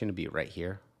distribution to be right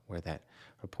here where that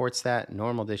reports that.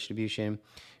 Normal distribution,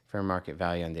 fair market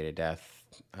value on date of death.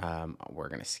 We're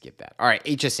going to skip that. All right,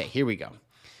 HSA, here we go.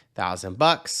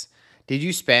 $1,000. Did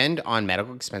you spend on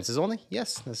medical expenses only?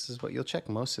 Yes, this is what you'll check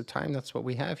most of the time. That's what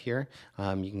we have here.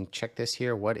 You can check this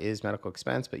here. What is medical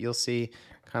expense? But you'll see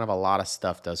kind of a lot of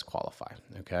stuff does qualify.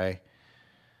 Okay.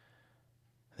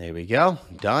 There we go.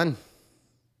 Done.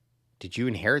 Did you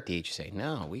inherit the HSA?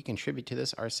 No, we contribute to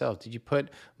this ourselves. Did you put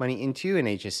money into an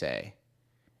HSA?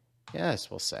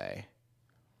 Yes, we'll say.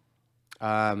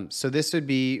 So this would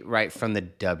be right from the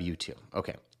W-2.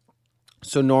 Okay.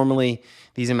 So normally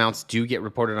these amounts do get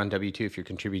reported on W-2 if you're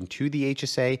contributing to the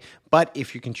HSA, but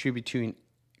if you're contributing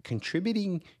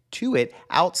to it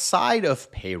outside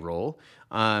of payroll,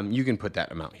 you can put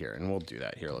that amount here, and we'll do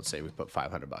that here. Let's say we put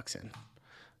 $500 in.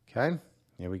 Okay.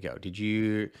 There we go. Did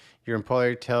your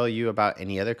employer tell you about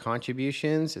any other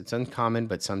contributions? It's uncommon,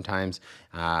 but sometimes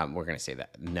we're going to say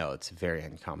that. No, it's very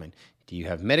uncommon. Do you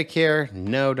have Medicare?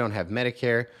 No, don't have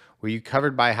Medicare. Were you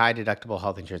covered by high deductible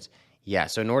health insurance? Yeah.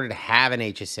 So in order to have an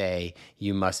HSA,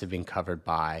 you must have been covered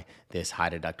by this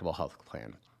high deductible health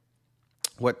plan.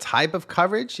 What type of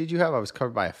coverage did you have? I was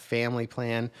covered by a family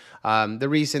plan. The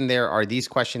reason there are these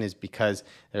questions is because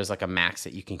there's like a max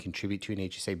that you can contribute to an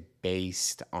HSA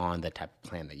based on the type of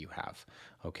plan that you have.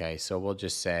 Okay, so we'll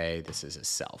just say this is a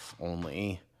self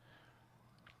only.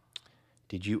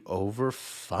 Did you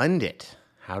overfund it?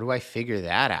 How do I figure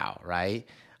that out, right?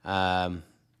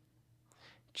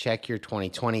 Check your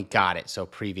 2020. Got it. So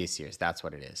previous years, that's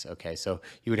what it is. Okay, so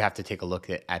you would have to take a look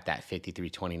at that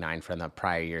 5329 from the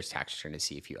prior year's tax return to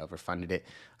see if you overfunded it.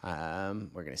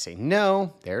 We're going to say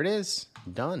no. There it is.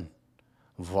 Done.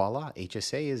 Voila.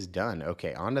 HSA is done.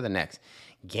 Okay, on to the next.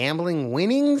 Gambling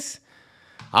winnings.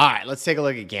 All right, let's take a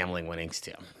look at gambling winnings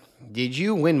too. Did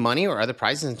you win money or other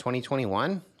prizes in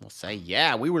 2021? We'll say,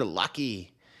 yeah, we were lucky.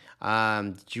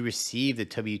 Did you receive the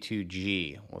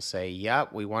W2G? We'll say,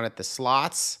 yep, we won at the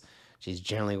slots, which is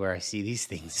generally where I see these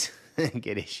things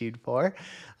get issued for.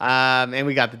 And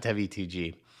we got the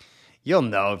W2G. You'll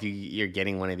know if you're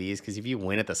getting one of these, because if you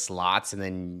win at the slots and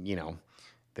then,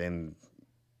 then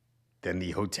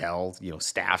the hotel,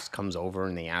 staff comes over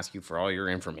and they ask you for all your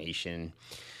information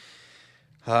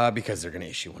because they're going to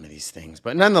issue one of these things.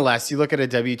 But nonetheless, you look at a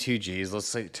W2G.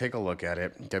 Let's take a look at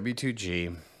it.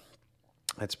 W2G.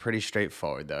 That's pretty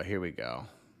straightforward, though. Here we go.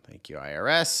 Thank you,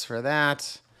 IRS, for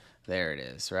that. There it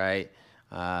is, right?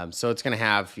 So it's going to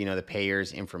have, the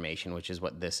payer's information, which is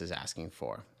what this is asking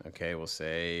for. Okay, we'll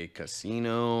say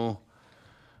casino,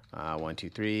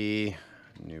 123,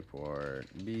 Newport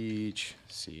Beach,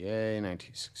 CA,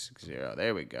 92660.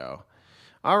 There we go.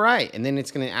 All right, and then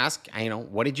it's going to ask,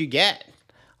 what did you get?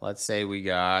 Let's say we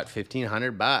got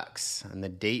 $1,500 and the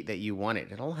date that you won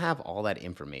it. It'll have all that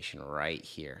information right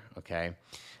here, okay?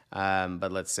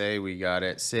 But let's say we got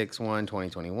it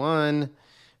 6/1/2021.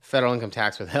 Federal income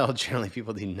tax withheld. Generally,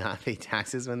 people do not pay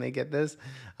taxes when they get this.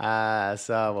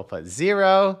 So we'll put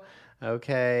 0.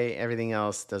 Okay, everything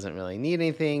else doesn't really need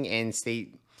anything. And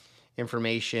state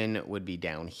information would be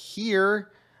down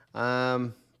here.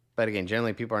 But again,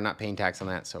 generally, people are not paying tax on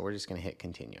that, so we're just going to hit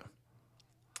continue.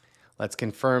 Let's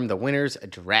confirm the winner's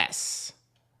address.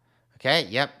 Okay,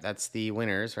 yep, that's the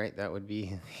winners, right? That would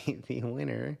be the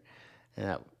winner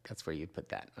And that's where you'd put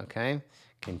that. Okay.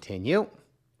 Continue.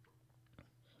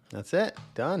 That's it.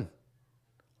 Done.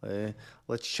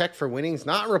 Let's check for winnings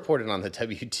not reported on the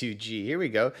W2G. Here we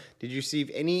go. Did you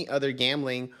receive any other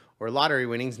gambling or lottery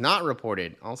winnings not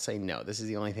reported? I'll say no. This is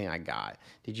the only thing I got.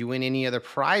 Did you win any other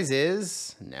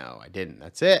prizes? No, I didn't.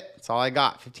 That's it. That's all I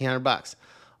got. $1,500.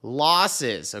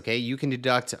 Losses. Okay, you can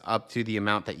deduct up to the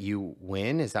amount that you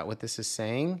win. Is that what this is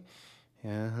saying?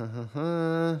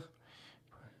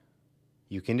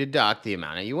 You can deduct the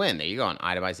amount that you win. There you go, an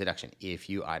itemized deduction if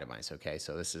you itemize. Okay,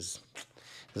 so there's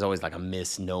always like a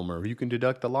misnomer. You can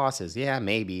deduct the losses. Yeah,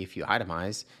 maybe if you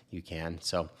itemize, you can.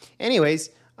 So anyways,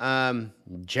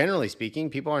 generally speaking,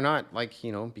 people are not like,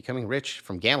 becoming rich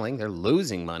from gambling. They're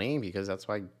losing money because that's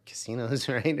why casinos,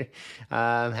 right,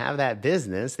 have that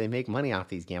business. They make money off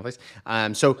these gamblers.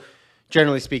 So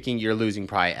generally speaking, you're losing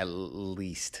probably at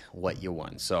least what you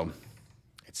won. So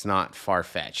it's not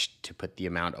far-fetched to put the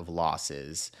amount of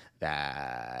losses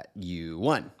that you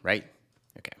won, right?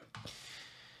 Okay.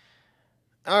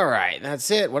 All right,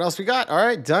 that's it. What else we got? All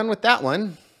right, done with that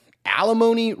one.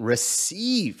 Alimony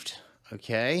received.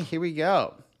 Okay, here we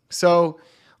go. So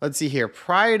let's see here.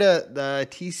 Prior to the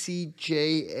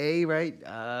TCJA, right?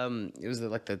 It was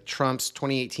like the Trump's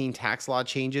 2018 tax law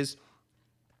changes.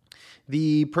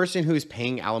 The person who is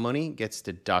paying alimony gets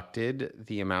deducted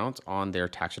the amount on their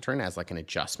tax return as like an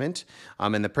adjustment.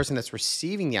 And the person that's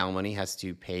receiving the alimony has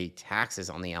to pay taxes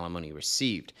on the alimony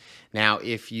received. Now,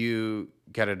 if you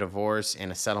get a divorce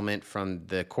and a settlement from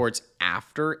the courts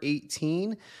after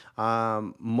 18,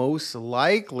 most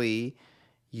likely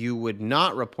you would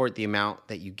not report the amount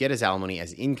that you get as alimony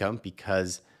as income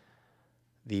because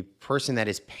the person that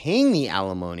is paying the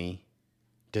alimony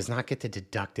does not get to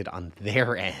deduct it on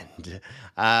their end.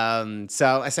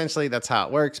 So essentially that's how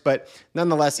it works. But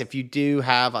nonetheless, if you do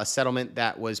have a settlement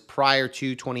that was prior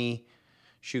to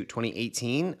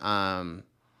 2018,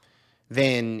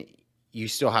 then you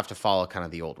still have to follow kind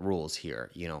of the old rules here.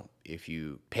 If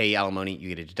you pay alimony, you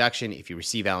get a deduction. If you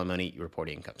receive alimony, you report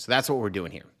income. So that's what we're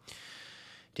doing here.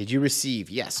 Did you receive?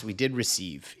 Yes, we did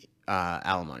receive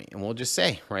alimony. And we'll just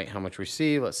say, right, how much we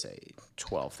receive. Let's say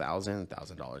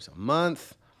 $1,000 a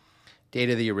month. Date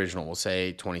of the original, we'll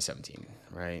say 2017,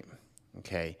 right?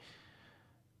 Okay.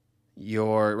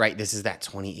 Right, this is that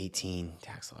 2018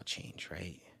 tax law change,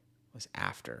 right? It was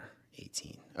after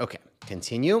 18. Okay,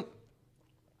 continue.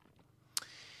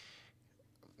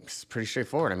 It's pretty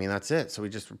straightforward. I mean, that's it. So we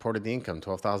just reported the income,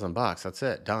 $12,000. That's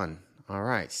it, done. All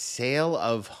right, sale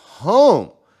of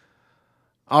home.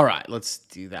 All right, let's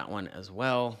do that one as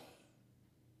well.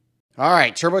 All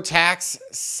right, TurboTax,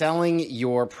 selling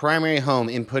your primary home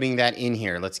and putting that in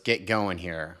here. Let's get going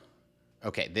here.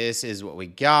 Okay, this is what we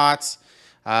got.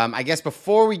 I guess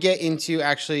before we get into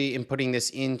actually inputting this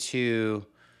into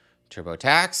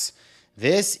TurboTax,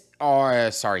 these are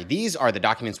the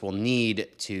documents we'll need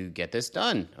to get this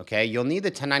done. Okay, you'll need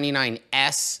the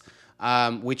 1099-S,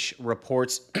 which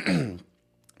reports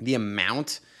the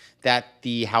amount that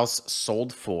the house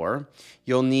sold for.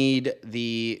 You'll need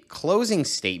the closing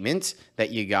statement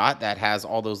that you got that has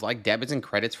all those like debits and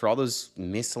credits for all those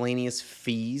miscellaneous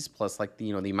fees, plus like the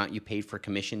amount you paid for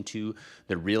commission to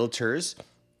the realtors.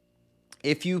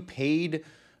 If you paid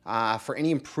for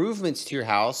any improvements to your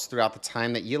house throughout the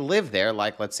time that you live there,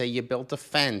 like let's say you built a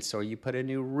fence or you put a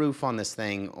new roof on this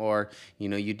thing, or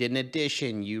you did an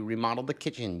addition, you remodeled the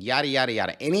kitchen, yada yada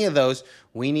yada, any of those,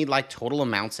 we need like total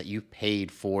amounts that you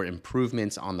paid for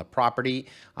improvements on the property,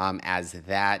 as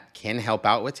that can help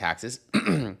out with taxes.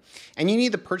 And you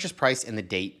need the purchase price and the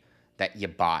date that you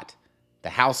bought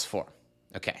the house for.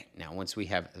 Okay, now once we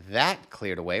have that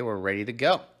cleared away, we're ready to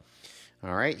go.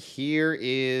 All right, here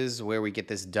is where we get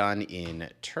this done in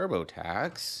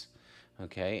TurboTax.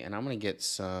 Okay, and I'm going to get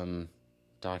some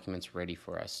documents ready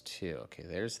for us too. Okay,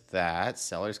 there's that.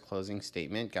 Seller's closing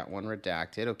statement. Got one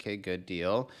redacted. Okay, good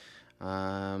deal.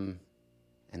 And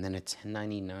then a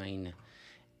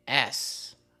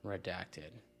 1099-S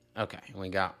redacted. Okay, we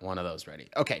got one of those ready.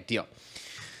 Okay, deal.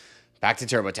 Back to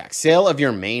TurboTax. Sale of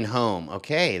your main home.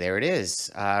 Okay, there it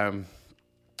is.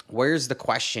 Where's the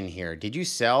question here? Did you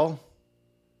sell?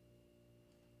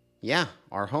 Yeah,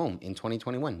 our home in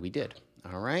 2021. We did.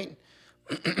 All right.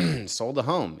 Sold a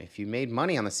home. If you made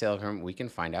money on the sale of home, we can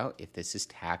find out if this is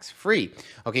tax-free.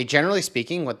 Okay, generally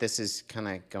speaking, what this is kind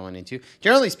of going into,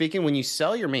 generally speaking, when you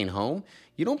sell your main home,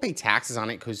 you don't pay taxes on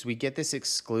it because we get this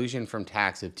exclusion from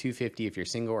tax of $250 if you're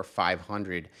single or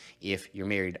 $500 if you're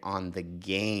married on the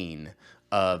gain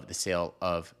of the sale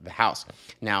of the house.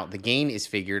 Now, the gain is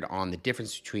figured on the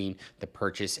difference between the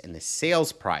purchase and the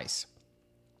sales price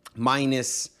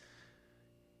minus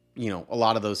a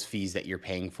lot of those fees that you're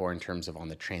paying for in terms of on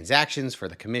the transactions, for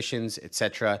the commissions,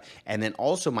 etc. And then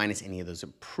also minus any of those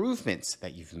improvements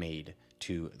that you've made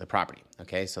to the property.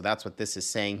 Okay, so that's what this is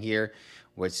saying here,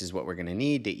 which is what we're going to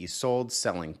need. Date you sold,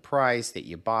 selling price, date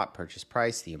you bought, purchase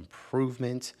price, the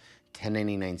improvement,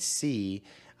 1099-C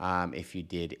if you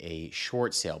did a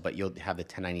short sale, but you'll have the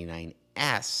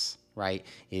 1099-S, right,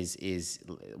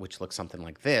 which looks something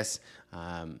like this.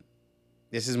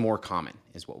 This is more common,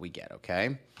 is what we get,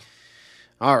 okay?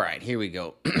 All right, here we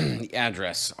go. The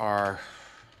address, our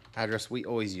address we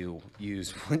always use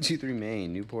 123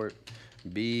 Main, Newport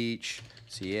Beach,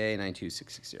 CA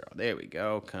 92660. There we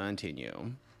go.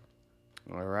 Continue.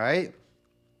 All right.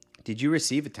 Did you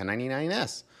receive a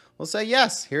 1099-S? We'll say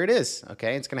yes. Here it is.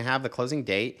 Okay, it's going to have the closing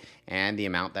date and the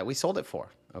amount that we sold it for.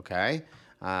 Okay,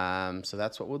 so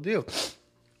that's what we'll do.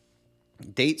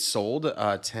 Date sold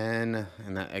 10,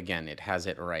 and that, again, it has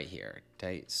it right here.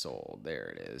 Date sold,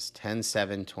 there it is,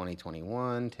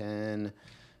 10/7/2021,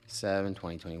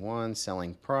 10/7/2021.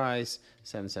 Selling price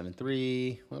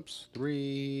 773. Whoops,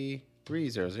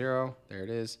 3300. There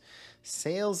it is.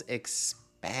 Sales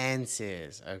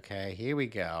expenses. Okay, here we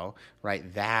go.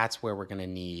 Right, that's where we're gonna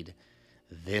need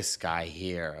this guy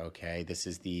here. Okay, this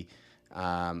is the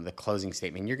closing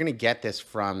statement. You're going to get this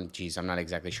from, geez, I'm not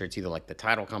exactly sure. It's either like the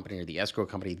title company or the escrow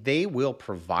company. They will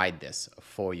provide this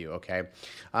for you, okay?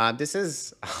 This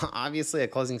is obviously a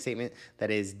closing statement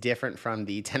that is different from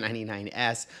the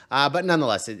 1099-S, but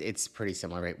nonetheless, it's pretty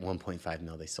similar, right? 1.5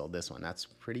 mil, they sold this one. That's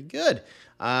pretty good.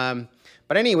 But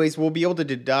anyways, we'll be able to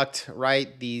deduct,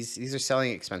 right? These are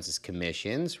selling expenses,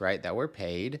 commissions, right, that were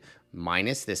paid,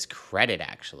 minus this credit,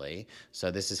 actually.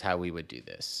 So this is how we would do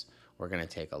this. We're going to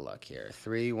take a look here.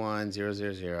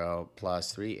 31000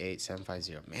 plus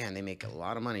 38750. Man, they make a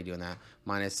lot of money doing that.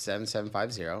 Minus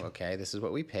 7750. Okay, this is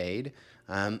what we paid.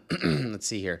 Let's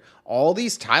see here. All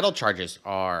these title charges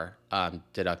are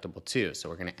deductible too. So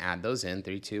we're going to add those in.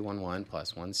 3211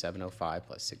 plus 1705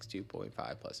 plus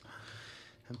 62.5 plus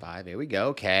 5. There we go.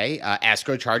 Okay.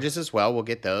 Escrow charges as well. We'll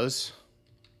get those.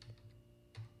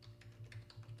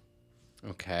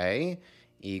 Okay.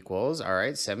 Equals, all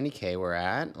right, 70K we're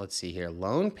at. Let's see here,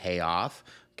 loan payoff.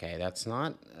 Okay, that's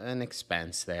not an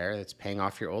expense there. That's paying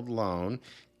off your old loan.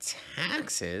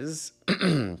 Taxes,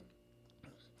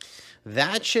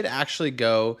 that should actually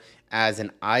go as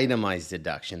an itemized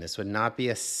deduction. This would not be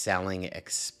a selling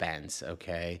expense,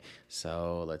 okay?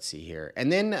 So let's see here.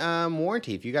 And then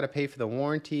warranty, if you got to pay for the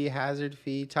warranty, hazard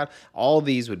fee, title, all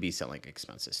these would be selling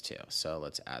expenses too. So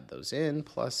let's add those in,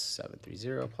 plus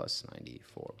 730 plus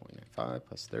 94.95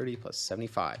 plus 30 plus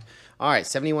 75. All right,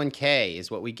 71K is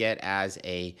what we get as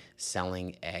a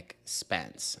selling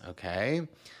expense, okay?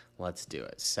 Let's do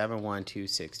it,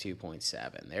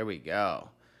 71262.7. There we go.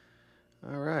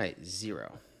 All right,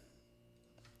 0.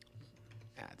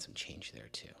 Add some change there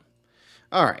too.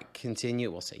 All right, continue.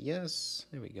 We'll say yes.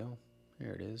 There we go.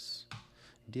 There it is.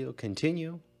 Deal,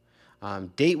 continue.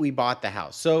 Date we bought the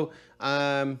house. So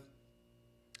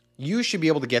you should be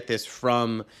able to get this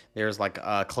from, there's like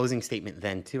a closing statement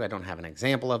then too. I don't have an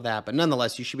example of that, but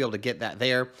nonetheless, you should be able to get that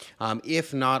there.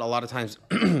 If not, a lot of times,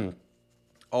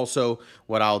 also,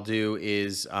 what I'll do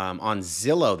is on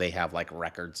Zillow, they have like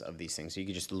records of these things. So you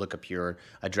can just look up your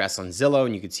address on Zillow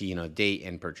and you can see, date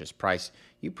and purchase price.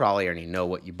 You probably already know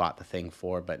what you bought the thing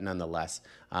for, but nonetheless,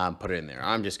 put it in there.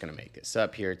 I'm just going to make this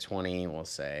up here. 20, we'll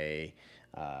say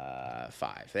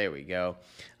 5. There we go.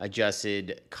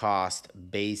 Adjusted cost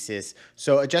basis.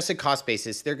 So adjusted cost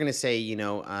basis, they're going to say,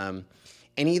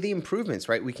 any of the improvements,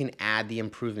 right? We can add the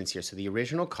improvements here. So the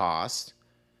original cost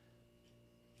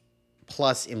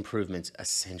plus improvements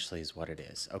essentially is what it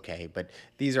is. Okay, but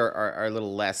these are a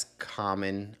little less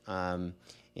common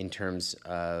in terms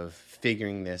of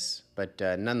figuring this, but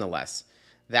nonetheless,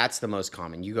 that's the most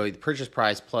common. You go the purchase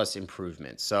price plus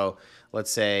improvements. So let's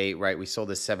say, right, we sold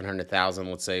this 700,000.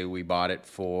 Let's say we bought it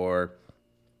for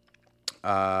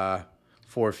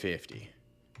 450.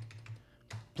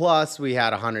 Plus we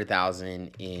had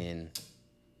 100,000 in,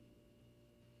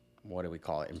 what do we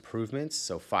call it? Improvements.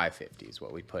 So 550 is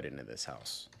what we put into this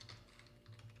house.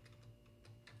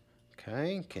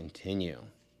 Okay, continue.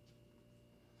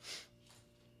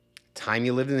 Time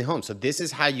you lived in the home. So this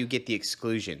is how you get the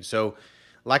exclusion. So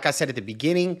like I said at the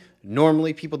beginning,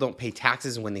 normally people don't pay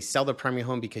taxes when they sell their primary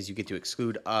home because you get to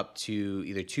exclude up to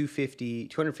either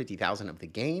 250,000 of the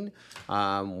gain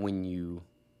when you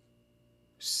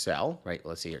sell, right?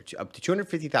 Let's see here, up to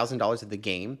 $250,000 of the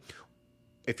gain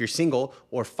if you're single,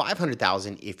 or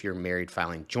 $500,000 if you're married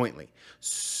filing jointly.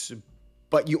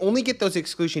 But you only get those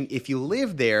exclusion if you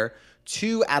live there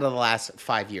 2 out of the last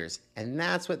 5 years. And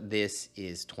that's what this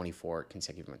is, 24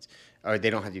 consecutive months. Or they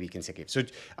don't have to be consecutive. So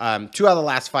 2 out of the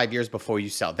last 5 years before you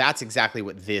sell. That's exactly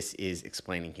what this is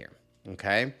explaining here.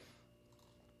 Okay?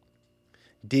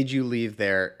 Did you leave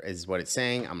there is what it's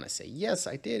saying. I'm going to say, yes,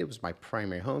 I did. It was my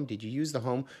primary home. Did you use the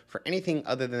home for anything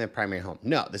other than the primary home?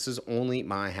 No, this is only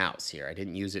my house here. I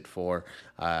didn't use it for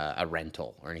a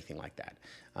rental or anything like that.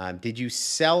 Did you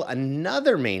sell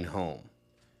another main home?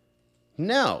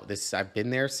 No, I've been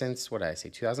there since, what did I say,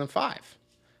 2005.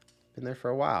 Been there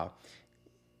for a while.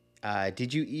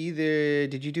 Did you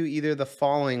do either the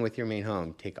following with your main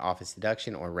home? Take office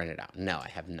deduction or rent it out? No, I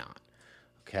have not.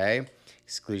 Okay.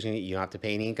 Exclusion, you don't have to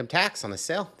pay any income tax on the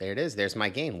sale. There it is. There's my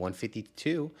gain,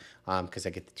 152, because I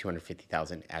get the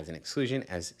 250,000 as an exclusion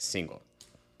as single.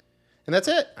 And that's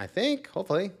it, I think,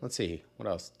 hopefully. Let's see, what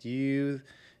else? Do you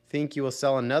think you will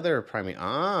sell another primary?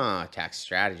 Tax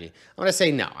strategy. I'm going to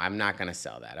say no, I'm not going to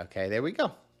sell that. Okay, there we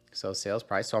go. So sales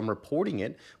price, so I'm reporting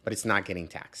it, but it's not getting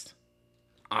taxed.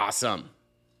 Awesome.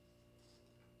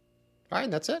 All right,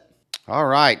 that's it. All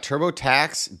right,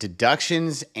 TurboTax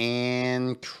deductions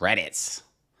and credits.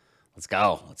 Let's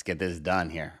go. Let's get this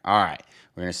done here. All right,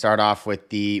 we're going to start off with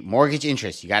the mortgage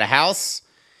interest. You got a house,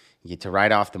 you get to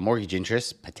write off the mortgage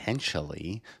interest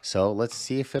potentially. So let's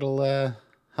see if it'll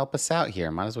help us out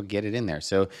here. Might as well get it in there.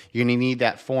 So you're going to need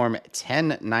that form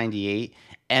 1098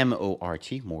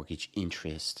 MORT, mortgage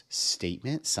interest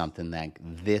statement, something like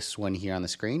this one here on the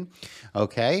screen.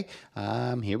 Okay,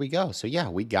 here we go. So yeah,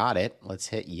 we got it. Let's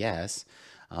hit yes.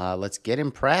 Let's get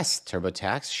impressed.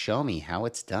 TurboTax, show me how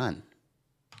it's done.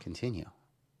 Continue.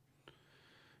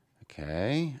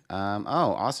 Okay. Oh,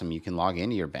 awesome. You can log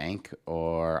into your bank,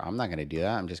 or I'm not going to do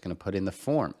that. I'm just going to put in the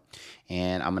form,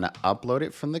 and I'm going to upload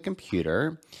it from the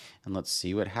computer, and let's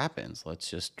see what happens. Let's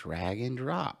just drag and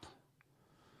drop.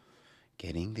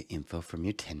 Getting the info from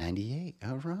your 1098.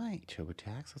 All right,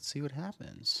 TurboTax. Let's see what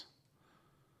happens.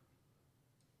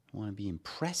 I want to be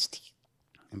impressed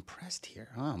here.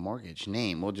 Oh, mortgage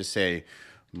name. We'll just say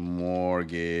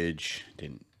mortgage.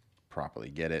 Didn't properly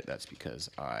get it. That's because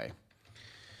I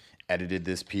edited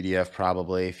this PDF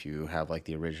probably. If you have like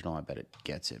the original, I bet it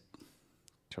gets it.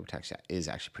 TurboTax is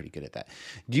actually pretty good at that.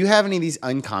 Do you have any of these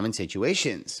uncommon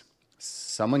situations?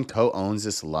 Someone co-owns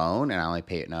this loan and I only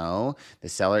pay it. No. The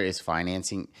seller is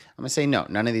financing. I'm going to say no.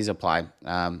 None of these apply.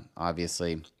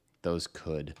 Obviously, those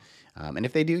could. And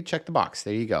if they do, check the box.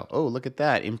 There you go. Oh, look at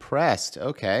that. Impressed.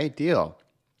 Okay, deal.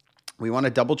 We want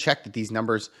to double check that these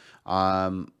numbers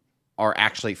are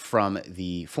actually from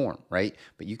the form, right?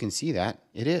 But you can see that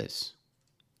it is.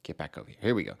 Get back over here.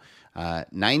 Here we go.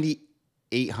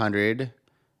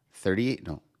 9838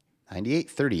 no.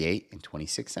 9838 and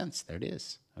 26 cents. There it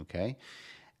is. Okay.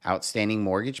 Outstanding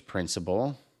mortgage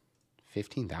principal,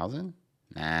 15,000.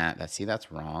 Nah, that's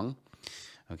wrong.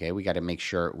 Okay, we got to make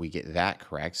sure we get that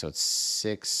correct. So it's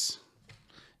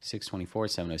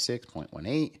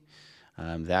 624,706.18.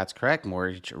 That's correct.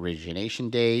 Mortgage origination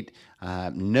date.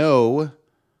 No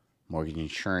mortgage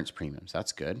insurance premiums.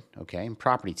 That's good. Okay. And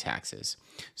property taxes.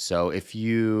 So if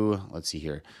you, let's see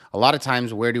here. A lot of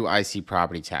times, where do I see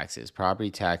property taxes?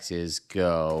 Property taxes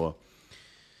go,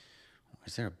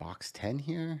 is there a box 10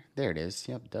 here? There it is.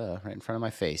 Yep, duh, right in front of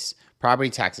my face. Property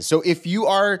taxes. So if you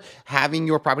are having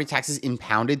your property taxes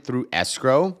impounded through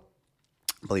escrow,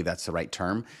 I believe that's the right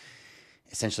term.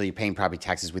 Essentially, you're paying property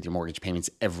taxes with your mortgage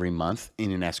payments every month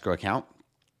in an escrow account.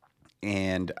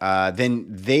 And then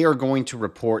they are going to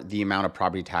report the amount of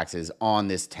property taxes on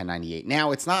this 1098.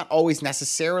 Now, it's not always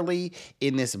necessarily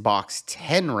in this box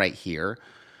 10 right here.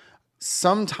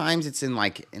 Sometimes it's in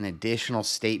like an additional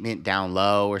statement down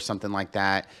low or something like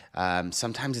that.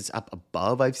 Sometimes it's up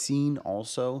above, I've seen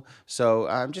also.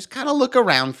 So just kind of look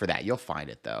around for that. You'll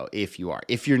find it though, if you are.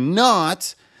 If you're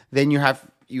not, then you have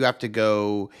to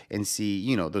go and see,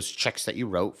 you know, those checks that you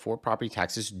wrote for property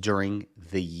taxes during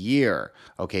the year.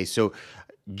 Okay, so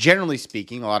generally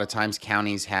speaking, a lot of times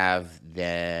counties have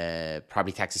the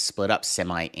property taxes split up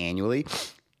semi-annually.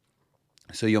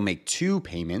 So you'll make 2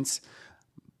 payments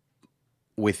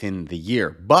within the year.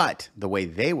 But the way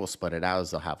they will split it out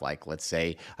is they'll have like, let's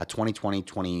say a 2020,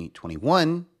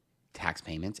 2021 tax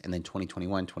payments and then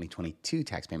 2021, 2022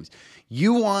 tax payments.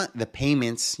 You want the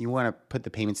payments, you want to put the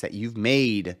payments that you've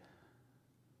made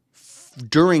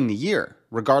during the year,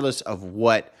 regardless of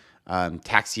what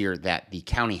tax year that the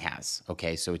county has.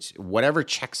 Okay, so it's whatever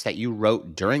checks that you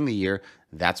wrote during the year,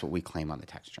 that's what we claim on the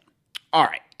tax return. All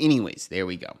right, anyways, there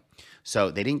we go.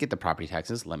 So they didn't get the property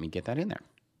taxes. Let me get that in there.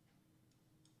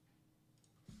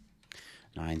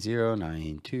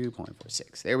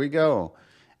 9092.46. There we go.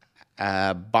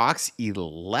 Box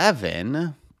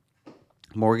 11.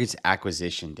 Mortgage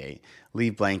acquisition date.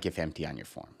 Leave blank if empty on your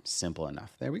form. Simple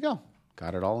enough. There we go.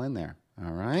 Got it all in there.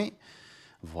 All right.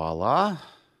 Voila.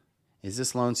 Is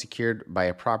this loan secured by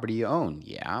a property you own?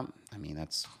 Yeah. I mean,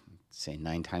 that's, say,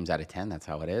 9 times out of 10. That's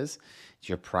how it is. It's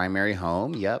your primary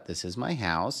home. Yep, this is my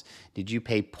house. Did you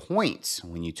pay points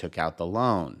when you took out the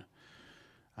loan?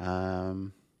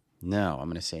 No. I'm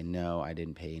going to say no, I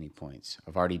didn't pay any points.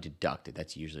 I've already deducted.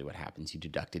 That's usually what happens. You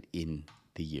deduct it in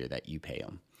the year that you pay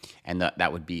them. And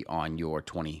that would be on your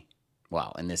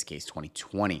in this case,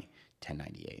 2020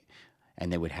 1098.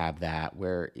 And they would have that.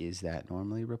 Where is that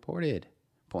normally reported?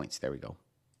 Points. There we go.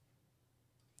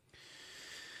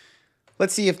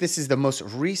 Let's see if this is the most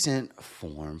recent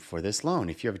form for this loan.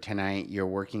 If you have a 1098 you're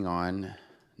working on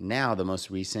now, the most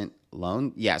recent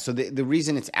loan. Yeah, so the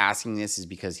reason it's asking this is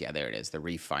because, yeah, there it is, the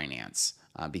refinance.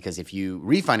 Because if you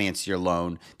refinance your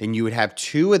loan, then you would have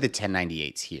 2 of the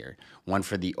 1098s here. One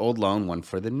for the old loan, one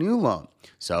for the new loan.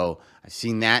 So I've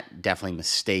seen that definitely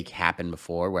mistake happen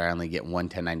before where I only get one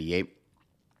 1098.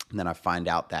 And then I find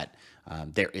out that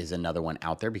there is another one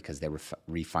out there because they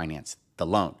refinance the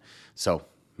loan. So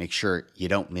make sure you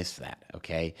don't miss that,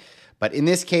 okay? But in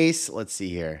this case, let's see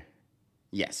here.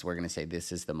 Yes, we're going to say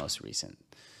this is the most recent.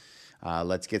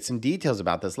 Let's get some details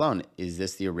about this loan. Is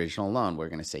this the original loan? We're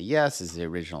going to say yes, this is the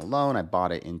original loan. I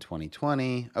bought it in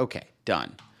 2020. Okay,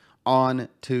 done. On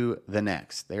to the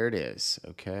next. There it is,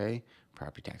 okay?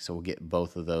 Property tax. So we'll get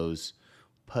both of those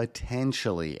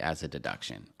potentially as a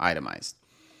deduction, itemized.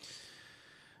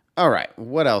 All right,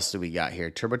 what else do we got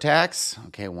here? TurboTax.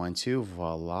 Okay, 1, 2,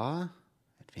 voila.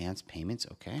 Advanced payments,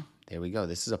 okay. There we go.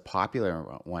 This is a popular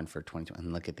one for 2020.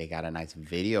 And look at, they got a nice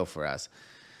video for us.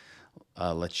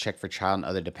 Let's check for child and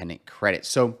other dependent credit.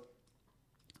 So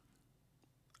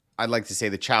I'd like to say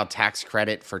the child tax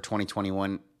credit for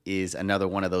 2021 is another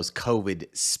one of those COVID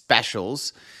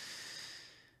specials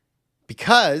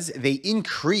because they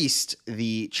increased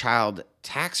the child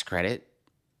tax credit.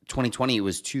 2020, it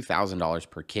was $2,000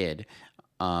 per kid.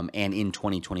 And in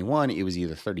 2021, it was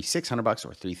either $3,600 or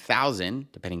 $3,000,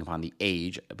 depending upon the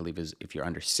age. I believe if you're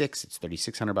under 6, it's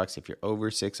 $3,600. If you're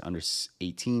over 6, under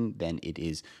 18, then it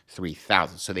is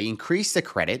 $3,000. So they increased the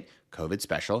credit, COVID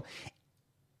special,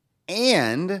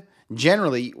 and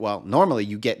generally, well, normally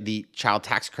you get the child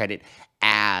tax credit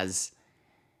as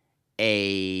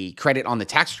a credit on the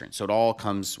tax return. So it all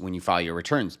comes when you file your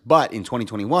returns. But in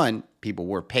 2021, people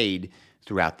were paid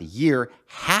throughout the year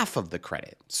half of the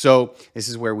credit. So this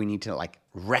is where we need to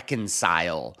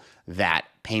reconcile that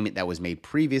payment that was made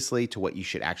previously to what you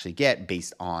should actually get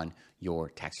based on your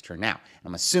tax return now.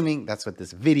 I'm assuming that's what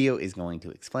this video is going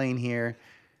to explain here.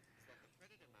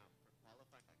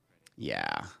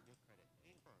 Yeah.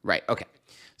 Right. Okay.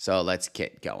 So let's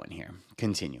get going here.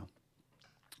 Continue.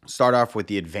 Start off with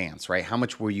the advance, right? How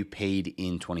much were you paid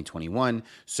in 2021?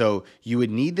 So you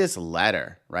would need this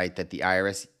letter, right, that the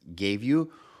IRS gave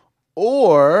you,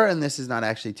 or, and this is not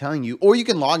actually telling you, or you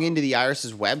can log into the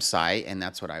IRS's website, and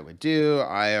that's what I would do,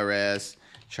 IRS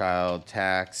child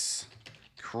tax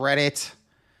credit.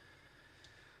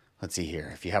 Let's see here.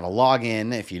 If you have a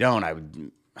login, if you don't, I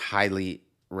would highly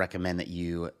recommend that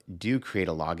you do create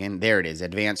a login. There it is,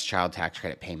 advanced child tax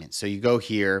credit payment. So you go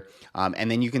here, and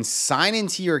then you can sign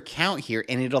into your account here,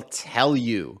 and it'll tell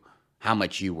you how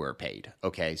much you were paid.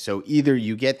 Okay, so either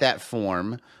you get that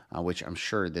form, which I'm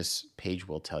sure this page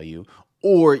will tell you,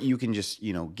 or you can just,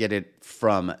 get it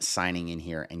from signing in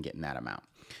here and getting that amount.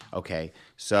 Okay,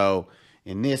 so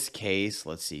in this case,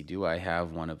 let's see, do I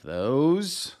have one of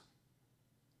those?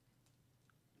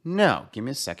 No, give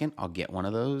me a second. I'll get one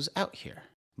of those out here.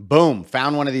 Boom,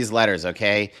 found one of these letters,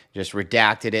 okay? Just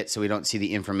redacted it so we don't see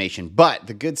the information. But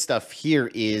the good stuff here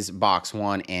is box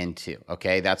 1 and 2,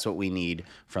 okay? That's what we need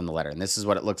from the letter. And this is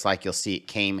what it looks like. You'll see it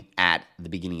came at the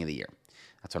beginning of the year.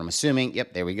 That's what I'm assuming.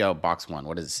 Yep, there we go, box 1.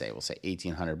 What does it say? We'll say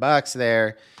 $1,800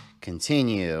 there.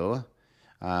 Continue.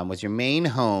 Was your main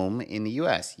home in the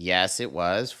U.S.? Yes, it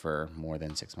was for more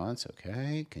than 6 months.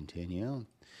 Okay, continue.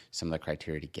 Some of the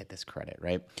criteria to get this credit,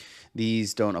 right?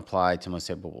 These don't apply to most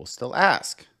people, but we'll still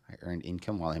ask. I earned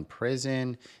income while in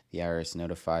prison. The IRS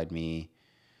notified me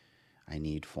I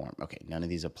need form. Okay, none of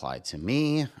these apply to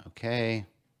me. Okay.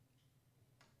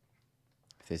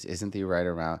 If this isn't the right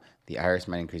amount, the IRS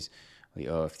might increase. We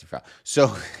owe if you file.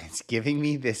 So it's giving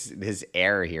me this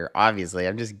error here. Obviously,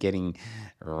 I'm just getting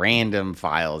random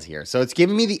files here. So it's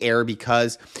giving me the error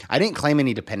because I didn't claim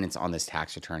any dependents on this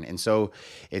tax return. And so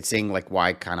it's saying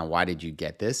why did you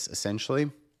get this essentially?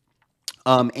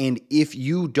 And if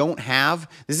you don't have,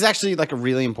 this is actually a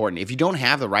really important, if you don't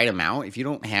have the right amount, if you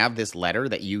don't have this letter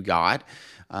that you got,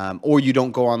 or you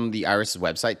don't go on the IRS's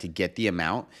website to get the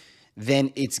amount,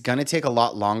 then it's going to take a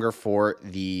lot longer for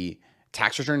the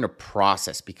tax return to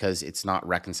process because it's not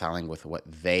reconciling with what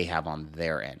they have on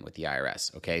their end with the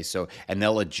IRS. Okay. So, and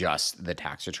they'll adjust the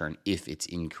tax return if it's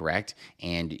incorrect,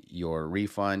 and your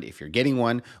refund, if you're getting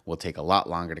one, will take a lot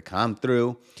longer to come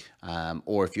through.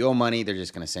 Or if you owe money, they're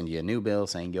just going to send you a new bill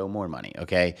saying you owe more money.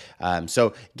 Okay.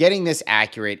 So getting this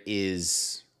accurate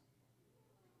is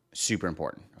super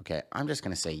important. Okay. I'm just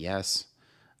going to say yes.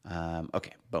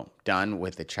 Okay. Boom. Done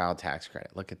with the child tax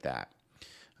credit. Look at that.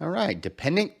 All right,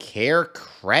 dependent care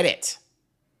credit.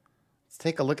 Let's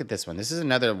take a look at this one. This is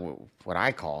another, what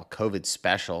I call COVID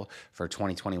special for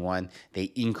 2021. They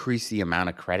increased the amount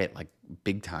of credit like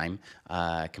big time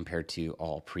compared to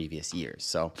all previous years.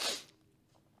 So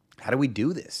how do we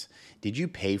do this? Did you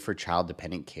pay for child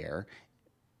dependent care?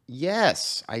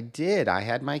 Yes, I did. I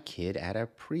had my kid at a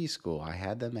preschool. I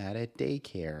had them at a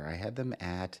daycare. I had them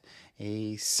at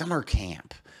a summer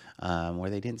camp. Where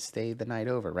they didn't stay the night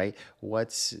over, right?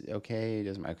 What's okay?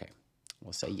 Okay.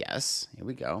 We'll say yes. Here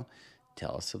we go.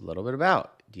 Tell us a little bit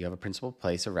about. Do you have a principal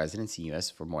place of residence in the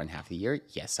U.S. for more than half the year?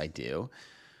 Yes, I do.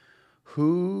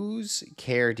 Whose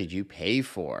care did you pay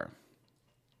for?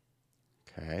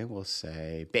 Okay, we'll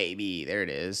say baby. There it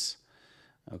is.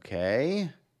 Okay.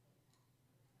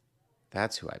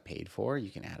 That's who I paid for.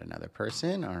 You can add another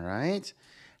person. All right.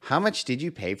 How much did you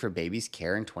pay for baby's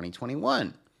care in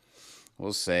 2021?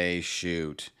 We'll say,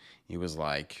 shoot, he was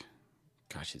like,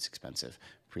 gosh, it's expensive.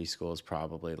 Preschool is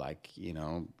probably like,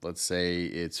 let's say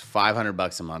it's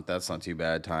 $500 a month. That's not too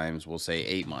bad. Times, we'll say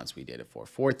 8 months we did it for.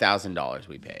 $4,000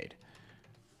 we paid.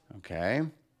 Okay.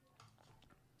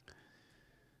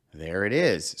 There it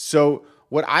is. So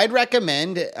what I'd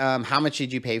recommend, how much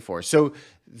did you pay for? So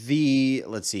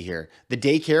let's see here, the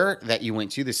daycare that you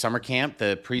went to, the summer camp,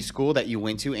 the preschool that you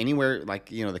went to, anywhere like,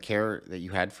 the care that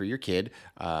you had for your kid,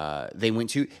 they went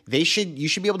to, you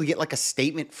should be able to get like a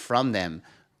statement from them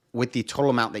with the total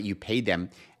amount that you paid them.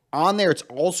 On there, it's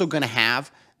also going to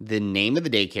have the name of the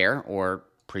daycare or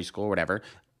preschool or whatever,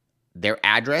 their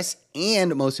address,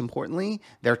 and most importantly,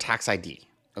 their tax ID.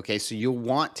 Okay. So you'll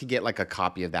want to get like a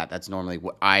copy of that. That's normally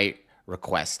what I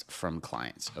request from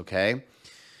clients. Okay.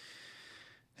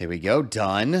 There we go.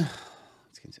 Done.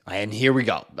 And here we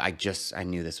go. I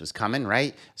knew this was coming,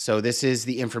 right? So this is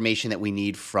the information that we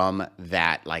need from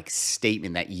that like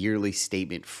statement, that yearly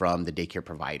statement from the daycare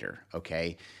provider.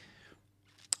 Okay.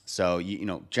 So,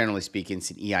 generally speaking,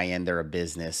 it's an EIN. They're a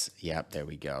business. Yep. There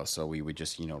we go. So we would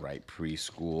just, write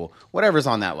preschool, whatever's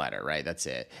on that letter, right? That's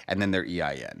it. And then their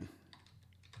EIN.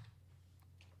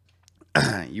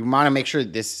 You want to make sure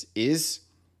this is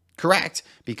correct,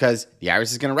 because the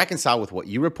IRS is going to reconcile with what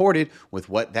you reported with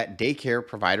what that daycare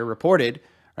provider reported,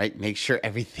 right? Make sure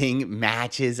everything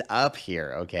matches up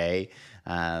here, okay?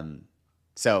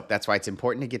 So that's why it's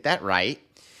important to get that right.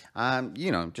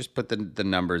 Just put the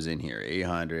numbers in here,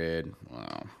 800,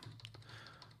 well,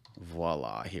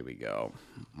 voila, here we go.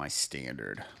 My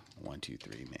standard 1, 2,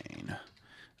 3 main.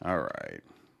 All right.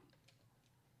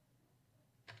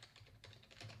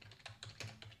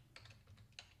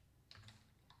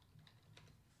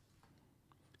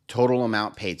 Total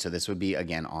amount paid. So this would be,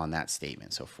 again, on that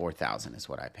statement. So $4,000 is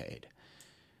what I paid.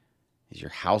 Is your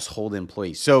household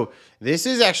employee. So this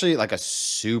is actually like a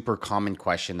super common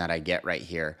question that I get right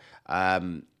here.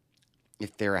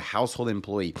 If they're a household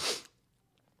employee,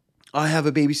 I have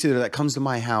a babysitter that comes to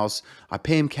my house. I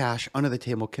pay him cash under the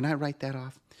table. Can I write that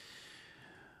off?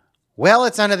 Well,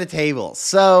 it's under the table.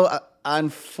 So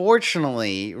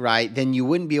unfortunately, right, then you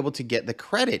wouldn't be able to get the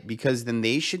credit, because then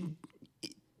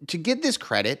to get this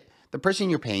credit, the person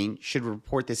you're paying should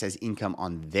report this as income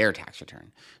on their tax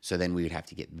return. So then we would have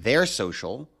to get their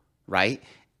social, right,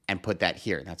 and put that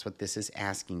here. That's what this is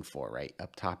asking for, right,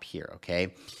 up top here,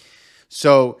 okay?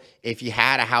 So if you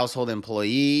had a household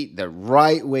employee, the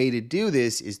right way to do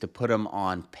this is to put them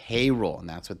on payroll, and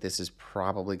that's what this is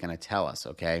probably going to tell us,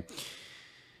 okay?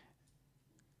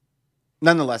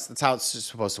 Nonetheless, that's how it's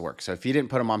supposed to work. So if you didn't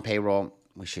put them on payroll,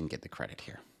 we shouldn't get the credit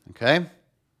here, okay?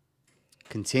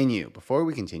 Continue. Before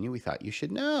we continue, we thought you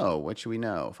should know. What should we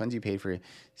know? Funds you paid for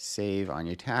save on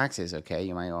your taxes. Okay.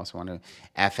 You might also want to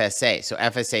FSA. So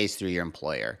FSA is through your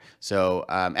employer. So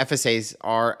FSAs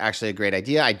are actually a great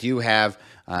idea. I do have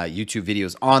YouTube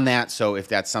videos on that. So if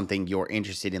that's something you're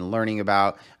interested in learning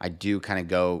about, I do kind of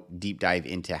go deep dive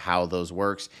into how those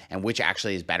works and which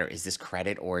actually is better. Is this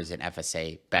credit or is an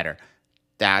FSA better?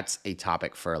 That's a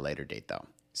topic for a later date though.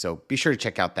 So be sure to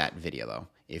check out that video though,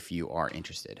 if you are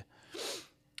interested.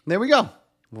 There we go.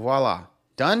 Voila.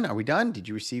 Done? Are we done? Did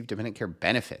you receive dependent care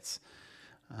benefits?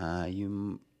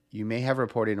 You may have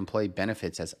reported employee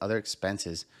benefits as other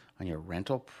expenses on your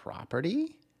rental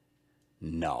property.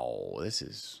 No, this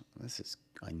is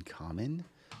uncommon.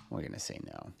 We're going to say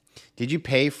no. Did you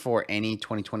pay for any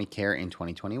 2020 care in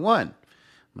 2021? I'm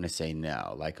going to say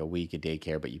no, like a week of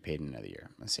daycare, but you paid another year.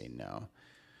 I'm going to say no.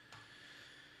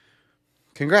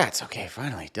 Congrats. Okay,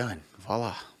 finally done.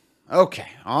 Voila. Okay,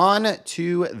 on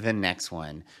to the next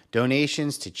one.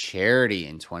 Donations to charity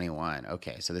in 21.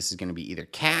 Okay, so this is going to be either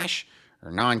cash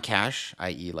or non-cash,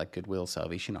 i.e. like Goodwill,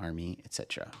 Salvation Army,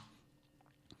 etc.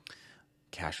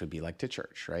 Cash would be like to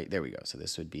church, right? There we go. So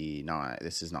this would be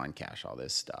this is non-cash, all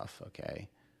this stuff, okay?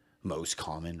 Most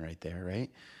common right there, right?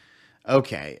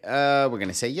 Okay, we're going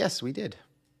to say yes, we did.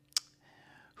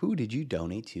 Who did you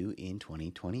donate to in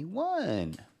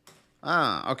 2021?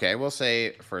 Okay, we'll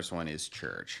say first one is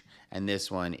church. And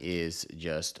this one is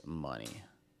just money.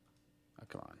 Oh,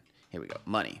 come on. Here we go.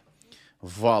 Money.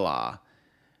 Voila.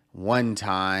 One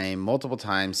time, multiple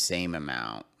times, same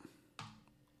amount.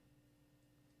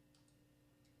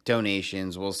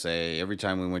 Donations, we'll say every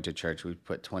time we went to church, we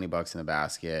put 20 bucks in the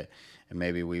basket. And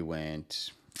maybe we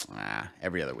went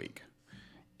every other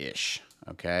week-ish.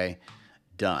 Okay?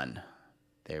 Done.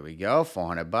 There we go.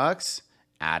 400 bucks.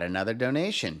 Add another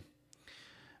donation.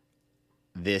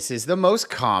 This is the most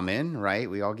common, right?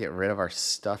 We all get rid of our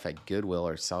stuff at Goodwill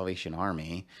or Salvation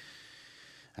Army.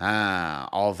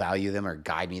 I'll value them or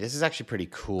guide me. This is actually pretty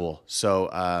cool. So,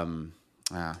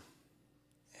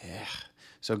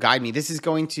 So guide me. This is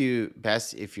going to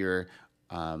best if your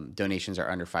donations are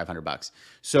under 500 bucks.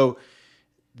 So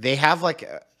they have like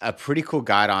a pretty cool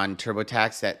guide on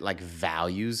TurboTax that like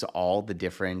values all the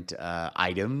different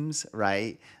items,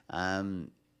 right?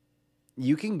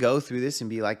 You can go through this and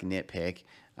be like nitpick,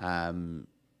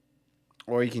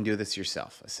 or you can do this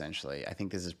yourself, essentially. I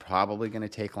think this is probably going to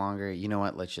take longer. You know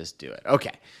what? Let's just do it.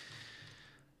 Okay.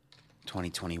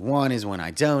 2021 is when I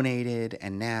donated,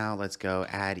 and now let's go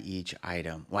add each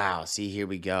item. Wow, see, here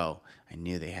we go. I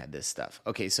knew they had this stuff.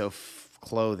 Okay, so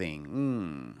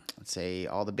clothing. Let's say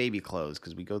all the baby clothes,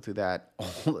 because we go through that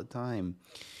all the time.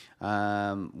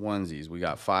 Onesies. We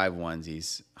got 5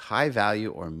 onesies. High value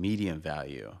or medium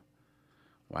value?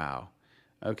 Wow.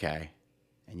 Okay.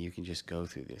 And you can just go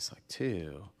through this like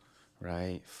 2,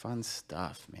 right? Fun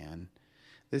stuff, man.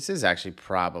 This is actually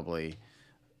probably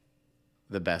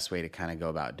the best way to kind of go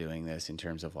about doing this in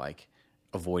terms of like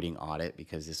avoiding audit,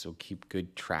 because this will keep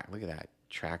good track. Look at that.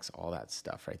 Tracks all that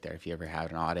stuff right there. If you ever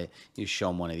have an audit, you show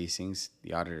them one of these things,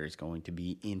 the auditor is going to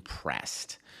be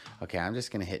impressed. Okay, I'm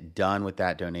just going to hit done with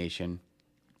that donation.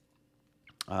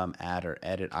 Add or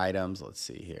edit items. Let's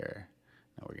see here.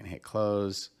 Now we're going to hit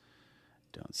close.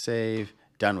 Don't save.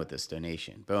 Done with this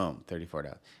donation. Boom,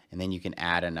 $34. And then you can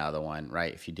add another one,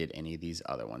 right, if you did any of these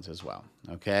other ones as well.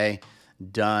 Okay,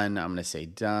 done. I'm going to say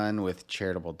done with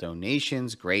charitable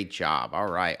donations. Great job. All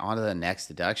right, on to the next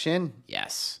deduction.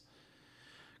 Yes.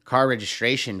 Car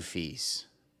registration fees.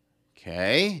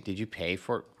 Okay, did you pay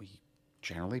for it? We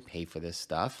generally pay for this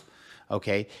stuff.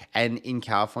 Okay, and in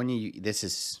California, this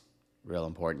is real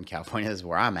important. California is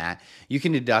where I'm at. You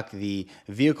can deduct the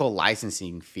vehicle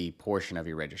licensing fee portion of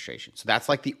your registration. So that's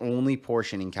like the only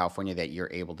portion in California that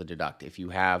you're able to deduct. If you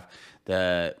have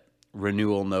the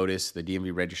renewal notice, the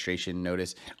DMV registration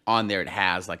notice, on there it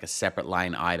has like a separate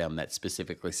line item that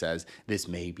specifically says this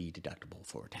may be deductible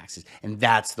for taxes. And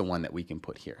that's the one that we can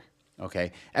put here.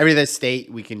 Okay. Every other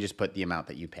state, we can just put the amount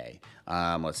that you pay.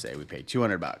 Let's say we pay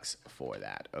 200 bucks for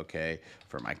that. Okay.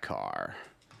 For my car.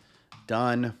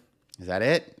 Done. Is that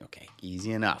it? Okay,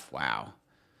 easy enough. Wow.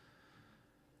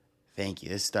 Thank you.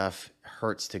 This stuff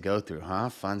hurts to go through, huh?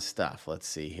 Fun stuff. Let's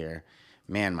see here.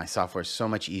 Man, my software is so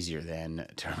much easier than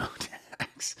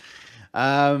TurboTax.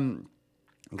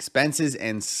 Expenses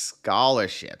and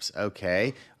scholarships.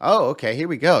 Okay. Oh, okay. Here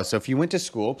we go. So if you went to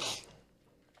school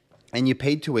and you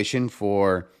paid tuition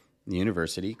for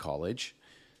university, college,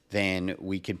 then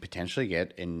we could potentially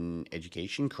get an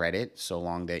education credit so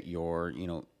long that you're,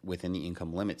 within the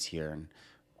income limits here. And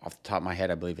off the top of my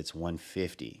head, I believe it's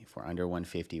 150. If we're under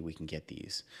 150, we can get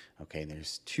these. Okay,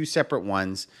 there's 2 separate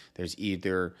ones. There's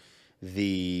either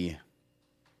the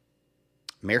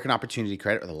American Opportunity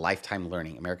Credit or the Lifetime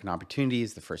Learning. American Opportunity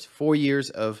is the first 4 years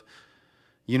of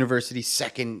university.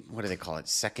 What do they call it?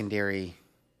 Secondary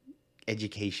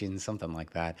education, something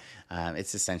like that.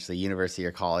 It's essentially university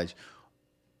or college.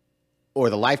 Or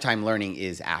the lifetime learning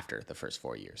is after the first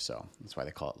 4 years. So that's why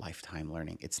they call it lifetime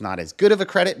learning. It's not as good of a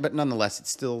credit, but nonetheless, it's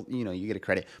still, you get a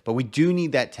credit. But we do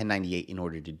need that 1098 in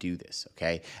order to do this,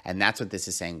 okay? And that's what this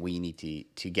is saying we need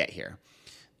to get here.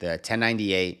 The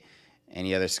 1098,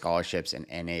 any other scholarships, and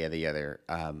any of the other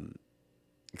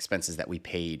expenses that we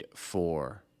paid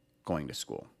for going to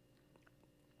school.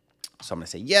 So I'm going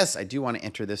to say, yes, I do want to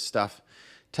enter this stuff.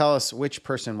 Tell us which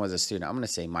person was a student. I'm going to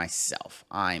say myself.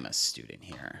 I'm a student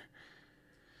here.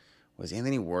 Was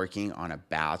Anthony working on a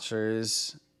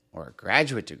bachelor's or a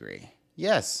graduate degree?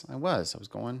 Yes, I was. I was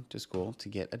going to school to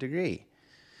get a degree.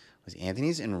 Was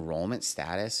Anthony's enrollment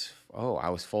status? Oh, I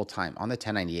was full-time. On the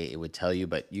 1098, it would tell you,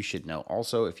 but you should know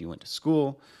also if you went to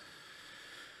school,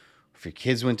 if your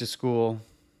kids went to school,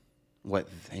 what,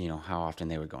 how often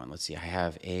they were going. Let's see. I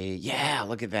have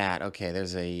look at that. Okay,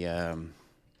 there's an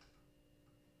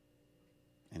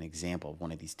example of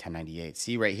one of these 1098s.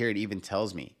 See right here, it even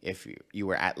tells me if you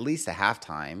were at least a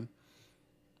half-time.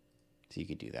 So you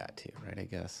could do that too, right, I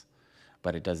guess.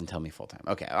 But it doesn't tell me full-time.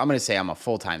 Okay, I'm going to say I'm a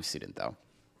full-time student, though.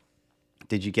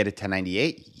 Did you get a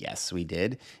 1098? Yes, we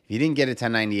did. If you didn't get a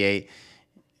 1098,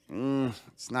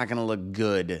 it's not going to look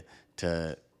good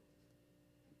to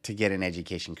get an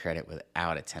education credit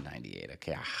without a 1098.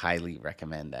 Okay, I highly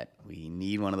recommend that. We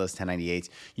need one of those 1098s.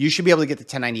 You should be able to get the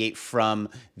 1098 from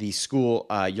the school,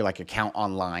 your account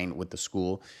online with the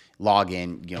school. Log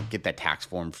in, get that tax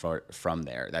form from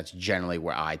there. That's generally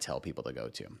where I tell people to go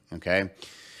to. Okay.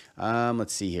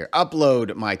 Let's see here.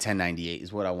 Upload my 1098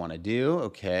 is what I want to do.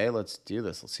 Okay, let's do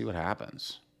this. Let's see what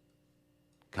happens.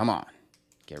 Come on.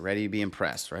 Get ready to be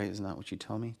impressed, right? Isn't that what you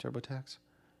tell me, TurboTax?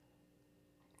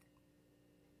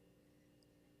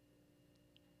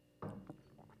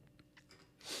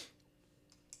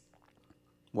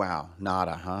 Wow,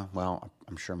 nada, huh? Well,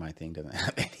 I'm sure my thing doesn't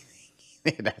have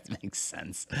anything. That makes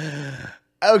sense.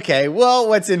 Okay, well,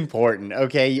 what's important?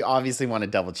 Okay, you obviously want to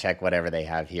double check whatever they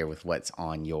have here with what's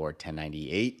on your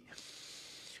 1098.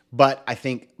 But I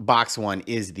think box 1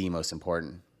 is the most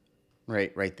important,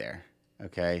 right there.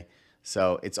 Okay,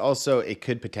 so it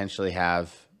could potentially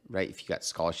have, right, if you got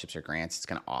scholarships or grants, it's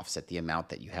going to offset the amount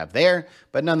that you have there.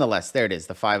 But nonetheless, there it is,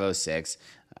 the 506.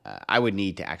 I would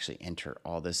need to actually enter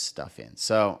all this stuff in.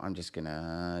 So I'm just going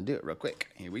to do it real quick.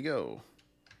 Here we go.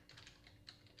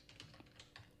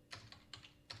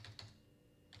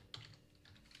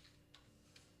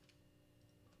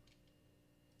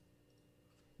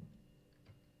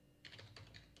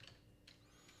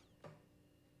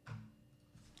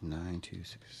 Nine two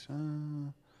six.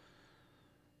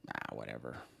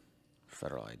 Whatever.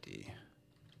 Federal ID.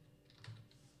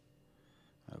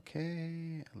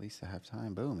 Okay, at least I have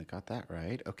time. Boom, we got that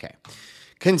right. Okay,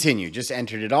 continue. Just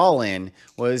entered it all in.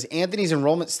 Was Anthony's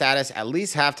enrollment status at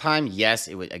least half-time? Yes,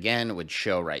 it would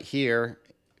show right here.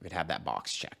 It would have that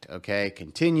box checked. Okay,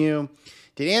 continue.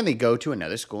 Did Anthony go to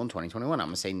another school in 2021? I'm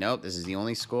going to say nope. This is the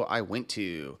only school I went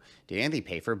to. Did Anthony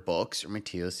pay for books or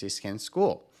materials to attend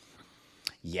school?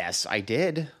 Yes, I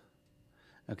did.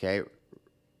 Okay.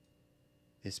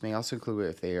 This may also include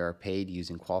if they are paid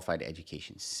using qualified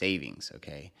education savings.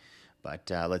 Okay. But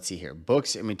let's see here.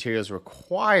 Books and materials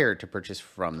required to purchase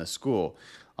from the school.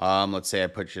 Let's say I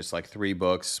purchased like 3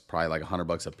 books, probably like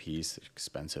 $100 a piece.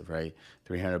 Expensive, right?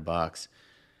 $300.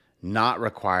 Not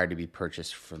required to be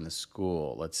purchased from the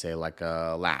school. Let's say like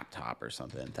a laptop or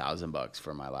something. $1,000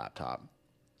 for my laptop.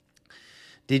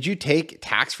 Did you take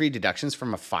tax-free deductions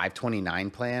from a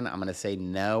 529 plan? I'm going to say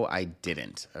no, I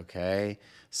didn't. Okay.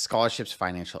 Scholarships,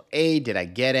 financial aid. Did I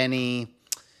get any?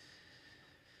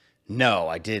 No,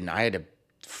 I didn't. I had to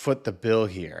foot the bill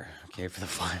here. Okay. For the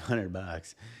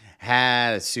 $500.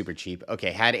 Had super cheap.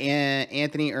 Okay. Had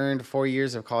Anthony earned 4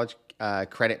 years of college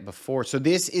credit before? So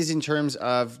this is in terms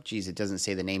of, geez, it doesn't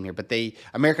say the name here, but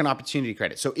American Opportunity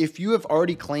Credit. So if you have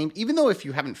already claimed, even though if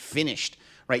you haven't finished,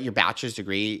 right, your bachelor's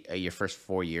degree, your first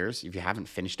 4 years, if you haven't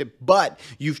finished it, but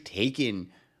you've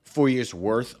taken 4 years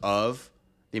worth of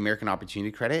the American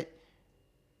Opportunity Credit,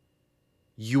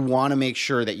 you want to make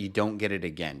sure that you don't get it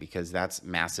again because that's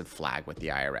massive flag with the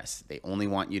IRS. They only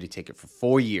want you to take it for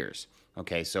 4 years.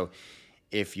 Okay, so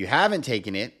if you haven't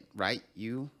taken it, right,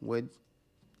 you would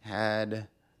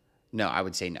I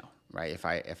would say no, right, if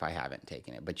I haven't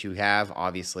taken it. But you have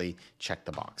obviously checked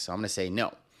the box. So I'm going to say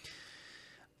no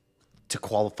to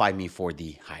qualify me for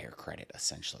the higher credit,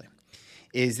 essentially.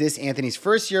 Is this Anthony's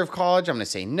first year of college? I'm going to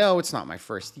say no, it's not my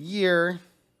first year.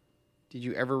 Did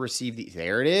you ever receive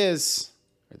there it is,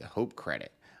 or the Hope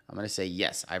credit? I'm going to say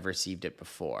yes, I've received it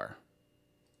before.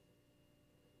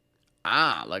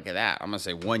 Look at that. I'm going to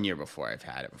say 1 year before I've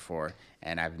had it before,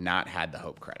 and I've not had the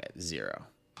Hope credit, 0.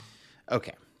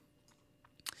 Okay.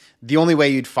 The only way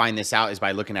you'd find this out is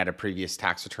by looking at a previous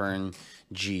tax return.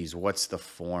 Geez, what's the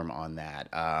form on that?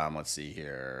 Let's see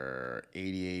here.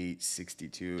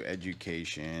 8862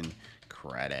 education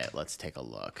credit. Let's take a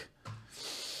look.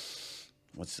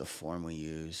 What's the form we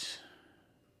use?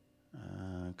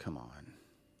 Come on.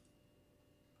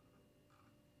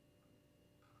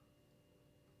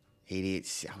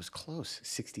 88, I was close.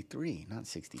 63, not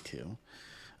 62.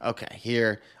 Okay,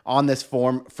 here on this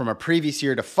form from a previous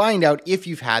year to find out if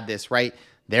you've had this, right?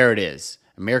 There it is,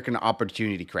 American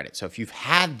Opportunity Credit. So if you've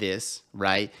had this,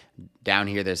 right, down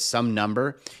here, there's some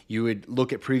number. You would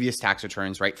look at previous tax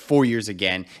returns, right? 4 years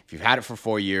again. If you've had it for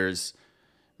 4 years,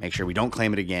 make sure we don't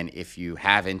claim it again. If you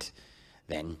haven't,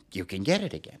 then you can get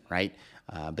it again, right?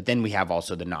 But then we have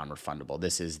also the non-refundable.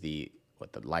 This is the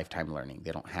lifetime learning.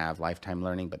 They don't have lifetime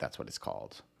learning, but that's what it's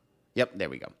called. Yep, there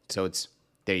we go. So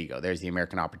there you go. There's the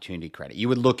American Opportunity Credit. You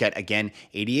would look at, again,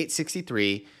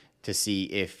 8863 to see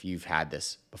if you've had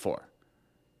this before.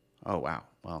 Oh, wow.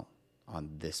 Well, on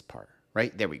this part,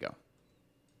 right? There we go.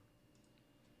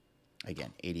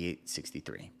 Again,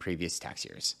 8863, previous tax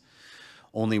years.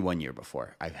 Only 1 year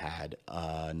before I've had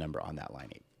a number on that line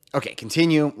 8. Okay,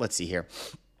 continue. Let's see here.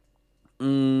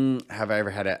 Have I ever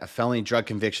had a felony drug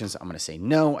convictions? I'm going to say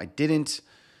no, I didn't.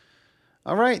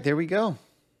 All right, there we go.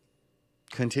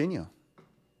 Continue.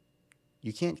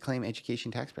 You can't claim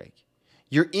education tax break.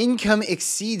 Your income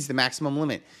exceeds the maximum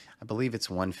limit. I believe it's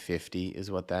 150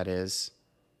 is what that is.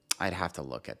 I'd have to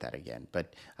look at that again,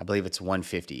 but I believe it's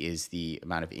 150 is the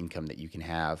amount of income that you can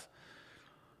have.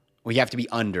 Well, you have to be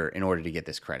under in order to get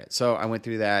this credit. So I went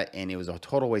through that, and it was a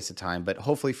total waste of time. But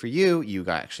hopefully for you, you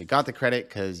actually got the credit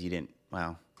because you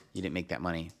didn't make that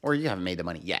money. Or you haven't made the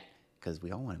money yet because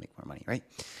we all want to make more money, right?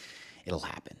 It'll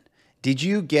happen. Did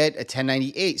you get a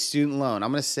 1098 student loan?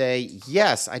 I'm going to say,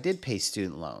 yes, I did pay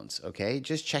student loans, okay?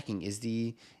 Just checking, is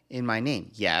the in my name?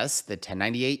 Yes, the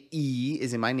 1098E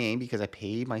is in my name because I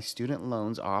paid my student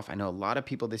loans off. I know a lot of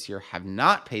people this year have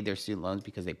not paid their student loans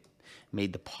because they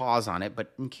made the pause on it.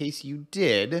 But in case you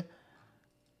did,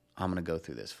 I'm going to go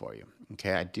through this for you,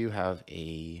 okay? I do have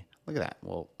a, look at that.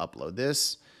 We'll upload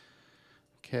this.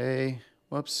 Okay,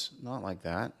 whoops, not like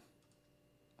that.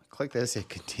 Click this, hit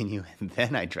continue, and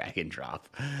then I drag and drop.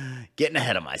 Getting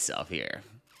ahead of myself here.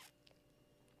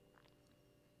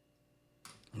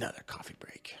 Another coffee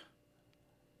break.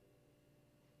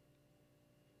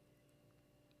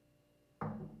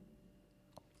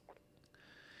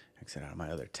 Exit out of my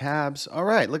other tabs. All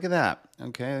right, look at that.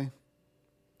 Okay.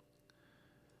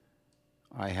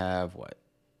 I have what?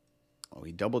 Oh,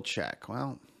 we double check.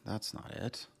 Well, that's not it.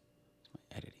 It's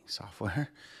my editing software.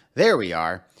 There we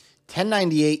are.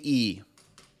 1098E.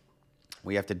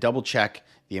 We have to double check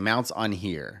the amounts on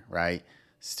here, right?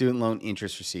 Student loan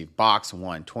interest received. Box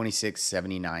 1,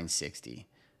 2679.60.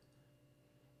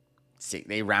 See,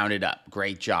 they rounded up.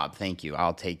 Great job. Thank you.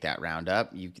 I'll take that round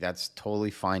up. That's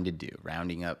totally fine to do.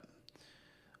 Rounding up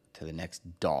to the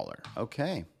next dollar.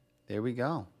 Okay. There we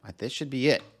go. This should be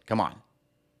it. Come on.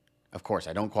 Of course,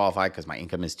 I don't qualify because my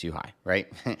income is too high,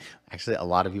 right? Actually, a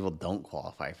lot of people don't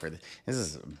qualify for this. This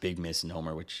is a big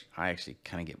misnomer, which I actually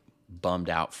kind of get bummed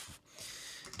out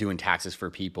doing taxes for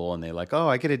people. And they're like, oh,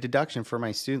 I get a deduction for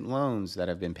my student loans that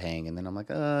I've been paying. And then I'm like,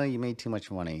 oh, you made too much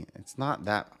money. It's not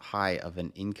that high of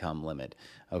an income limit,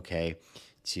 okay,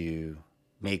 to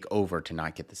make over to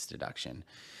not get this deduction.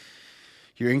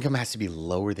 Your income has to be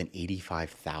lower than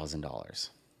 $85,000.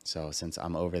 So since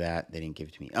I'm over that, they didn't give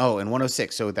it to me. Oh, and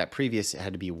 106. So that previous, it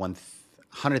had to be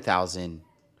 100,000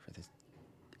 for the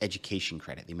education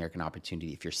credit, the American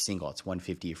Opportunity. If you're single, it's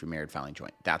 150 if you're married, filing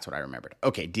joint. That's what I remembered.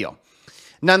 Okay, deal.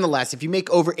 Nonetheless, if you make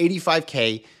over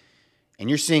 85K and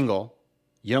you're single,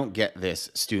 you don't get this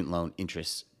student loan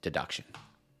interest deduction.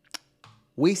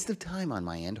 Waste of time on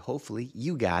my end. Hopefully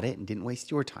you got it and didn't waste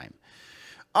your time.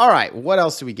 All right, what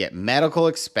else do we get? Medical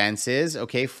expenses.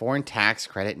 Okay, foreign tax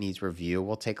credit needs review.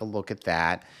 We'll take a look at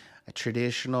that. A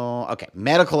traditional, okay,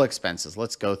 medical expenses.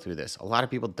 Let's go through this. A lot of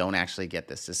people don't actually get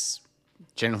this. This,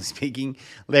 generally speaking,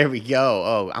 there we go.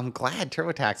 Oh, I'm glad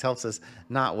TurboTax helps us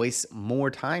not waste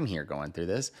more time here going through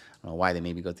this. I don't know why they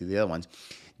made me go through the other ones.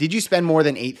 Did you spend more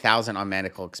than $8,000 on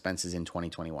medical expenses in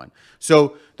 2021?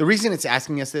 So the reason it's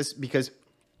asking us this, because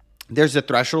there's a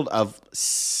threshold of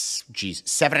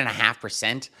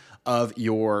 7.5% of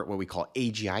your, what we call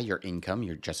AGI, your income,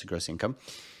 your adjusted gross income.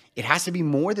 It has to be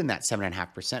more than that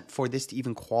 7.5% for this to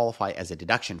even qualify as a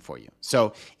deduction for you.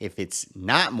 So if it's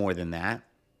not more than that,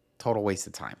 total waste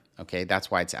of time. Okay,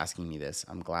 that's why it's asking me this.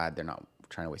 I'm glad they're not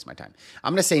trying to waste my time.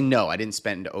 I'm going to say no, I didn't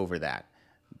spend over that.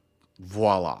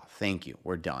 Voila, thank you,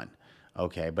 we're done.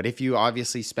 Okay, but if you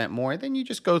obviously spent more, then you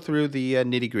just go through the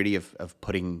nitty-gritty of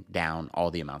putting down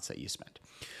all the amounts that you spent.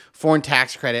 Foreign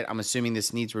tax credit, I'm assuming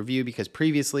this needs review because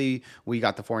previously we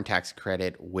got the foreign tax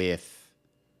credit with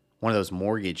one of those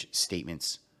mortgage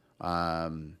statements,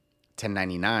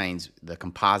 1099s, the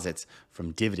composites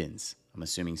from dividends. I'm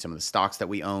assuming some of the stocks that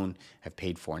we own have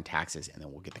paid foreign taxes, and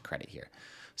then we'll get the credit here.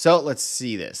 So let's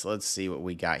see this. Let's see what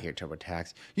we got here.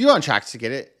 TurboTax. You're on track to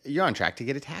get it. You're on track to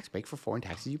get a tax break for foreign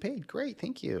taxes you paid. Great,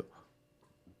 thank you.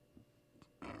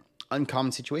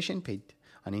 uncommon situation, paid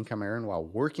on income earned while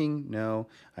working. No.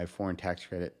 I have foreign tax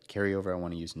credit carryover I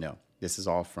want to use. No. This is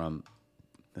all from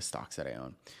the stocks that I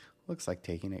own. Looks like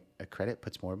taking a credit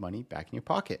puts more money back in your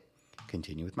pocket.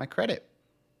 Continue with my credit.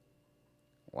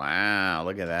 Wow,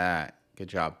 look at that. Good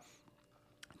job.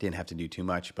 Didn't have to do too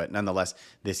much, but nonetheless,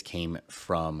 this came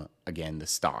from, again, the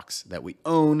stocks that we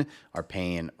own are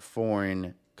paying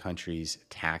foreign countries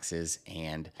taxes.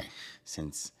 And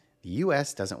since the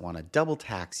U.S. doesn't want to double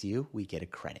tax you, we get a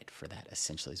credit for that,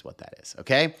 essentially is what that is,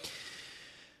 okay?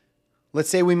 Let's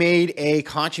say we made a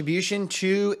contribution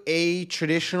to a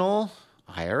traditional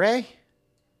IRA.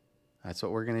 That's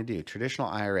what we're going to do. Traditional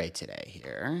IRA today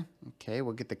here. Okay,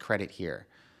 we'll get the credit here.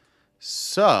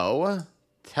 So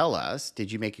tell us,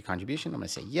 did you make a contribution? I'm going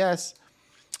to say yes.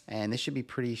 And this should be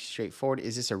pretty straightforward.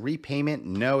 Is this a repayment?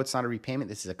 No, it's not a repayment.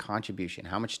 This is a contribution.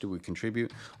 How much do we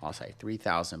contribute? I'll say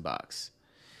 $3,000.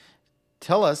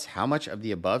 Tell us how much of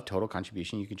the above total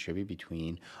contribution you contribute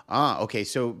between. Okay,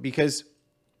 so because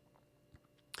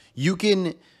you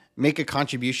can make a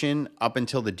contribution up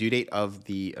until the due date of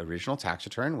the original tax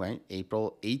return, right?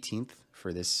 April 18th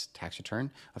for this tax return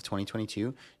of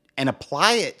 2022, and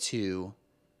apply it to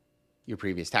your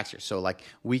previous tax year. So like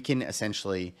we can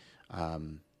essentially, a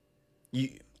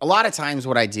lot of times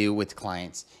what I do with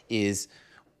clients is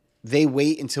they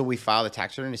wait until we file the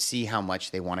tax return to see how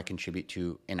much they want to contribute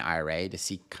to an IRA, to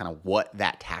see kind of what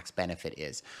that tax benefit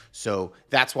is. So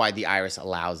that's why the IRS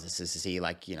allows this, is to see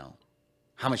like, you know,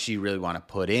 how much do you really want to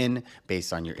put in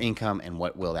based on your income and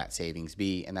what will that savings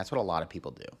be? And that's what a lot of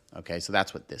people do. Okay, so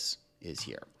that's what this is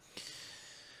here.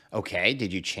 Okay,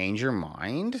 did you change your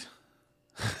mind?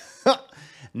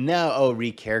 No. Oh,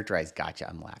 recharacterize. Gotcha.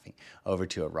 I'm laughing. Over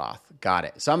to a Roth. Got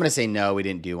it. So I'm going to say no, we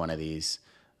didn't do one of these.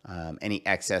 Any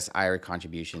excess IRA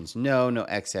contributions? No, no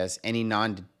excess. Any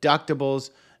non-deductibles?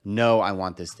 No, I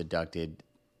want this deducted.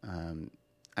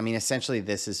 I mean, essentially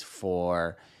this is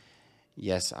for,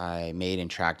 yes, I made and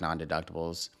tracked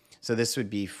non-deductibles. So this would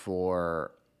be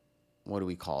for, what do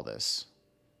we call this?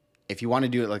 If you want to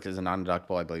do it like as a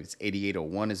non-deductible, I believe it's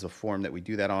 8801 is the form that we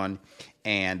do that on.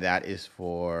 And that is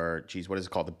for, geez, what is it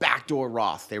called? The backdoor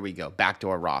Roth. There we go.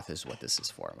 Backdoor Roth is what this is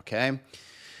for, okay?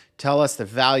 Tell us the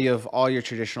value of all your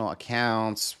traditional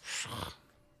accounts.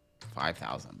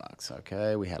 $5,000,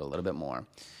 okay? We had a little bit more.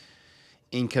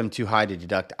 Income too high to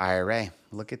deduct IRA.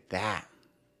 Look at that.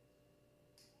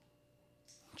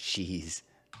 Jeez.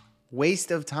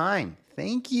 Waste of time.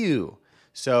 Thank you.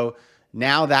 So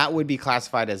now that would be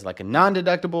classified as like a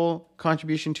non-deductible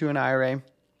contribution to an IRA.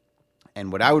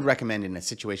 And what I would recommend in a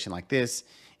situation like this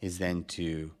is then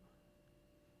to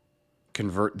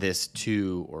convert this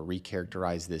to, or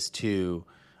recharacterize this to,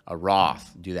 a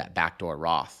Roth. Do that backdoor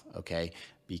Roth, okay?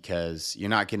 Because you're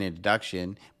not getting a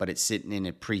deduction, but it's sitting in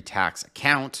a pre-tax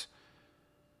account.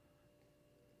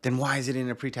 Then why is it in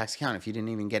a pre-tax account if you didn't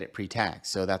even get it pre-tax?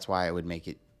 So that's why I would make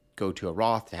it go to a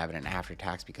Roth to have it in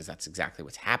after-tax, because that's exactly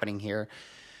what's happening here.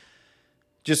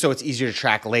 Just so it's easier to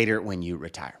track later when you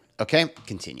retire. Okay,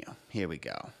 continue. Here we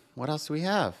go. What else do we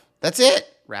have? That's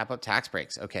it. Wrap up tax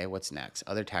breaks. Okay, what's next?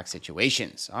 Other tax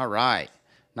situations. All right,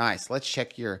 nice. Let's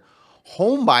check your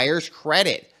home buyer's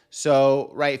credit. So,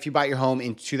 right, if you bought your home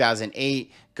in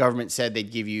 2008, government said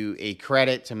they'd give you a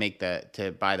credit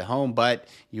to buy the home, but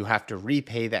you have to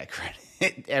repay that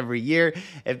credit every year.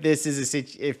 If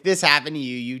this happened to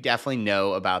you, you definitely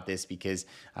know about this, because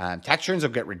tax returns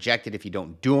will get rejected if you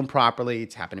don't do them properly.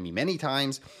 It's happened to me many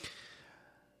times.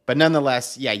 But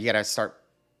nonetheless, yeah, you got to start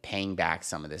paying back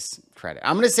some of this credit.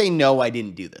 I'm going to say no, I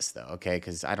didn't do this though, okay?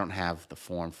 Because I don't have the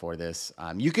form for this.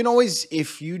 You can always,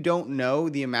 if you don't know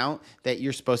the amount that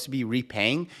you're supposed to be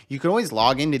repaying, you can always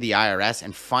log into the IRS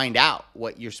and find out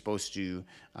what you're supposed to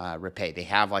repay. They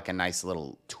have like a nice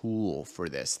little tool for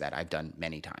this that I've done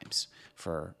many times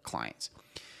for clients.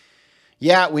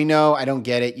 Yeah, we know, I don't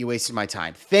get it. You wasted my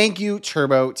time. Thank you,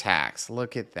 TurboTax.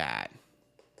 Look at that.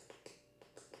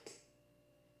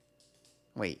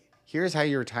 Wait. Here's how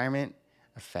your retirement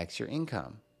affects your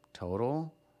income.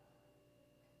 Total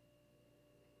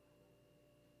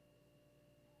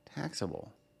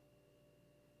taxable.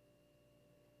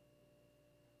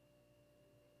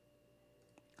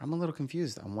 I'm a little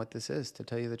confused on what this is, to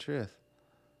tell you the truth.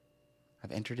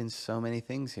 I've entered in so many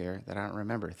things here that I don't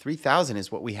remember. $3,000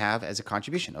 is what we have as a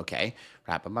contribution. Okay,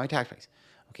 wrap up my tax breaks.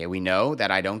 Okay, we know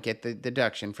that I don't get the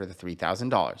deduction for the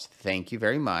 $3,000. Thank you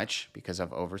very much, because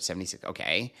of over 76.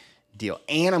 Okay. Deal.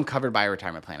 And I'm covered by a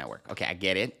retirement plan at work. Okay, I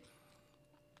get it.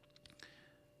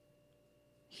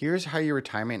 Here's how your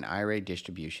retirement and IRA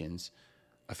distributions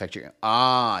affect your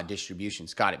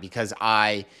distributions. Got it. Because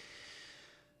I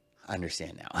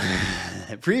understand now.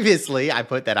 Previously, I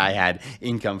put that I had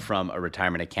income from a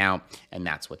retirement account, and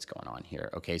that's what's going on here.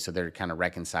 Okay, so they're kind of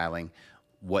reconciling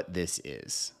what this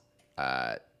is.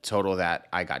 Total that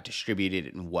I got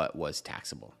distributed and what was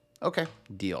taxable. Okay,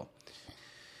 deal.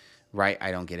 Right,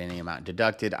 I don't get any amount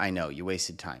deducted. I know, you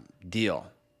wasted time. Deal.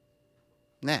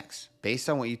 Next, based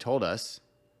on what you told us,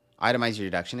 itemize your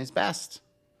deduction is best.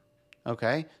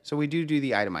 Okay, so we do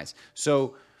the itemize.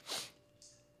 So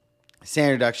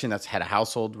standard deduction, that's head of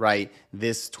household, right?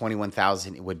 This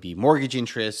 $21,000 would be mortgage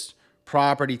interest,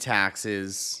 property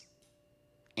taxes,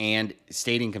 and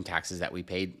state income taxes that we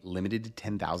paid, limited to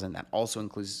 $10,000. That also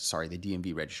includes, the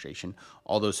DMV registration.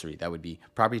 All those three, that would be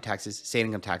property taxes, state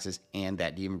income taxes, and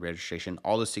that DMV registration.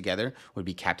 All those together would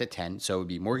be capped at 10. So it would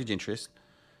be mortgage interest,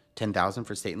 $10,000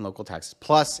 for state and local taxes,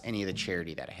 plus any of the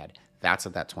charity that I had. That's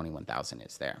what that $21,000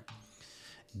 is there.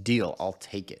 Deal, I'll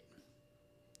take it.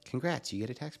 Congrats, you get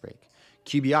a tax break.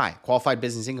 QBI, qualified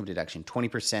business income deduction,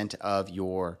 20% of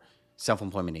your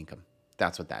self-employment income.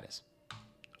 That's what that is.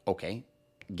 Okay,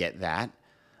 get that.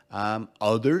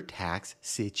 Other tax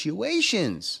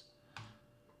situations.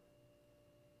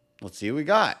 Let's see what we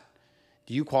got.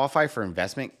 Do you qualify for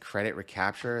investment credit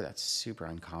recapture? That's super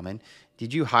uncommon.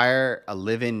 Did you hire a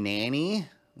live-in nanny?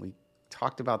 We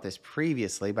talked about this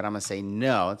previously, but I'm going to say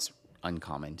no. It's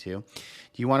uncommon too.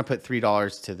 Do you want to put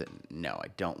 $3 to the... No, I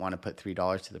don't want to put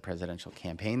 $3 to the presidential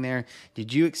campaign there.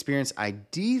 Did you experience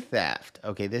ID theft?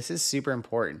 Okay, this is super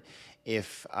important.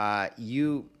 If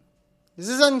this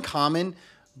is uncommon,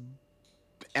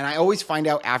 and I always find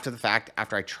out after the fact,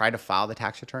 after I try to file the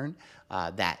tax return,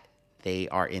 that they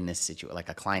are in this situation, like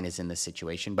a client is in this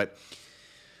situation. But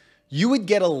you would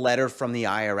get a letter from the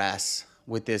IRS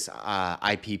with this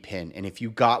IP PIN. And if you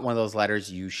got one of those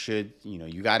letters, you should,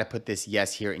 you got to put this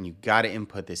yes here and you got to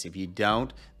input this. If you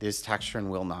don't, this tax return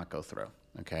will not go through.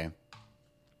 Okay.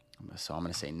 So I'm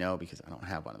going to say no because I don't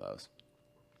have one of those.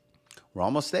 We're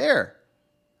almost there.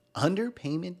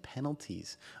 Underpayment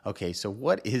penalties. Okay. So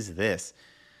what is this?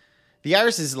 The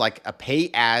IRS is like a pay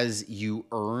as you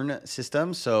earn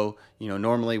system. So,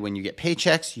 normally when you get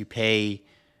paychecks, you pay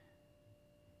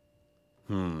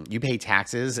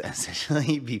taxes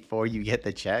essentially before you get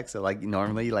the check. So like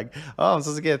normally I'm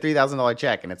supposed to get a $3,000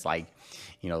 check. And it's like,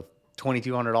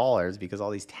 $2,200 because all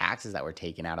these taxes that were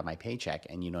taken out of my paycheck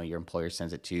and, your employer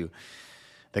sends it to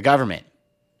the government.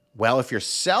 Well, if you're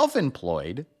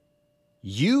self-employed,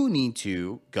 you need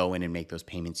to go in and make those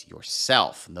payments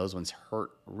yourself. And those ones hurt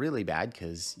really bad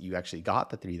because you actually got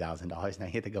the $3,000. Now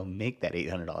you have to go make that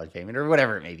 $800 payment or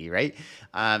whatever it may be, right?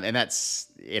 And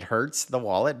it hurts the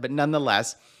wallet. But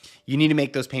nonetheless, you need to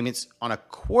make those payments on a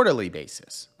quarterly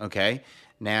basis, okay?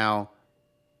 Now,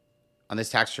 on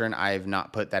this tax return, I have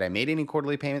not put that I made any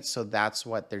quarterly payments. So that's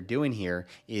what they're doing here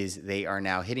is they are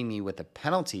now hitting me with a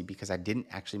penalty because I didn't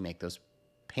actually make those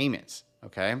payments,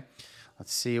 okay?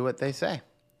 Let's see what they say.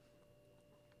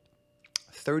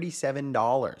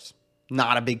 $37.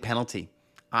 Not a big penalty.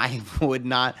 I would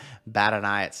not bat an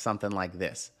eye at something like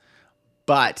this.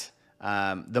 But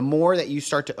the more that you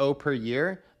start to owe per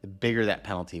year, the bigger that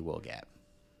penalty will get.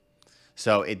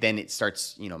 So then it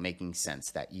starts, making sense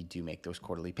that you do make those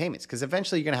quarterly payments because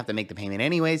eventually you're going to have to make the payment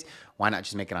anyways. Why not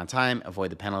just make it on time,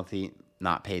 avoid the penalty,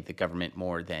 not pay the government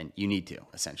more than you need to,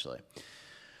 essentially.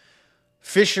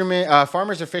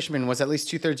 Farmers or fishermen was at least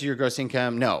 2/3 of your gross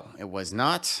income. No, it was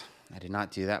not. I did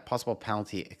not do that. Possible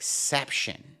penalty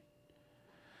exception.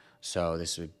 So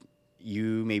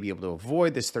you may be able to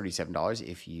avoid this $37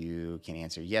 if you can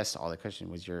answer yes to all the questions.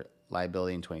 Was your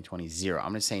liability in 2020 0? I'm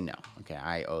going to say no. Okay,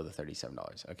 I owe the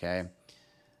 $37. Okay,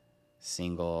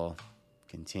 single,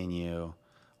 continue,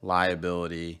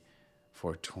 liability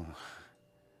for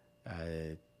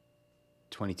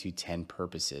 2210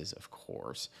 purposes, of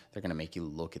course. They're going to make you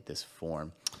look at this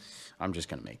form. I'm just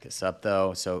going to make this up,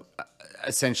 though. So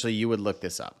essentially, you would look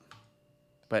this up.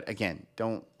 But again,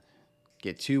 don't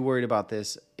get too worried about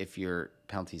this if your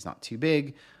penalty is not too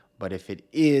big. But if it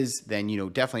is, then,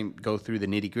 definitely go through the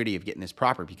nitty-gritty of getting this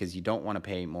proper because you don't want to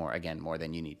pay more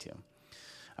than you need to.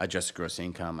 Adjusted gross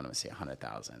income, I'm going to say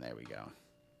 $100,000. There we go.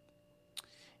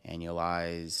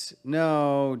 Annualize,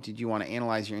 no. Did you want to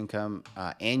analyze your income?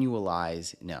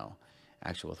 Annualize, no.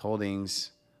 Actual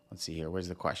withholdings, let's see here. Where's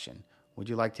the question? Would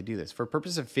you like to do this? For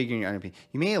purpose of figuring your underpay,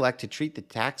 you may elect to treat the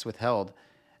tax withheld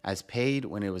as paid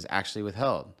when it was actually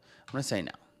withheld. I'm going to say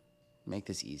no. Make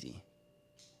this easy.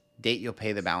 Date you'll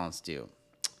pay the balance due.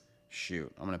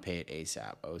 Shoot, I'm going to pay it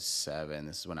ASAP. 07,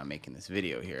 this is when I'm making this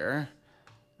video here.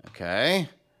 Okay.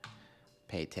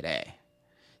 Pay today.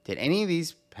 Did any of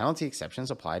these penalty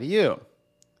exceptions apply to you?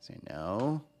 Say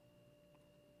no.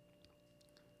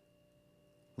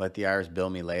 Let the IRS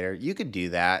bill me later. You could do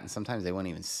that, and sometimes they won't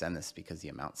even send this because the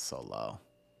amount's so low.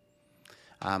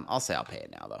 I'll say I'll pay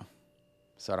it now, though,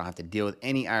 so I don't have to deal with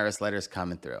any IRS letters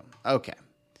coming through. Okay.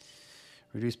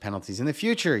 Reduce penalties in the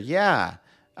future. Yeah.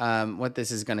 What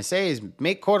this is going to say is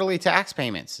make quarterly tax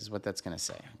payments is what that's going to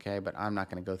say. Okay, but I'm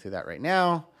not going to go through that right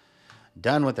now.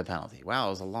 Done with the penalty. Wow, it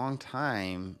was a long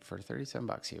time for 37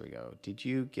 bucks. Here we go. Did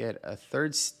you get a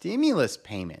third stimulus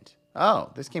payment? Oh,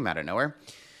 this came out of nowhere.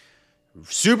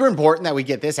 Super important that we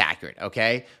get this accurate,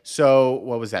 okay? So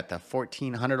what was that? The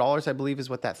 $1,400, I believe, is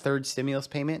what that third stimulus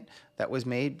payment that was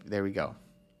made. There we go.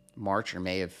 March or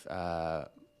May of,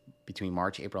 between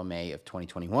March, April, May of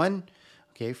 2021.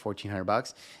 Okay,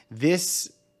 $1,400.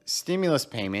 This stimulus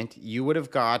payment, you would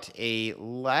have got a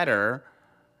letter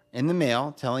in the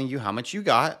mail telling you how much you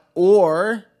got,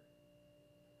 or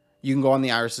you can go on the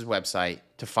IRS's website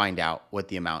to find out what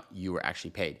the amount you were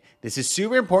actually paid. This is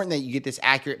super important that you get this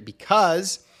accurate,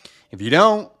 because if you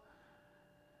don't,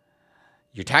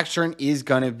 your tax return is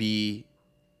going to be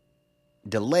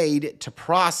delayed to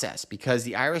process because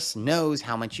the IRS knows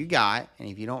how much you got. And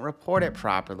if you don't report it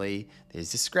properly,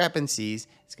 there's discrepancies.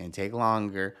 It's going to take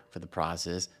longer for the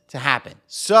process to happen.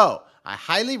 So I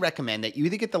highly recommend that you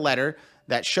either get the letter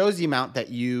that shows the amount that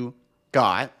you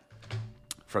got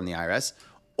from the IRS,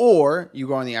 or you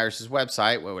go on the IRS's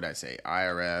website. What would I say?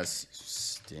 IRS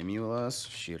stimulus.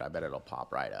 Shoot, I bet it'll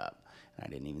pop right up. I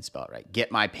didn't even spell it right.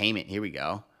 Get my payment. Here we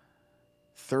go.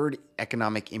 Third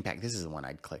economic impact. This is the one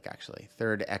I'd click, actually.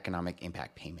 Third economic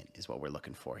impact payment is what we're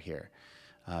looking for here.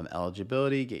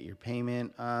 Eligibility, get your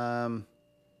payment.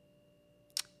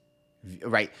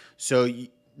 Right. So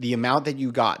the amount that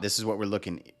you got, this is what we're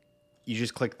looking. You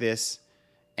just click this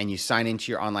and you sign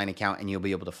into your online account and you'll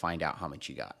be able to find out how much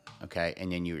you got. Okay.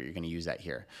 And then you're going to use that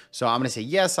here. So I'm going to say,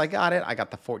 yes, I got it. I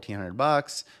got the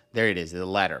 $1,400. There it is, the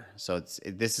letter. So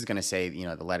this is going to say, you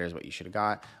know, the letter is what you should have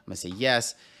got. I'm going to say,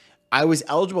 yes. I was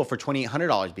eligible for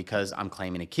 $2,800 because I'm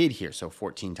claiming a kid here. So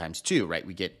 14 times 2, right?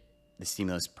 We get the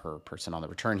stimulus per person on the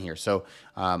return here. So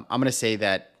I'm going to say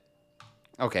that,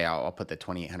 okay, I'll put the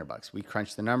 $2,800. We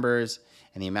crunch the numbers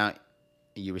and the amount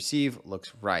you receive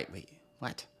looks right. Wait,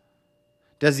 what?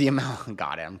 Does the amount,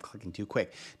 got it, I'm clicking too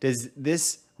quick. Does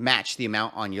this match the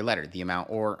amount on your letter, the amount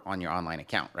or on your online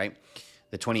account, right?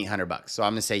 The $2,800. So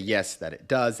I'm going to say yes, that it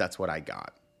does. That's what I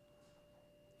got.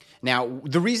 Now,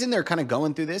 the reason they're kind of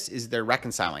going through this is they're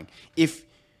reconciling. If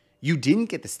you didn't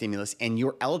get the stimulus and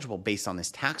you're eligible based on this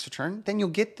tax return, then you'll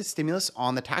get the stimulus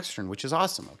on the tax return, which is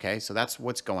awesome, okay? So that's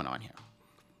what's going on here.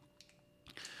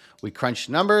 We crunch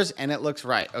numbers and it looks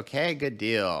right. Okay, good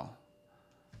deal.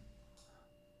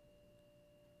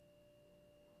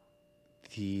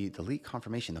 The delete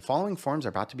confirmation. The following forms are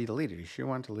about to be deleted. You sure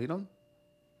want to delete them?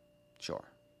 Sure.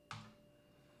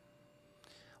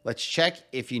 Let's check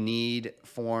if you need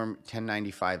Form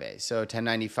 1095A. So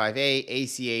 1095A,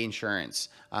 ACA insurance.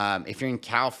 If you're in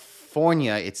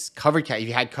California, it's covered. If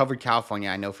you had covered California,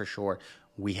 I know for sure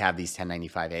we have these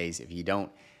 1095As. If you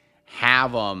don't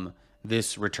have them,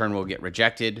 this return will get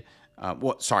rejected.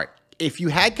 If you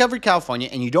had covered California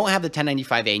and you don't have the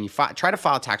 1095A and you try to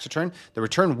file a tax return, the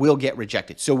return will get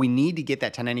rejected. So we need to get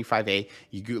that 1095A.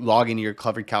 You log into your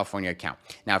covered California account.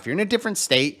 Now, if you're in a different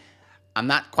state, I'm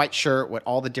not quite sure what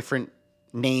all the different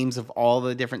names of all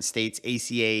the different states,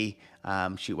 ACA,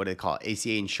 what do they call it?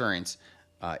 ACA insurance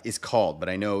is called, but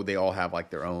I know they all have like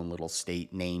their own little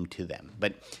state name to them.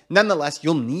 But nonetheless,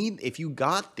 you'll need, if you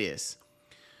got this,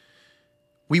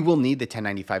 we will need the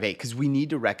 1095A because we need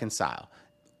to reconcile.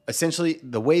 Essentially,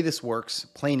 the way this works,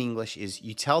 plain English, is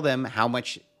you tell them how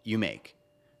much you make,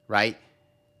 right?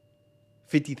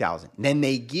 $50,000. Then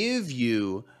they give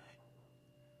you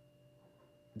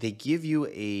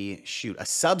a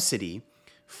subsidy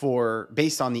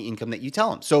based on the income that you tell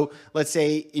them. So let's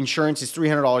say insurance is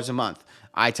 $300 a month.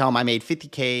 I tell them I make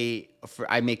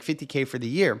 $50K for the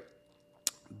year.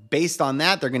 Based on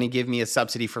that, they're going to give me a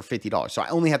subsidy for $50. So I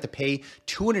only have to pay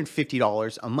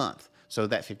 $250 a month. So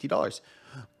that $50.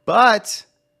 But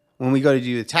when we go to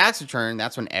do the tax return,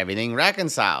 that's when everything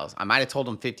reconciles. I might have told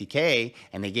them $50K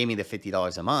and they gave me the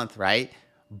 $50 a month, right?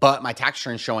 But my tax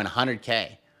return is showing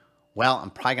 $100K. Well,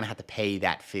 I'm probably going to have to pay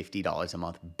that $50 a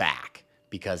month back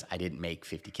because I didn't make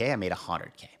 $50K. I made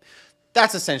 $100K.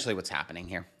 That's essentially what's happening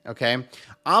here, okay?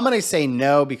 I'm going to say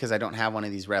no because I don't have one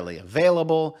of these readily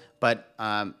available, but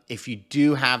if you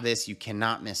do have this, you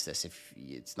cannot miss this.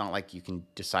 It's not like you can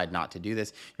decide not to do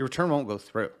this. Your return won't go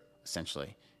through,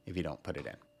 essentially, if you don't put it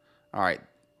in. All right,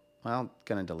 well,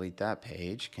 going to delete that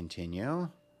page. Continue.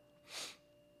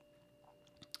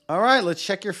 All right, let's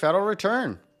check your federal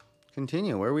return.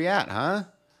 Continue. Where are we at, huh?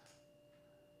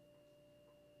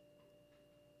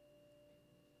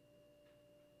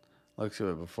 Look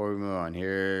to it before we move on.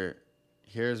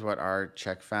 Here's what our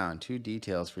check found. 2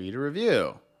 details for you to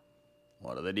review.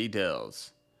 What are the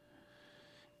details?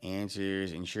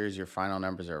 Answers, ensures your final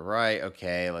numbers are right.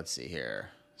 Okay, let's see here.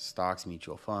 Stocks,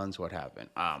 mutual funds, what happened?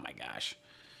 Oh my gosh.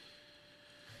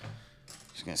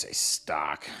 Just gonna say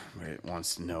stock, but it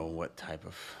wants to know what type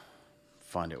of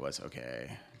fund it was.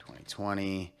 Okay,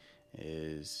 2020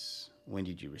 is when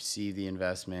did you receive the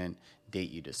investment? Date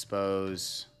you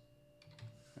dispose.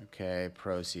 Okay,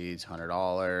 proceeds $100,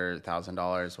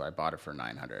 $1,000. Well, I bought it for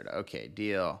 $900. Okay,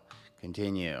 deal.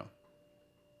 Continue.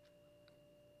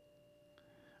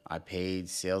 I paid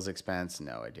sales expense.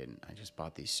 No, I didn't. I just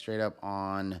bought these straight up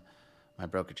on my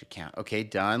brokerage account. Okay,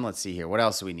 done. Let's see here. What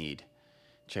else do we need?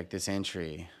 Check this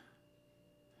entry.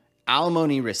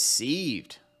 Alimony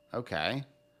received. Okay.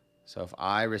 So if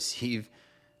I receive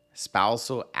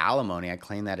spousal alimony, I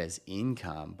claim that as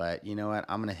income. But you know what?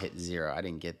 I'm going to hit 0. I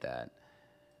didn't get that.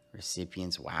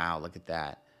 Recipients. Wow, look at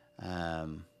that.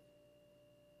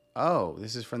 Oh,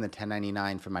 this is from the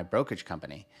 1099 from my brokerage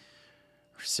company.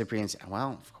 Recipients,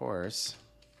 well, of course.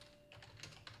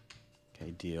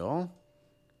 Okay, deal.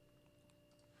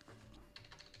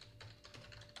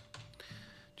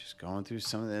 Just going through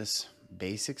some of this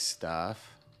basic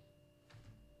stuff.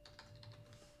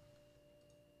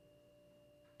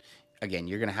 Again,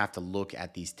 you're going to have to look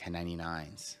at these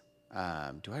 1099s.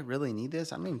 Do I really need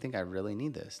this? I don't even think I really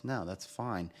need this. No, that's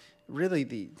fine. Really,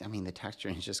 the tax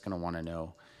return is just going to want to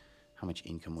know how much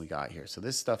income we got here. So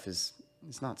this stuff is...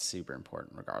 it's not super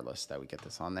important regardless that we get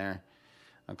this on there.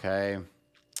 Okay.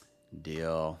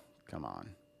 Deal. Come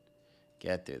on.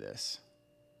 Get through this.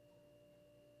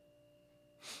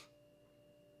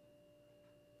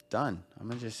 Done. I'm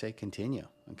going to just say continue.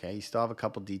 Okay. You still have a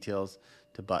couple details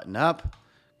to button up.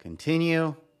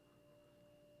 Continue.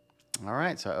 All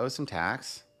right. So I owe some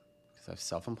tax because I have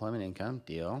self-employment income.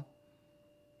 Deal.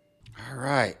 All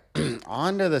right.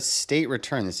 On to the state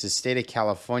return. This is state of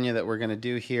California that we're going to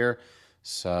do here.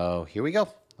 So here we go.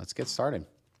 Let's get started.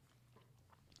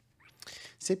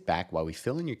 Sit back while we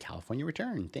fill in your California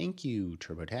return. Thank you,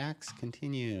 TurboTax.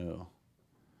 Continue.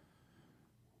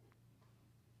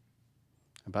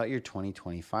 About your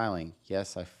 2020 filing.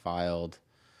 Yes, I filed.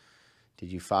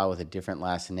 Did you file with a different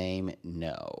last name?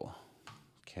 No.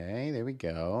 Okay, there we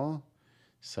go.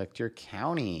 Select your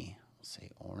county. We'll say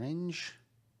Orange.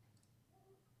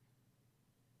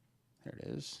 There it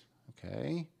is.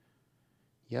 Okay.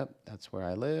 Yep, that's where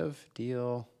I live.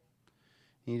 Deal.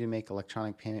 Need to make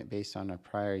electronic payment based on a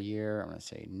prior year. I'm going to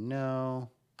say no.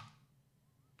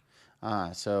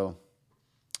 So,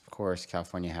 of course,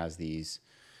 California has these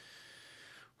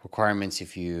requirements.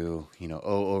 If you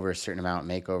owe over a certain amount,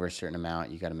 make over a certain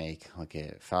amount, you got to make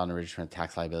file an original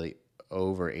tax liability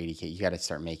over 80K. You got to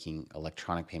start making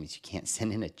electronic payments. You can't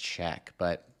send in a check,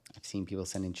 but I've seen people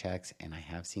send in checks, and I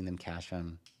have seen them cash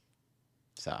them.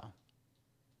 So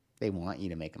they want you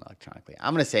to make them electronically.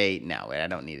 I'm going to say no. I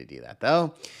don't need to do that,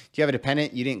 though. Do you have a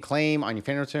dependent you didn't claim on your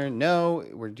family return? No.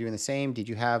 We're doing the same. Did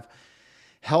you have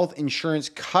health insurance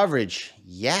coverage?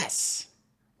 Yes.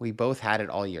 We both had it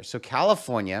all year. So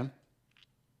California,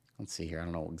 let's see here. I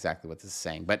don't know exactly what this is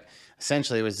saying, but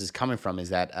essentially what this is coming from is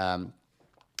that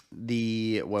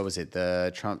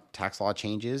the Trump tax law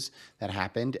changes that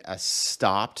happened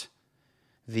stopped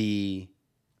the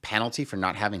penalty for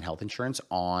not having health insurance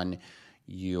on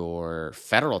your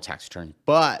federal tax return.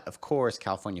 But of course,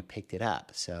 California picked it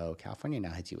up. So California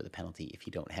now hits you with a penalty if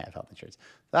you don't have health insurance.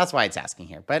 That's why it's asking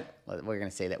here. But we're going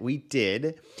to say that we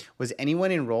did. Was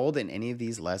anyone enrolled in any of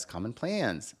these less common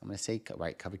plans? I'm going to say,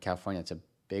 right, Covered California. It's a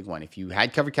big one. If you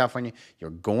had Covered California, you're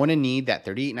going to need that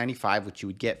 $38.95, which you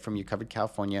would get from your Covered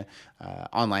California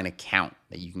online account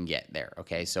that you can get there.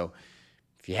 Okay, so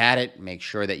if you had it, make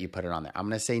sure that you put it on there. I'm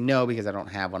going to say no because I don't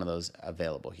have one of those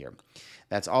available here.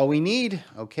 That's all we need.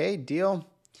 Okay, deal.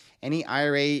 Any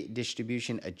IRA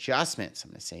distribution adjustments?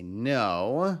 I'm going to say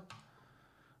no.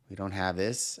 We don't have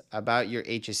this. About your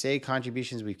HSA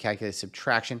contributions, we've calculated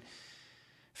subtraction.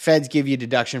 Feds give you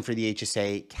deduction for the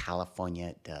HSA.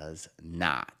 California does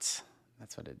not.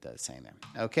 That's what it does say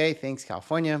there. Okay, thanks,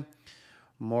 California.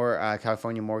 More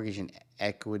California mortgage and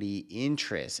equity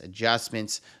interest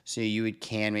adjustments. So you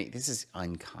can make, this is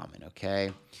uncommon,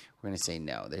 okay? We're going to say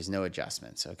no. There's no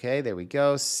adjustments, okay? There we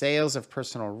go. Sales of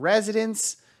personal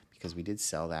residence, because we did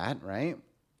sell that, right?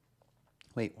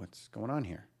 Wait, what's going on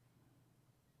here?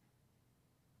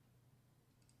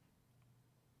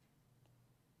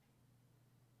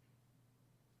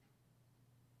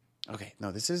 Okay,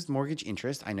 no, this is mortgage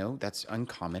interest. I know that's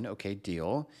uncommon. Okay,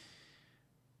 deal.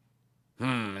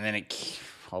 And then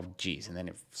oh geez, and then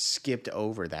it skipped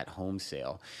over that home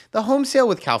sale. The home sale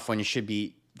with California should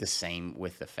be the same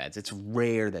with the feds. It's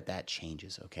rare that that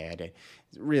changes, okay?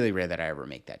 It's really rare that I ever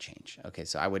make that change. Okay,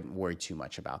 so I wouldn't worry too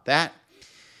much about that.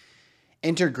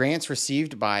 Enter grants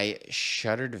received by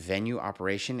shuttered venue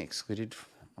operation excluded.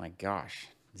 Oh my gosh,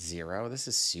 0. This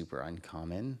is super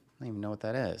uncommon. I don't even know what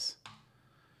that is.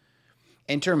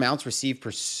 Enter amounts received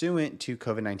pursuant to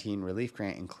COVID-19 relief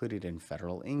grant included in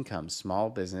federal income. Small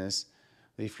business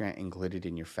relief grant included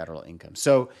in your federal income.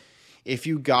 So if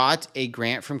you got a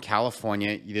grant from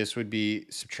California, this would be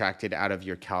subtracted out of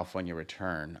your California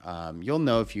return. You'll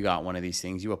know if you got one of these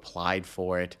things, you applied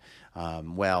for it.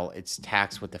 Well, it's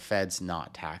taxed with the feds,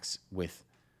 not taxed with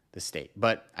the state.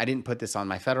 But I didn't put this on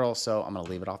my federal, so I'm going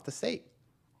to leave it off the state.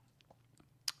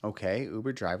 Okay,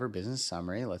 Uber driver business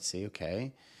summary. Let's see.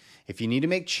 Okay. If you need to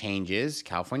make changes,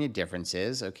 California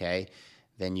differences, okay,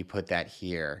 then you put that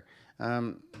here.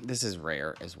 This is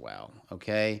rare as well,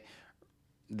 okay?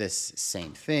 This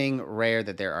same thing, rare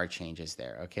that there are changes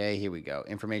there, okay? Here we go.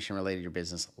 Information related to your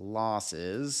business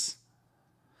losses.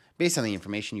 Based on the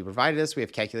information you provided us, we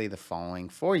have calculated the following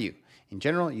for you. In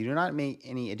general, you do not make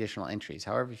any additional entries.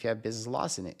 However, if you have business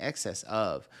loss in excess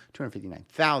of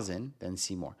 $259,000, then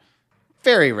see more.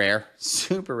 Very rare,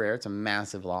 super rare. It's a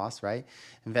massive loss, right?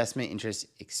 Investment, interest,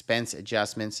 expense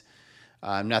adjustments.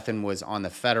 Nothing was on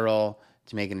the federal.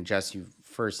 To make an adjustment, you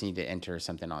first need to enter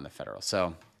something on the federal.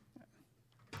 So,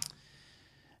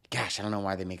 gosh, I don't know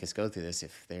why they make us go through this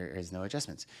if there is no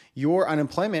adjustments. Your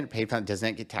unemployment paid fund does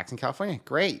not get taxed in California.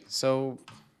 Great. So,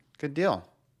 good deal.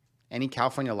 Any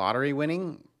California lottery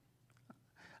winning,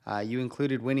 you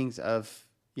included winnings of,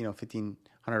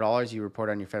 $1,500 you report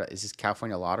on your federal. Is this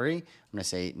California lottery? I'm going to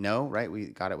say no, right? We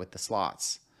got it with the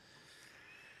slots.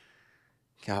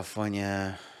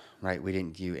 California, right? We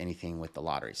didn't do anything with the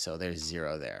lottery. So there's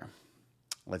 0 there.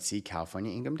 Let's see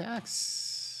California income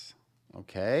tax.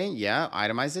 Okay. Yeah.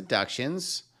 Itemized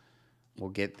deductions. We'll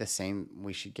get the same.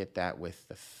 We should get that with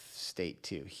the state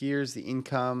too. Here's the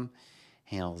income.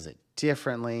 Handles it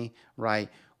differently, right?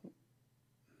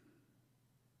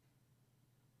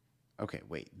 Okay,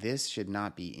 wait, this should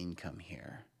not be income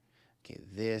here. Okay,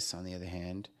 this, on the other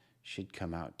hand, should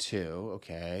come out too,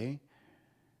 okay.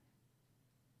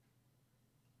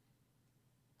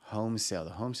 Home sale, the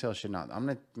home sale should not, I'm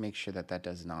gonna make sure that that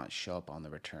does not show up on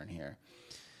the return here.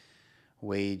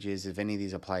 Wages, if any of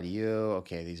these apply to you,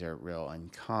 okay, these are real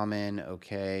uncommon,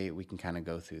 okay. We can kind of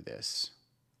go through this.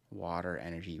 Water,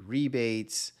 energy,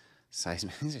 rebates, size,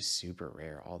 these are super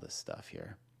rare, all this stuff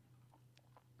here.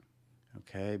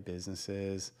 Okay,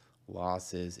 businesses,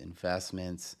 losses,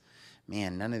 investments.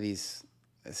 Man, none of these,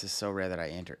 this is so rare that I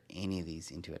enter any of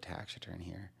these into a tax return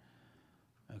here.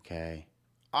 Okay.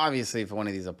 Obviously, if one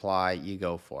of these apply, you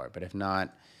go for it. But if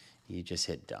not, you just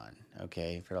hit done.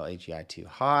 Okay, federal AGI too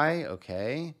high.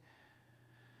 Okay.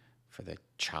 For the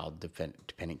child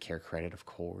dependent care credit, of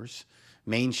course.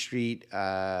 Main Street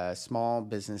small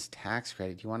business tax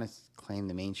credit. Do you want to claim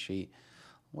the Main Street?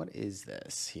 What is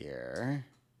this here?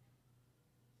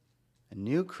 A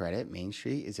new credit, Main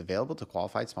Street, is available to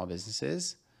qualified small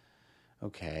businesses.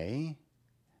 Okay.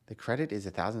 The credit is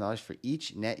 $1,000 for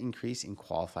each net increase in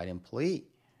qualified employee.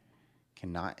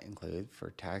 Cannot include for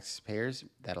taxpayers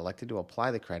that elected to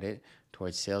apply the credit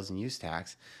towards sales and use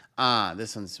tax.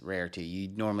 This one's rare too. You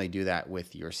normally do that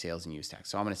with your sales and use tax.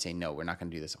 So I'm going to say no, we're not going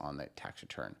to do this on the tax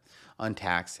return.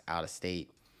 Untaxed, out of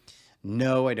state.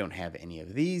 No, I don't have any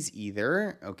of these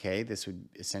either. Okay, this would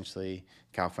essentially,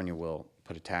 California will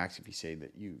put a tax if you say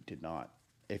that you did not,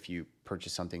 if you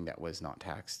purchased something that was not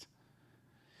taxed.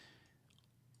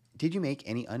 Did you make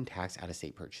any untaxed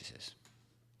out-of-state purchases?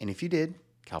 And if you did,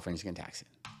 California's going to tax it.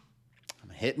 I'm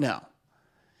going to hit no.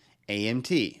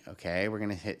 AMT, okay, we're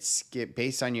going to hit skip.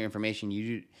 Based on your information,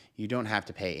 you don't have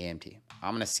to pay AMT.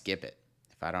 I'm going to skip it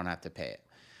if I don't have to pay it.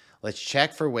 Let's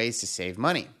check for ways to save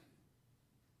money.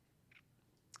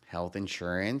 Health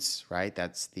insurance, right?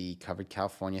 That's the covered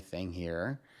California thing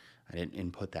here. I didn't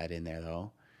input that in there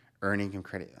though. Earned income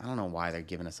credit. I don't know why they're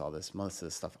giving us all this. Most of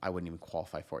the stuff I wouldn't even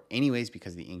qualify for anyways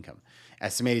because of the income.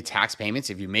 Estimated tax payments.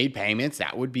 If you made payments,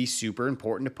 that would be super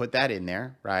important to put that in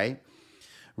there, right?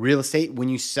 Real estate. When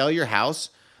you sell your house,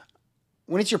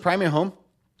 when it's your primary home,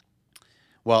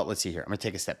 well, let's see here. I'm going to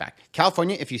take a step back.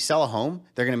 California, if you sell a home,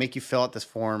 they're going to make you fill out this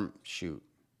form,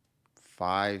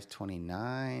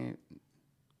 529...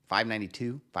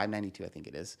 592, I think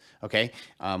it is, okay,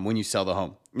 when you sell the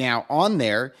home. Now, on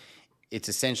there, it's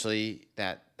essentially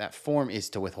that form is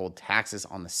to withhold taxes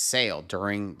on the sale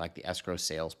during, like, the escrow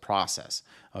sales process,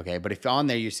 okay? But if on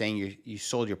there you're saying you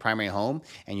sold your primary home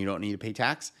and you don't need to pay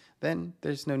tax, then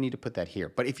there's no need to put that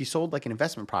here. But if you sold, like, an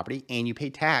investment property and you pay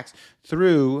tax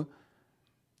through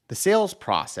the sales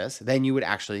process, then you would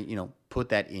actually, put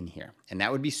that in here. And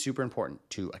that would be super important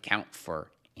to account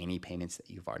for any payments that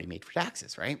you've already made for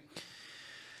taxes, right?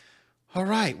 All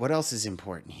right, what else is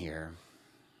important here?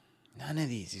 None of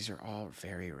these. These are all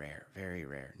very rare, very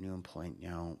rare. New employee,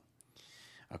 no.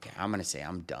 Okay, I'm going to say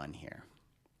I'm done here.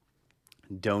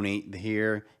 Donate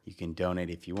here. You can donate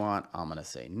if you want. I'm going to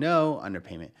say no.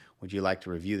 Underpayment. Would you like to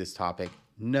review this topic?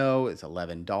 No. It's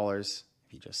 $11.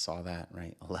 If you just saw that,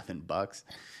 right? $11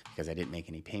 because I didn't make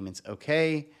any payments.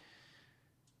 Okay.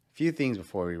 A few things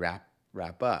before we wrap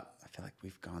up. I feel like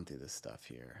we've gone through this stuff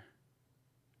here.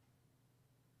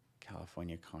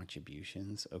 California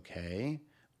contributions. Okay.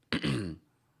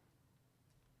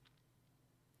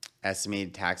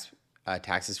 Estimated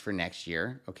taxes for next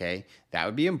year. Okay, that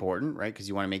would be important, right? Because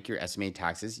you want to make your estimated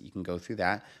taxes. You can go through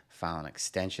that. File an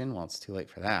extension. Well, it's too late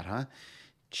for that, huh?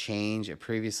 Change a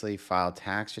previously filed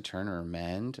tax return or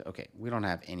amend. Okay, we don't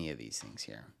have any of these things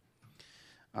here.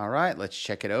 All right, let's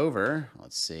check it over.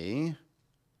 Let's see.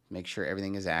 Make sure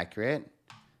everything is accurate.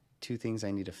 2 things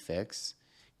I need to fix.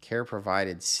 Care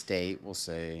provided state, we'll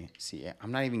say, see,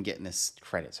 I'm not even getting this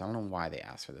credit, so I don't know why they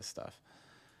asked for this stuff.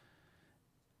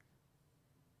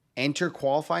 Enter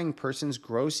qualifying person's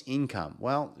gross income.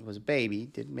 Well, it was a baby,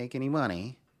 didn't make any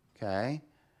money. Okay.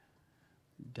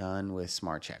 Done with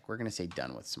Smart Check. We're going to say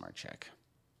done with Smart Check.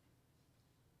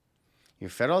 Your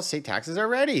federal and state taxes are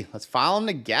ready. Let's file them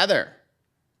together.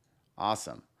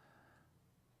 Awesome.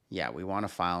 Yeah, we want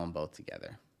to file them both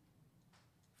together.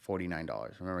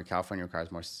 $49. Remember, California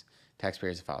requires more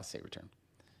taxpayers to file a state return.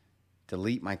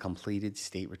 Delete my completed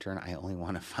state return. I only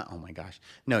want to file, oh my gosh.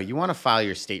 No, you want to file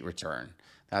your state return.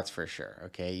 That's for sure,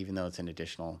 okay? Even though it's an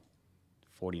additional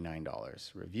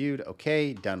 $49. Reviewed,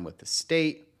 okay, done with the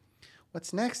state.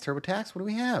 What's next, TurboTax? What do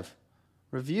we have?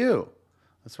 Review.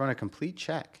 Let's run a complete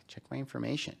check. Check my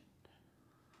information.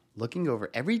 Looking over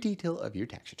every detail of your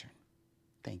tax return.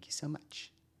 Thank you so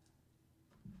much.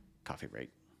 Coffee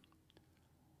break.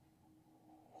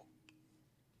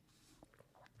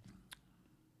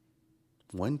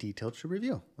 One detail to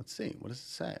review. Let's see. What does it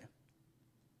say?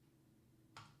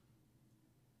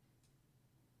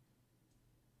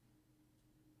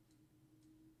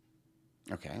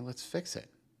 Okay, let's fix it.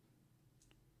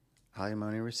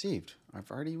 Alimony received.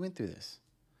 I've already went through this.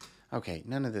 Okay,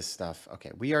 none of this stuff.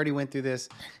 Okay, we already went through this.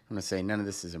 I'm going to say none of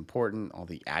this is important. All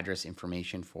the address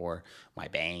information for my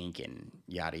bank and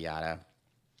yada, yada.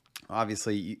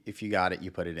 Obviously, if you got it,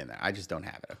 you put it in there. I just don't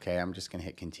have it, okay? I'm just going to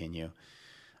hit continue.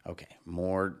 Okay,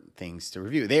 more things to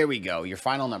review. There we go. Your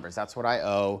final numbers. That's what I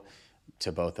owe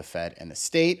to both the Fed and the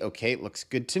state. Okay, looks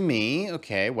good to me.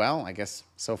 Okay, well, I guess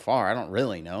so far I don't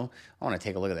really know. I want to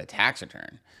take a look at the tax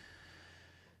return.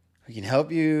 We can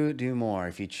help you do more.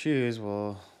 If you choose,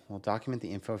 we'll document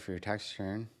the info for your tax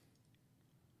return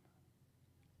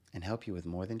and help you with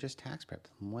more than just tax prep.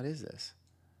 What is this?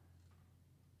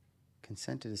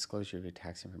 Consent to disclosure of your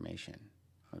tax information.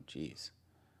 Oh, geez.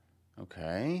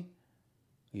 Okay.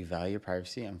 You value your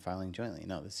privacy. I'm filing jointly.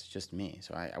 No, this is just me.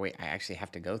 So I actually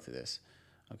have to go through this.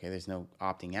 Okay, there's no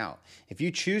opting out. If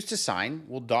you choose to sign,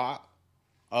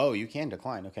 oh, you can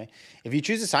decline. Okay. If you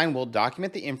choose to sign, we'll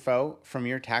document the info from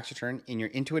your tax return in your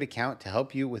Intuit account to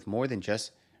help you with more than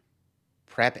just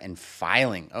prep and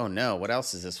filing. Oh no, what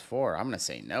else is this for? I'm going to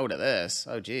say no to this.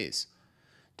 Oh, geez.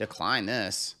 Decline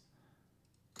this.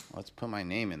 Let's put my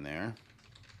name in there.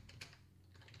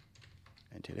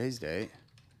 And today's date.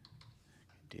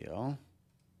 Deal.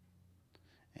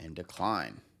 And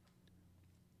decline.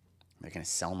 They're going to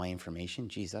sell my information?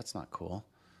 Geez, that's not cool.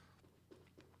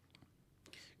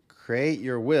 Create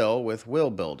your will with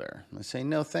Will Builder. Let's say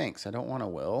no thanks. I don't want a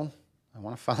will. I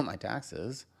want to file my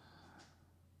taxes.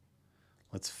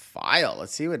 Let's file.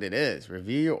 Let's see what it is.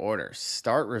 Review your order.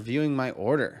 Start reviewing my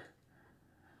order.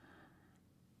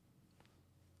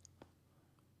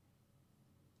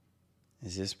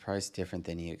 Is this price different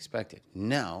than you expected?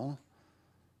 No.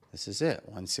 This is it.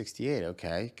 $168.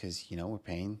 Okay, because we're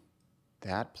paying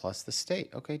that plus the state.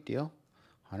 Okay, deal.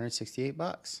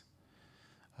 $168.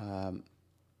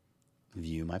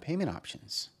 View my payment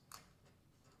options.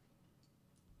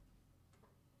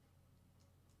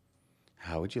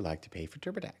 How would you like to pay for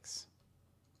TurboTax?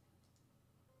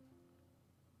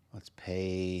 Let's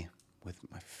pay with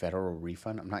my federal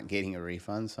refund. I'm not getting a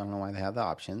refund, so I don't know why they have the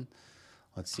option.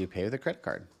 Let's do pay with a credit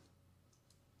card.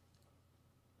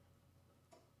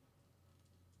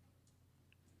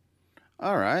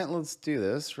 All right, let's do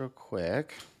this real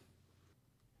quick.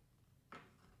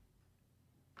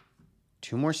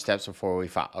 2 more steps before we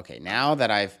file. Okay, now that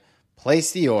I've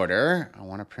placed the order, I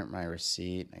want to print my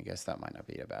receipt. I guess that might not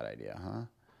be a bad idea, huh?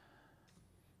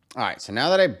 All right, so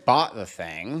now that I bought the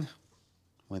thing,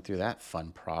 Went through that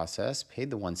fun process. Paid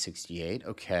the $168.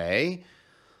 Okay.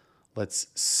 Let's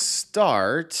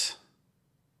start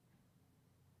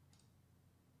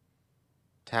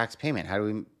tax payment. How do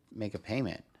we make a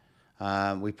payment?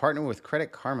 We partner with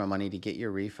Credit Karma Money to get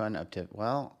your refund up to,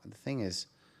 well, the thing is,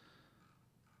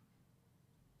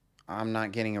 I'm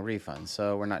not getting a refund,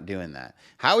 so we're not doing that.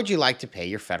 How would you like to pay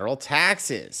your federal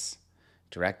taxes?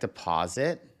 Direct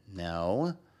deposit?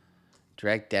 No.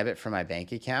 Direct debit from my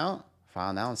bank account?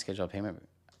 File now and schedule a payment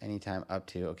anytime up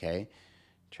to, okay.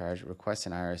 Charge, request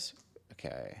an IRS,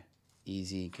 okay.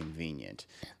 Easy, convenient.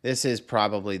 This is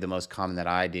probably the most common that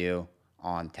I do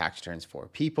on tax returns for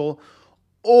people.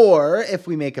 Or if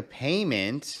we make a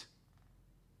payment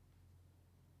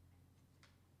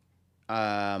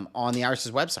on the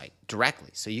IRS's website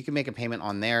directly. So you can make a payment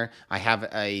on there. I have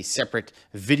a separate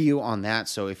video on that.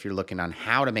 So if you're looking on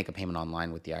how to make a payment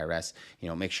online with the IRS,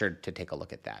 make sure to take a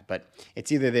look at that. But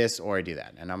it's either this or I do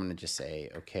that. And I'm going to just say,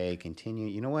 okay, continue.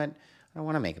 You know what? I don't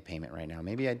want to make a payment right now.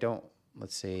 Maybe I don't.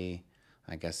 Let's see.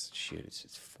 I guess, shoot,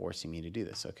 it's forcing me to do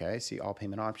this. Okay. See all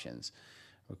payment options.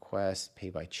 Request, pay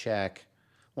by check.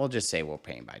 We'll just say we're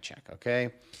paying by check,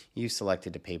 okay? You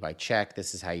selected to pay by check.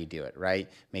 This is how you do it, right?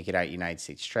 Make it out United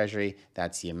States Treasury.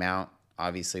 That's the amount.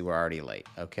 Obviously, we're already late,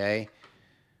 okay?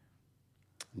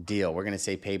 Deal. We're going to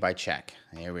say pay by check.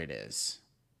 There it is.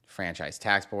 Franchise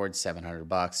tax board,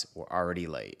 $700. We're already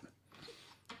late.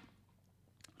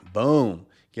 Boom.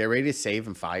 Get ready to save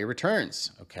and file your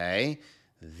returns, okay?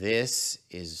 This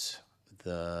is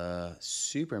the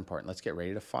super important. Let's get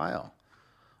ready to file.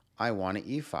 I want to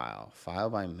e-file.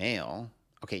 File by mail.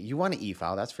 Okay, you want to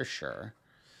e-file, that's for sure.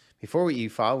 Before we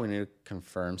e-file, we need to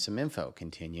confirm some info.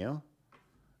 Continue.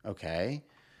 Okay.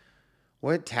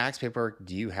 What tax paperwork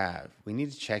do you have? We need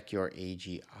to check your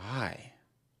AGI.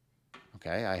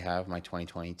 Okay, I have my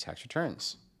 2020 tax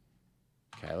returns.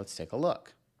 Okay, let's take a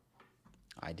look.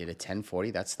 I did a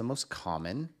 1040. That's the most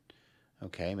common.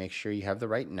 Okay, make sure you have the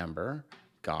right number.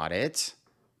 Got it.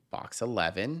 Box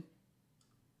 11.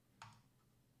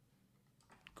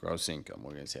 Gross income,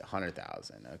 we're going to say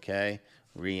 100,000, okay?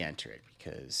 Re-enter it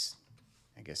because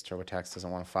I guess TurboTax doesn't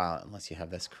want to file it unless you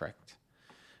have this correct.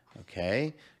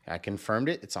 Okay, I confirmed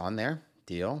it. It's on there.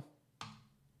 Deal.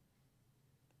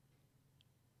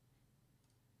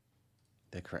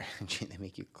 The correct, they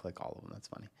make you click all of them. That's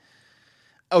funny.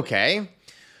 Okay,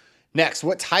 next,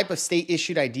 what type of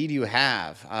state-issued ID do you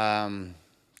have?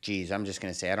 Geez, I'm just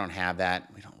going to say I don't have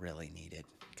that. We don't really need it.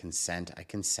 Consent, I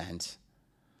consent.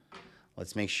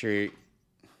 Let's make sure,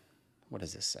 what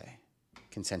does this say?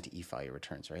 Consent to e-file your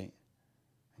returns, right?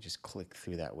 I just clicked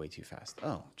through that way too fast.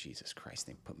 Oh, Jesus Christ,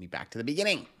 they put me back to the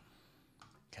beginning.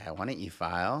 Okay, I want to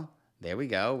e-file. There we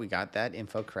go. We got that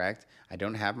info correct. I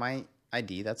don't have my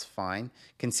ID. That's fine.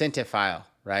 Consent to file,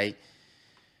 right?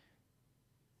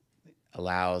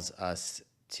 Allows us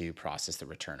to process the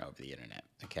return over the internet,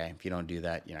 okay? If you don't do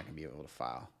that, you're not going to be able to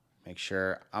file. Make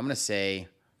sure, I'm going to say,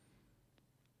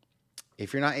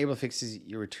 if you're not able to fix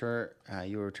your return,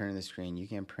 you will return to the screen. You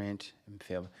can print and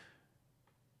fail.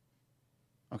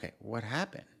 Okay, what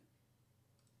happened?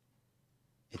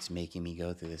 It's making me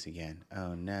go through this again.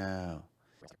 Oh, no.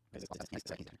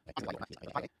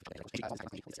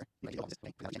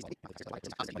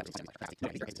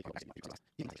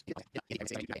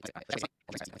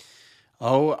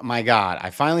 Oh, my God.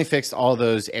 I finally fixed all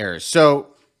those errors.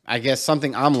 So I guess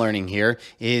something I'm learning here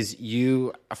is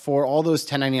for all those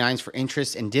 1099s for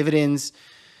interest and dividends,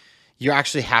 you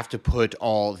actually have to put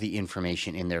all the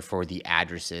information in there for the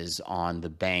addresses on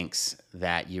the banks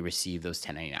that you receive those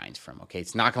 1099s from, okay?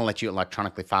 It's not going to let you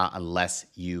electronically file unless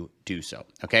you do so,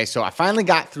 okay? So I finally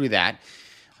got through that.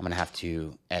 I'm going to have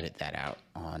to edit that out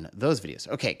on those videos.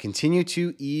 Okay, continue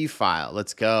to e-file.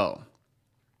 Let's go.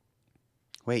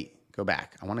 Wait, go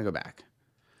back. I want to go back.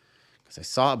 I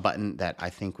saw a button that I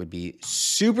think would be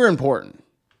super important.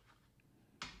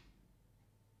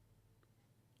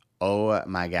 Oh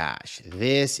my gosh,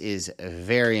 this is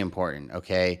very important,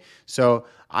 okay? So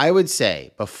I would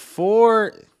say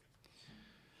before,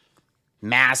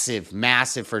 massive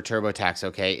for TurboTax,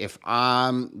 okay? If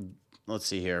let's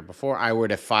see here, before I were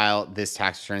to file this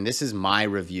tax return, this is my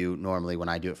review normally when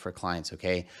I do it for clients,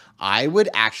 okay? I would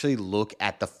actually look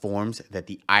at the forms that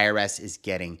the IRS is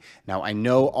getting. Now, I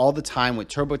know all the time with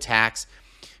TurboTax,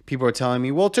 people are telling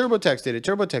me, well, TurboTax did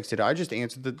it. I just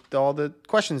answered all the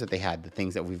questions that they had, the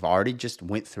things that we've already just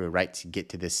went through, right, to get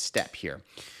to this step here.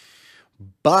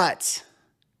 But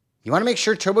you want to make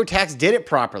sure TurboTax did it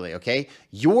properly, okay?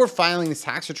 You're filing this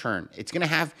tax return. It's going to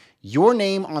have your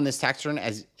name on this tax return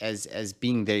as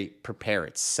being the preparer.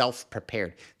 It's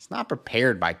self-prepared. It's not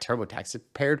prepared by TurboTax. It's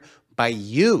prepared by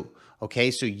you,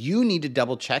 Okay, so you need to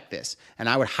double check this. And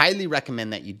I would highly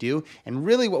recommend that you do. And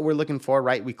really what we're looking for,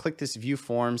 right? We click this view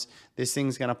forms. This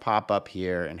thing's going to pop up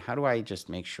here. And how do I just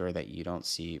make sure that you don't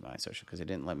see my social? Because it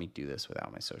didn't let me do this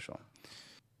without my social.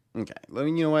 Okay,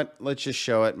 you know what? Let's just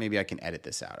show it. Maybe I can edit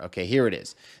this out. Okay, here it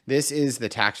is. This is the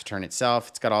tax return itself.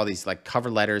 It's got all these like cover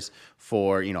letters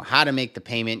for, you know, how to make the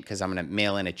payment, because I'm going to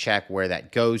mail in a check, where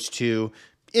that goes to.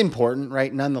 Important,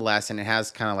 right? Nonetheless, and it has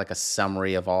kind of like a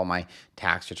summary of all my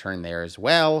tax return there as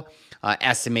well.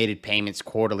 Estimated payments,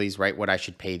 quarterlies, right? What I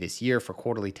should pay this year for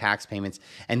quarterly tax payments.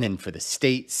 And then for the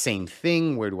state, same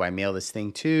thing. Where do I mail this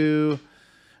thing to?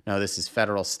 No, this is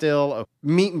federal still. Okay.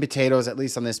 Meat and potatoes, at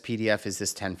least on this PDF, is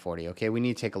this 1040. Okay, we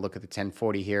need to take a look at the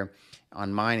 1040 here.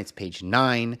 On mine, it's page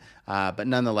 9. But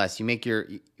nonetheless, you make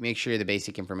sure the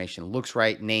basic information looks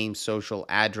right. Name, social,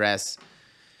 address,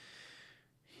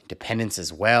 dependents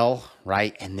as well,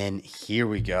 right? And then here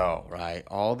we go, right?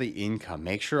 All the income.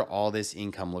 Make sure all this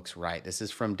income looks right. This is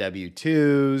from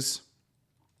W-2s.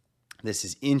 This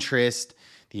is interest,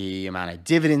 the amount of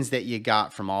dividends that you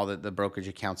got from all the brokerage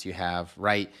accounts you have,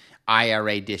 right?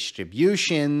 IRA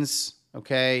distributions,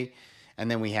 okay? And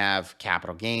then we have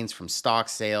capital gains from stock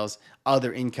sales,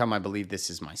 other income. I believe this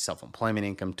is my self-employment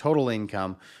income, total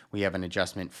income. We have an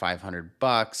adjustment,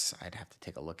 $500. I'd have to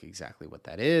take a look exactly what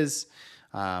that is.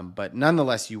 But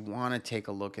nonetheless, you want to take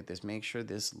a look at this. Make sure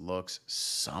this looks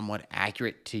somewhat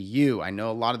accurate to you. I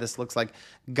know a lot of this looks like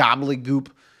gobbledygook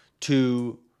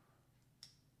to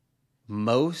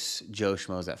most Joe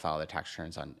Schmoes that file their tax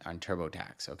returns on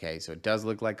TurboTax. Okay, so it does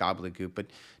look like gobbledygook, but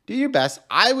do your best.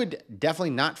 I would definitely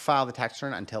not file the tax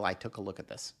return until I took a look at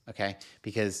this. Okay,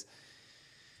 because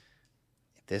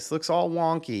if this looks all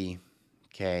wonky,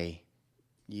 okay,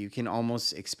 you can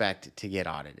almost expect to get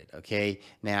audited, okay?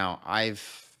 Now,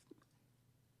 I've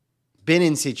been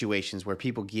in situations where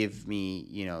people give me,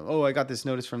 you know, oh, I got this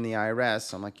notice from the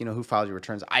IRS. I'm like, you know, who filed your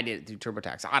returns? I did it through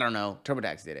TurboTax. I don't know.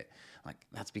 TurboTax did it. Like,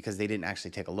 that's because they didn't actually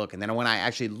take a look. And then when I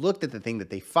actually looked at the thing that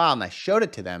they filed and I showed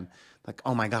it to them, like,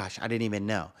 oh my gosh, I didn't even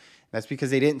know. That's because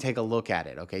they didn't take a look at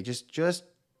it, okay? Just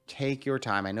take your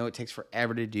time. I know it takes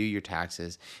forever to do your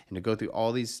taxes and to go through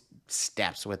all these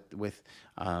steps with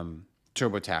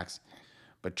TurboTax,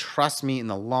 but trust me, in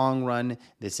the long run,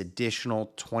 this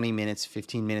additional 20 minutes,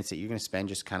 15 minutes that you're going to spend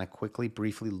just kind of quickly,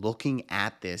 briefly looking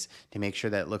at this to make sure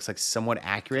that it looks like somewhat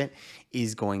accurate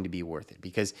is going to be worth it.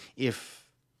 Because if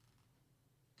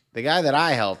the guy that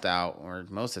I helped out, or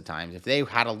most of the times, if they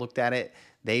had looked at it,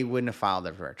 they wouldn't have filed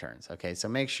their returns. Okay, so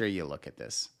make sure you look at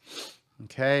this.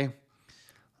 Okay.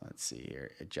 Let's see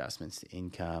here. Adjustments to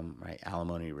income, right?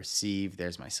 Alimony received.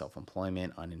 There's my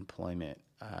self-employment, unemployment,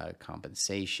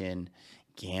 compensation,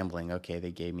 gambling. Okay,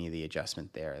 they gave me the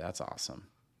adjustment there. That's awesome.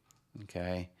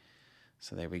 Okay,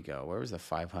 so there we go. Where was the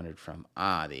 500 from?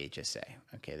 Ah, the HSA.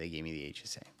 Okay, they gave me the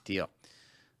HSA. Deal.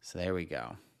 So there we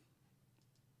go.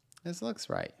 This looks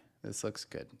right. This looks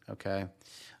good. Okay.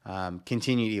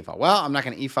 Continue to e-file. Well, I'm not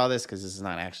going to e-file this because this is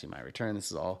not actually my return.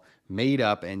 This is all made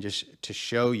up and just to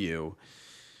show you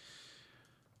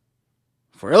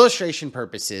for illustration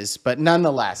purposes, but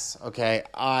nonetheless, okay,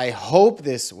 I hope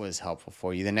this was helpful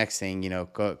for you. The next thing, you know,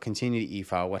 continue to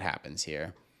e-file. What happens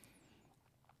here?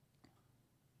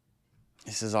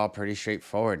 This is all pretty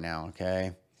straightforward now,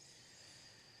 okay?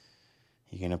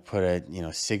 You're going to put a, you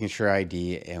know, signature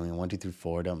ID, and 1, 2, 3,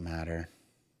 4, don't matter.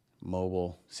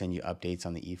 Mobile, send you updates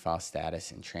on the e-file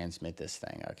status and transmit this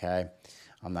thing, okay?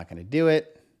 I'm not going to do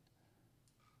it.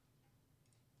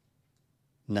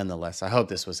 Nonetheless, I hope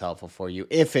this was helpful for you.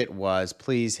 If it was,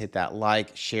 please hit that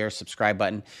like, share, subscribe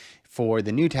button. For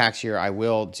the new tax year, I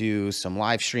will do some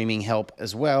live streaming help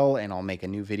as well, and I'll make a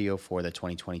new video for the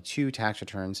 2022 tax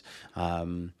returns.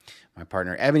 My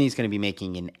partner Ebony is going to be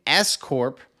making an S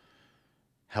Corp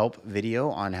help video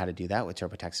on how to do that with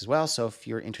TurboTax as well. So if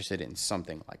you're interested in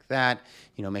something like that,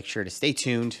 you know, make sure to stay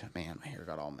tuned. Man, my hair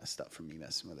got all messed up from me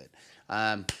messing with it.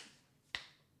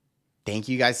 Thank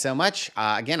you guys so much.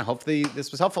 Again, hopefully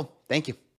this was helpful. Thank you.